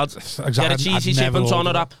fit, lad. Exactly. Get a cheesy chip and ton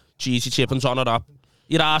of wrap. Cheesy chip and ton of wrap.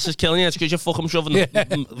 Your ass is killing you. It's because you're fucking shoving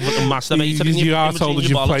masturbator in you your are told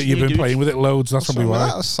that you've been playing with it loads. That's probably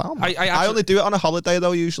why. I only do it on a holiday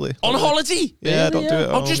though. Usually on holiday. Yeah, I don't do it.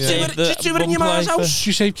 Oh, just do it in your man's house. Do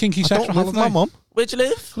you save kinky sex for I don't live with my holiday? mum. Where'd you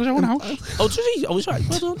live? Because I own a house. Oh, does he? Oh, he's right.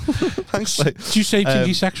 Well done. Thanks, mate. Do you save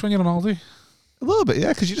kinky sex when you're on holiday? A little bit, yeah,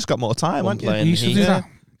 because you just got more time, haven't you? playing You used to do that.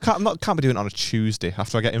 Can't be doing it on a Tuesday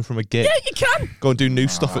after I get in from a gig. Yeah, you can. Go and do new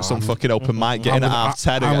stuff at some fucking open mic, get in at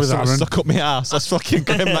 10:30 and get someone stuck up my ass. That's fucking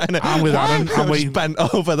grim, that, innit? I'm with Aaron. I'm I'm waiting. just bent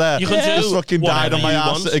over there. You can do just fucking died on my whatever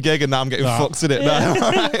you ass want. at a gig and now I'm getting fucked in it. No,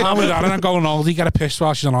 I'm with Aaron. I'm going on holiday. Get a piss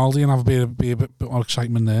while she's on holiday and have a bit more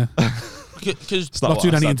excitement there. Because Not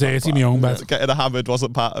doing anything dirty in my own bed. Getting hammered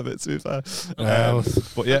wasn't part of it, to be fair.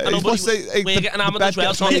 But yeah, I know, but we're getting hammered as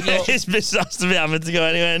well. So His miss has to be having to go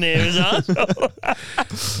anywhere near his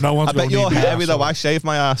ass. No one's I bet going you're near me, hairy though. asshole. I shave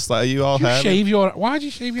my ass. Like, are you all You hairy? shave your. Why do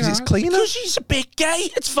you shave your? Because it's ass? cleaner. Because he's a bit gay.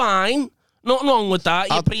 It's fine. Nothing wrong with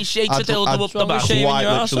that. He appreciates the dildo up the back. shaving Quite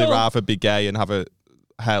your literally arsehole? rather be gay and have a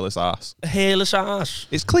hairless ass. A hairless ass.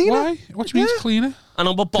 It's cleaner. Why? What do you mean it's cleaner? I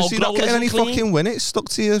know, but bog Because you're not roll getting isn't any clean. fucking win. It's stuck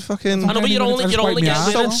to your fucking. I know, but you're only Just wipe getting my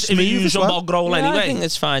ass. winners if you Smooth use as a well. bog roll I think anyway.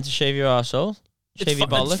 it's fine to shave your arsehole. Shave your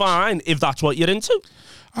It's bollocks. fine if that's what you're into.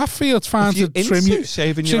 I feel it's fine If you're to trim into you,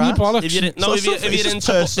 shaving trim your your ass. bollocks. If you're in, no, It's if you're just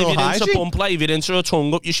into personal hygiene. bum play, if you're into a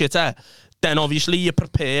tongue up your shitter, then obviously you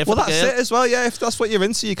prepare for Well, the that's girl. it as well. Yeah, if that's what you're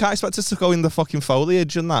into, you can't expect us to go in the fucking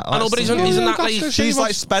foliage and that. I know, but isn't that that's like... the- She's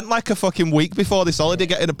like spent like a fucking week before this holiday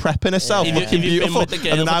getting a prepping herself, If you- looking if you've been beautiful, with the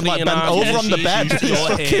girl and then for I'm like 3.5 bent over years, on the she's bed, used to he's your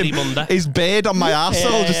hairy fucking bunda. his beard on my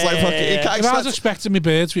arsehole, just like fucking. You can't If I was expect. expecting my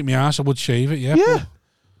beard to eat my ass, I would shave it. Yeah. Yeah. But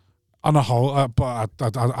on a whole, but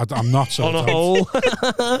I'm not so. On a whole.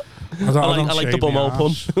 I like the bumhole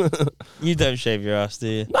pun. You don't shave your ass, do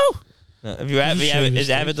you? No. No. Have you ever? Has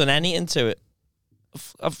it ever done anything to it?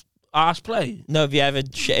 I've arse play. No. Have you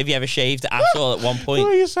ever shaved the asshole at one point?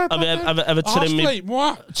 you said Have you ever trimmed me...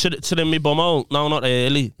 What? Trim me bumhole? No, not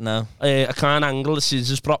really. No. I can't angle the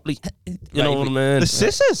scissors properly. You know what I mean? The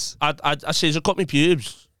scissors. I scissor cut my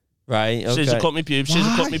pubes. Right. Okay. Scissor cut my pubes. Scissor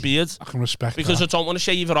cut my beard. I can respect Because that. I don't want to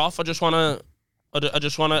shave it off. I just want to I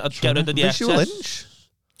just want to get rid of the Visual excess.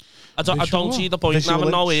 inch. I don't see the point in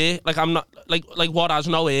having no hair. Like, I'm not like what has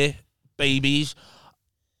no hair, babies.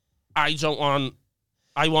 I don't want.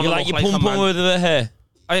 I want You to like look your like a pum man. pum with the hair?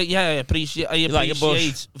 I appreciate like a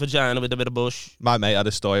bush? vagina with a bit of bush. My mate had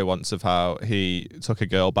a story once of how he took a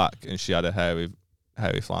girl back and she had a hairy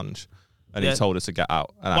flange, and he told her to get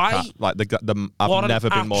out. And Why? I can't, like I've never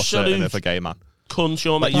been more certain of a gay man. Cunt,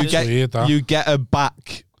 you're Like you get her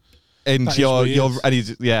back, and and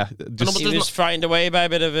he's just He was frightened away by a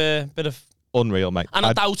bit of unreal, mate. And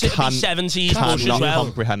I doubt it'd be 70s bush as cannot well.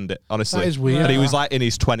 comprehend it, honestly. That is weird. And he was like in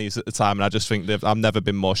his 20s at the time, and I just think that I've never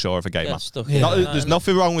been more sure of a gay man. There's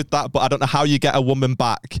nothing wrong with that, but I don't know how you get a woman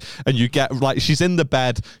back and you get, like, she's in the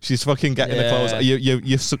bed, she's fucking getting the clothes.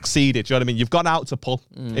 You've succeeded, do you know what I mean? You've gone out to pull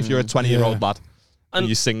if you're a 20-year-old lad and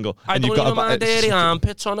you're single. I and don't you've got even mind hairy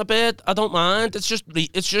armpits on a bed. I don't mind. It's just 1-1.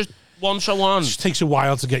 It just takes a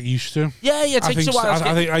while to get used to. Yeah, it takes a while.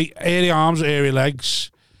 I think hairy arms or hairy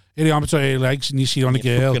legs. Hairy arms or hairy legs, and you see it on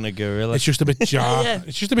a girl. It's just a bit jarring.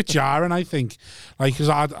 It's just a bit jarring, I think. Like,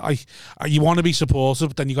 because you want to be supportive,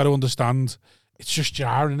 but then you got to understand it's just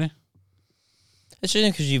jarring, isn't it? It's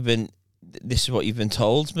just because this is what you've been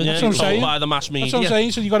told. But That's what I'm saying. By the mass media. That's what I'm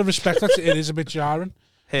saying. So you got to respect that. It is a bit jarring.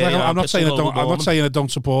 Like, I'm not saying I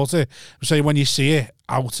don't support it. I'm saying when you see it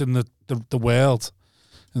out in the world,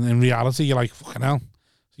 and in reality, you're like, fucking hell.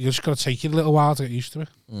 You just got to take it a little while to get used to it.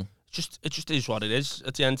 It just is what it is.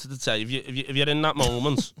 At the end of the day, if you're in that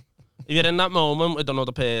moment, with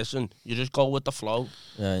another person, you just go with the flow,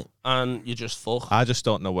 right? And you just fuck. I just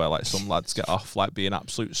don't know where like some lads get off like being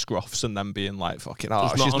absolute scruffs and then being like fucking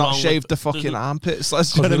she's not shaved the fucking armpits.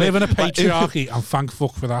 Let's we live in a patriarchy, and thank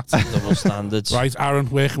fuck for that. Double standards. Right, Aaron,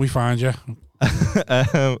 where can we find you?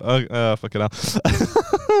 Fucking hell.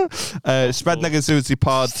 Spread Negativity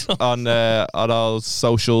Pod on our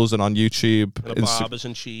socials and on YouTube. Barbers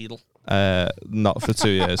and Cheadle. Not for 2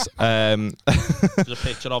 years. There's a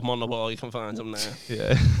picture of him on the wall. You can find him there.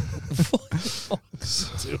 Yeah.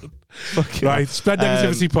 Right, Spread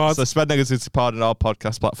Negativity Pod. So Spread Negativity Pod and all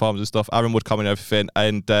podcast platforms and stuff. Aaron would comment everything,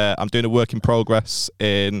 and I'm doing a work in progress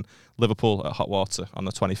in Liverpool at Hot Water on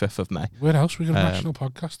the 25th of May. Where else? We got a national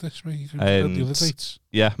podcast this week. You can put the other dates.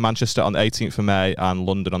 Yeah, Manchester on the 18th of May and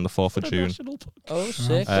London on the 4th of June. Oh,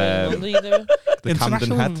 sick. The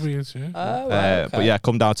Camden Head. Okay. But yeah,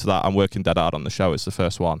 come down to that. I'm working dead hard on the show. It's the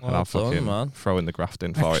first one, and I'm fucking throwing the graft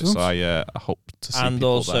in for it. So I hope to see and people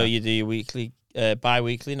also there. You do your weekly,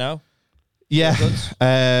 bi-weekly now. Yeah,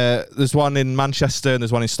 there's one in Manchester and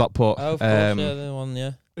there's one in Stockport. Oh, of course, the one,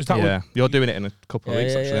 yeah. Is that you're doing it in a couple of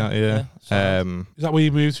weeks, actually, aren't you? Yeah. Is that where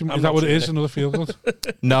you moved to? Is that what it is? Another field good?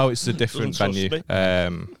 No, it's a different venue.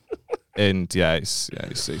 And yeah, it's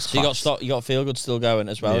so you got Feel Good still going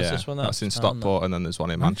as well as this one. That's in Stockport, and then there's one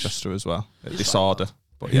in Manchester as well. Disorder.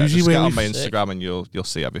 But yeah, just get on my Instagram and you'll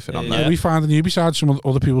see everything on there. We find the new besides some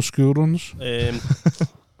other people's school runs.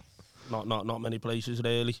 Not many places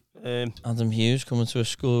really. Adam Hughes coming to a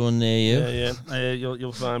school run near you. Yeah.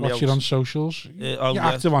 You'll find me. Watch it on socials. You're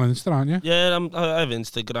active on Insta, aren't you? Yeah, I have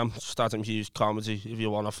Instagram. Adam Hughes Comedy. If you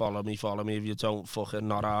want to follow me. If you don't, fucking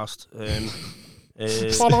not asked.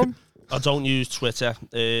 Follow him. I don't use Twitter.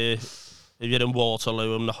 If you're in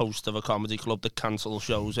Waterloo, I'm the host of a comedy club that cancels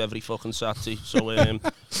shows every fucking Saturday. So,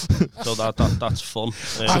 so that's fun.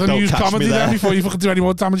 I don't use comedy then before you fucking do any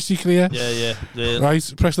more damage to your career. Yeah.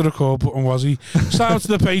 Right, press the record button, was he? Shout out to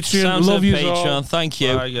the Patreon. Love you all. Thank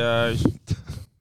you. Bye, guys.